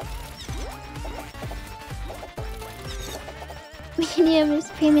 Medium is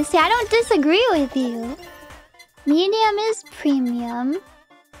premium. See, I don't disagree with you. Medium is premium.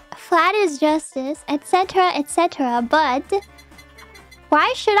 Flat is justice, etc., etc. But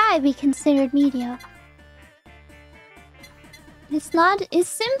why should I be considered medium? It's not. It's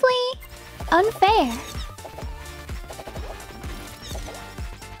simply unfair.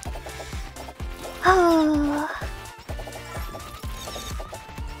 Oh.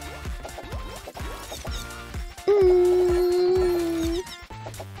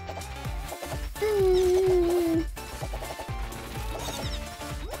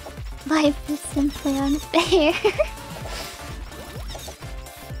 Life is simply unfair.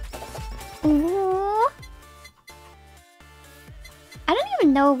 Ooh. I don't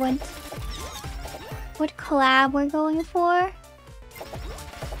even know what collab we're going for.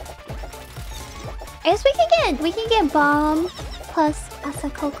 I guess we can get bomb plus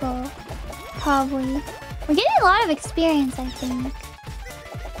Asakoko. Probably. We're getting a lot of experience, I think.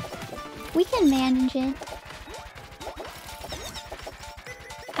 We can manage it.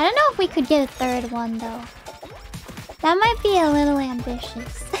 I don't know if we could get a 3rd one though. That might be a little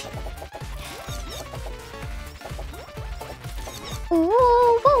ambitious. Ooh,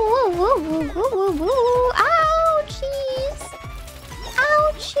 woo, woo, woo, woo, woo, woo, woo. Ouch!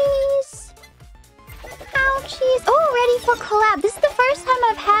 ready for collab. This is the first time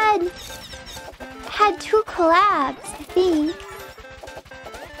I've had 2 collabs, I think.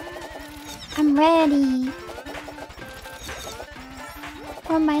 I'm ready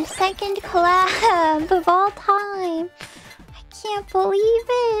for my second collab of all time. I can't believe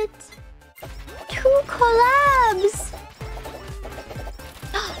it. 2 collabs.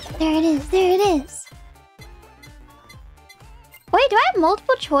 There it is. There it is. Wait, do I have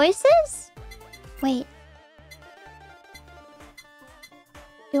multiple choices? Wait.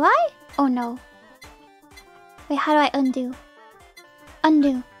 Do I? Oh no. Wait, how do I undo?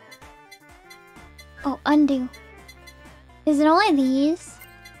 Undo. Oh, undo. Is it only these?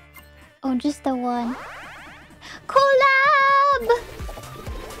 Oh, just the one. Collab!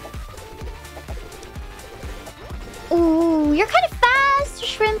 Ooh, you're kind of fast,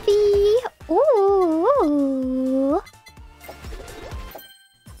 Shrimpy. Ooh.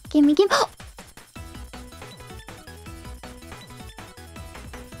 Gimme, gimme.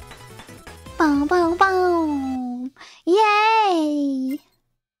 Boom, boom, boom. Yay!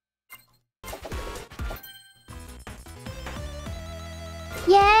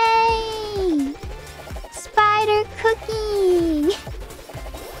 Yay! Spider cookie!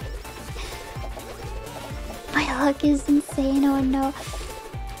 My luck is insane, oh no.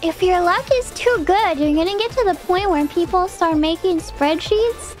 If your luck is too good, you're gonna get to the point where people start making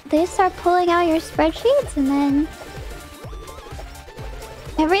spreadsheets. They start pulling out your spreadsheets and then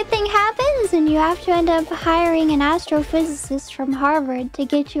everything happens and you have to end up hiring an astrophysicist from Harvard to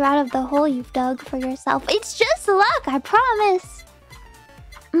get you out of the hole you've dug for yourself. It's just luck, I promise.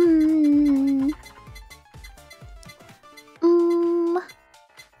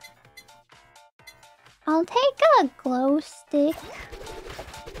 I'll take a glow stick.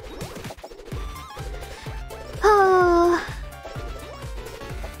 Oh.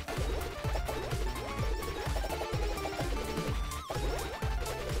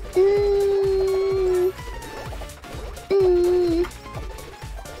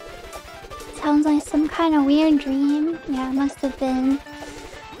 Sounds like some kind of weird dream. Yeah, it must have been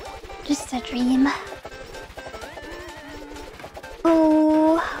just a dream.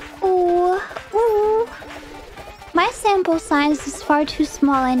 Oh, oh, oh. My sample size is far too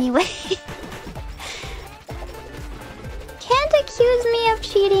small anyway. Can't accuse me of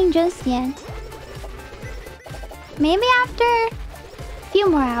cheating just yet. Maybe after a few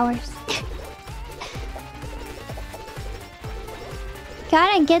more hours.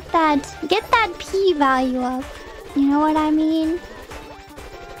 Gotta get that P value up. You know what I mean?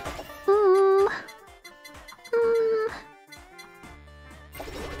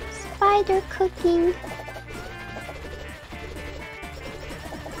 Spider cooking.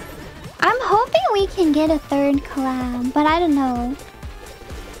 I'm hoping we can get a 3rd collab, but I don't know.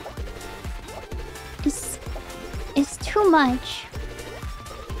 It's too much.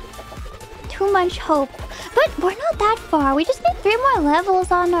 Too much hope. But we're not that far. We just need 3 more levels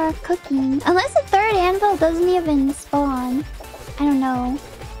on our cooking. Unless the 3rd anvil doesn't even spawn. I don't know.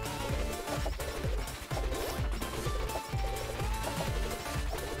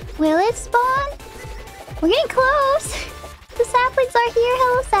 Will it spawn? We're getting close. The saplings are here.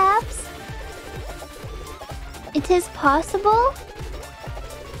 Hello, saps. It is possible.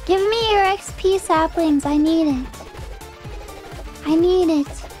 Give me your XP, saplings. I need it. I need it.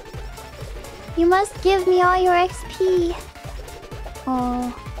 You must give me all your XP.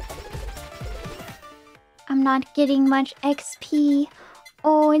 Oh. I'm not getting much XP.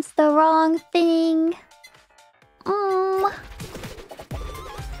 Oh, it's the wrong thing.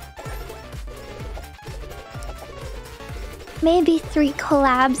 Maybe 3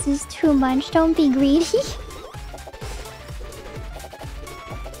 collabs is too much. Don't be greedy.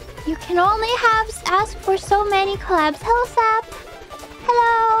 You can only ask for so many collabs. Hello, Sap.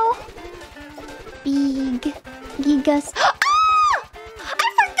 Hello. Big gigas. Ah! I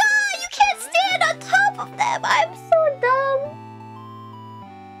forgot! You can't stand on top of them. I'm so dumb.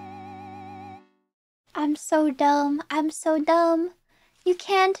 I'm so dumb. I'm so dumb. You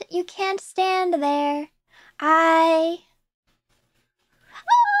can't stand there.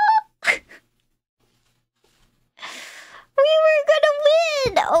 We were gonna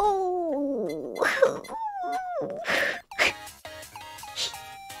win! Oh!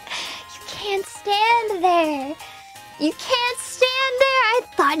 You can't stand there! You can't stand there! I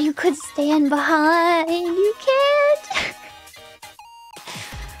thought you could stand behind! You can't!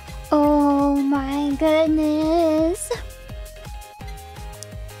 Oh my goodness!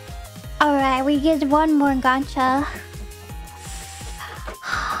 Alright, we get one more gacha.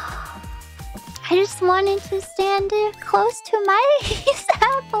 I just wanted to stand close to my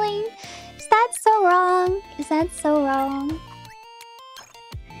sapling. Is that that so wrong? Is that so wrong?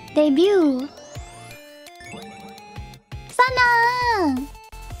 Debut. Sana!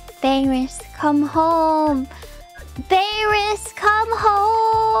 Beirus, come home. Beirus, come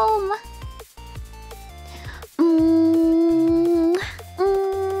home.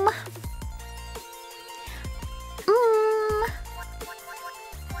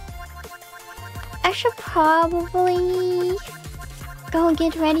 I should probably go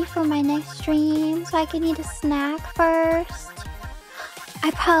get ready for my next stream so I can eat a snack first.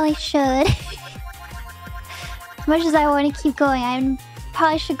 I probably should. As much as I want to keep going, I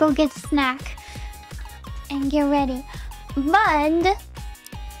probably should go get a snack and get ready. But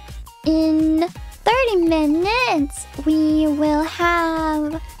in 30 minutes, we will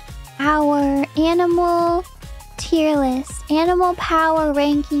have our animal tier list. Animal power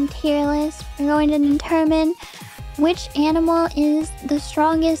ranking tier list. We're going to determine which animal is the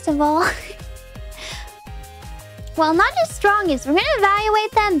strongest of all. Well, not just strongest. We're going to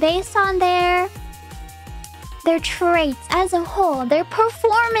evaluate them based on their traits as a whole, their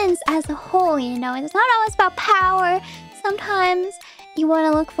performance as a whole, you know. It's not always about power. Sometimes you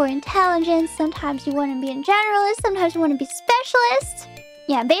want to look for intelligence. Sometimes you want to be a generalist. Sometimes you want to be specialist.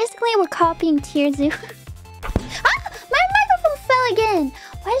 Yeah, basically we're copying Tier Zoo. Ah! My microphone fell again!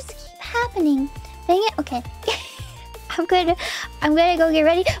 Why does it keep happening? Dang it. Okay. I'm gonna go get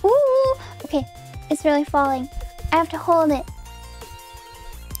ready. Ooh! Okay, it's really falling. I have to hold it.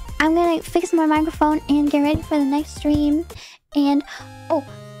 I'm gonna fix my microphone and get ready for the next stream. And oh,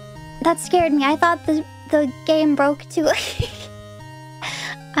 that scared me. I thought the game broke too.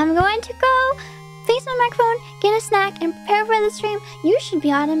 I'm going to go fix my microphone, get a snack, and prepare for the stream. You should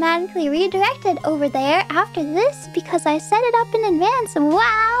be automatically redirected over there after this because I set it up in advance.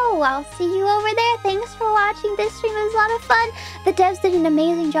 Wow! I'll see you over there. Thanks for watching this stream. It was a lot of fun. The devs did an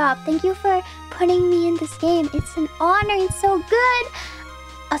amazing job. Thank you for putting me in this game. It's an honor. It's so good.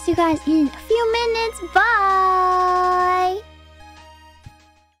 I'll see you guys in a few minutes. Bye!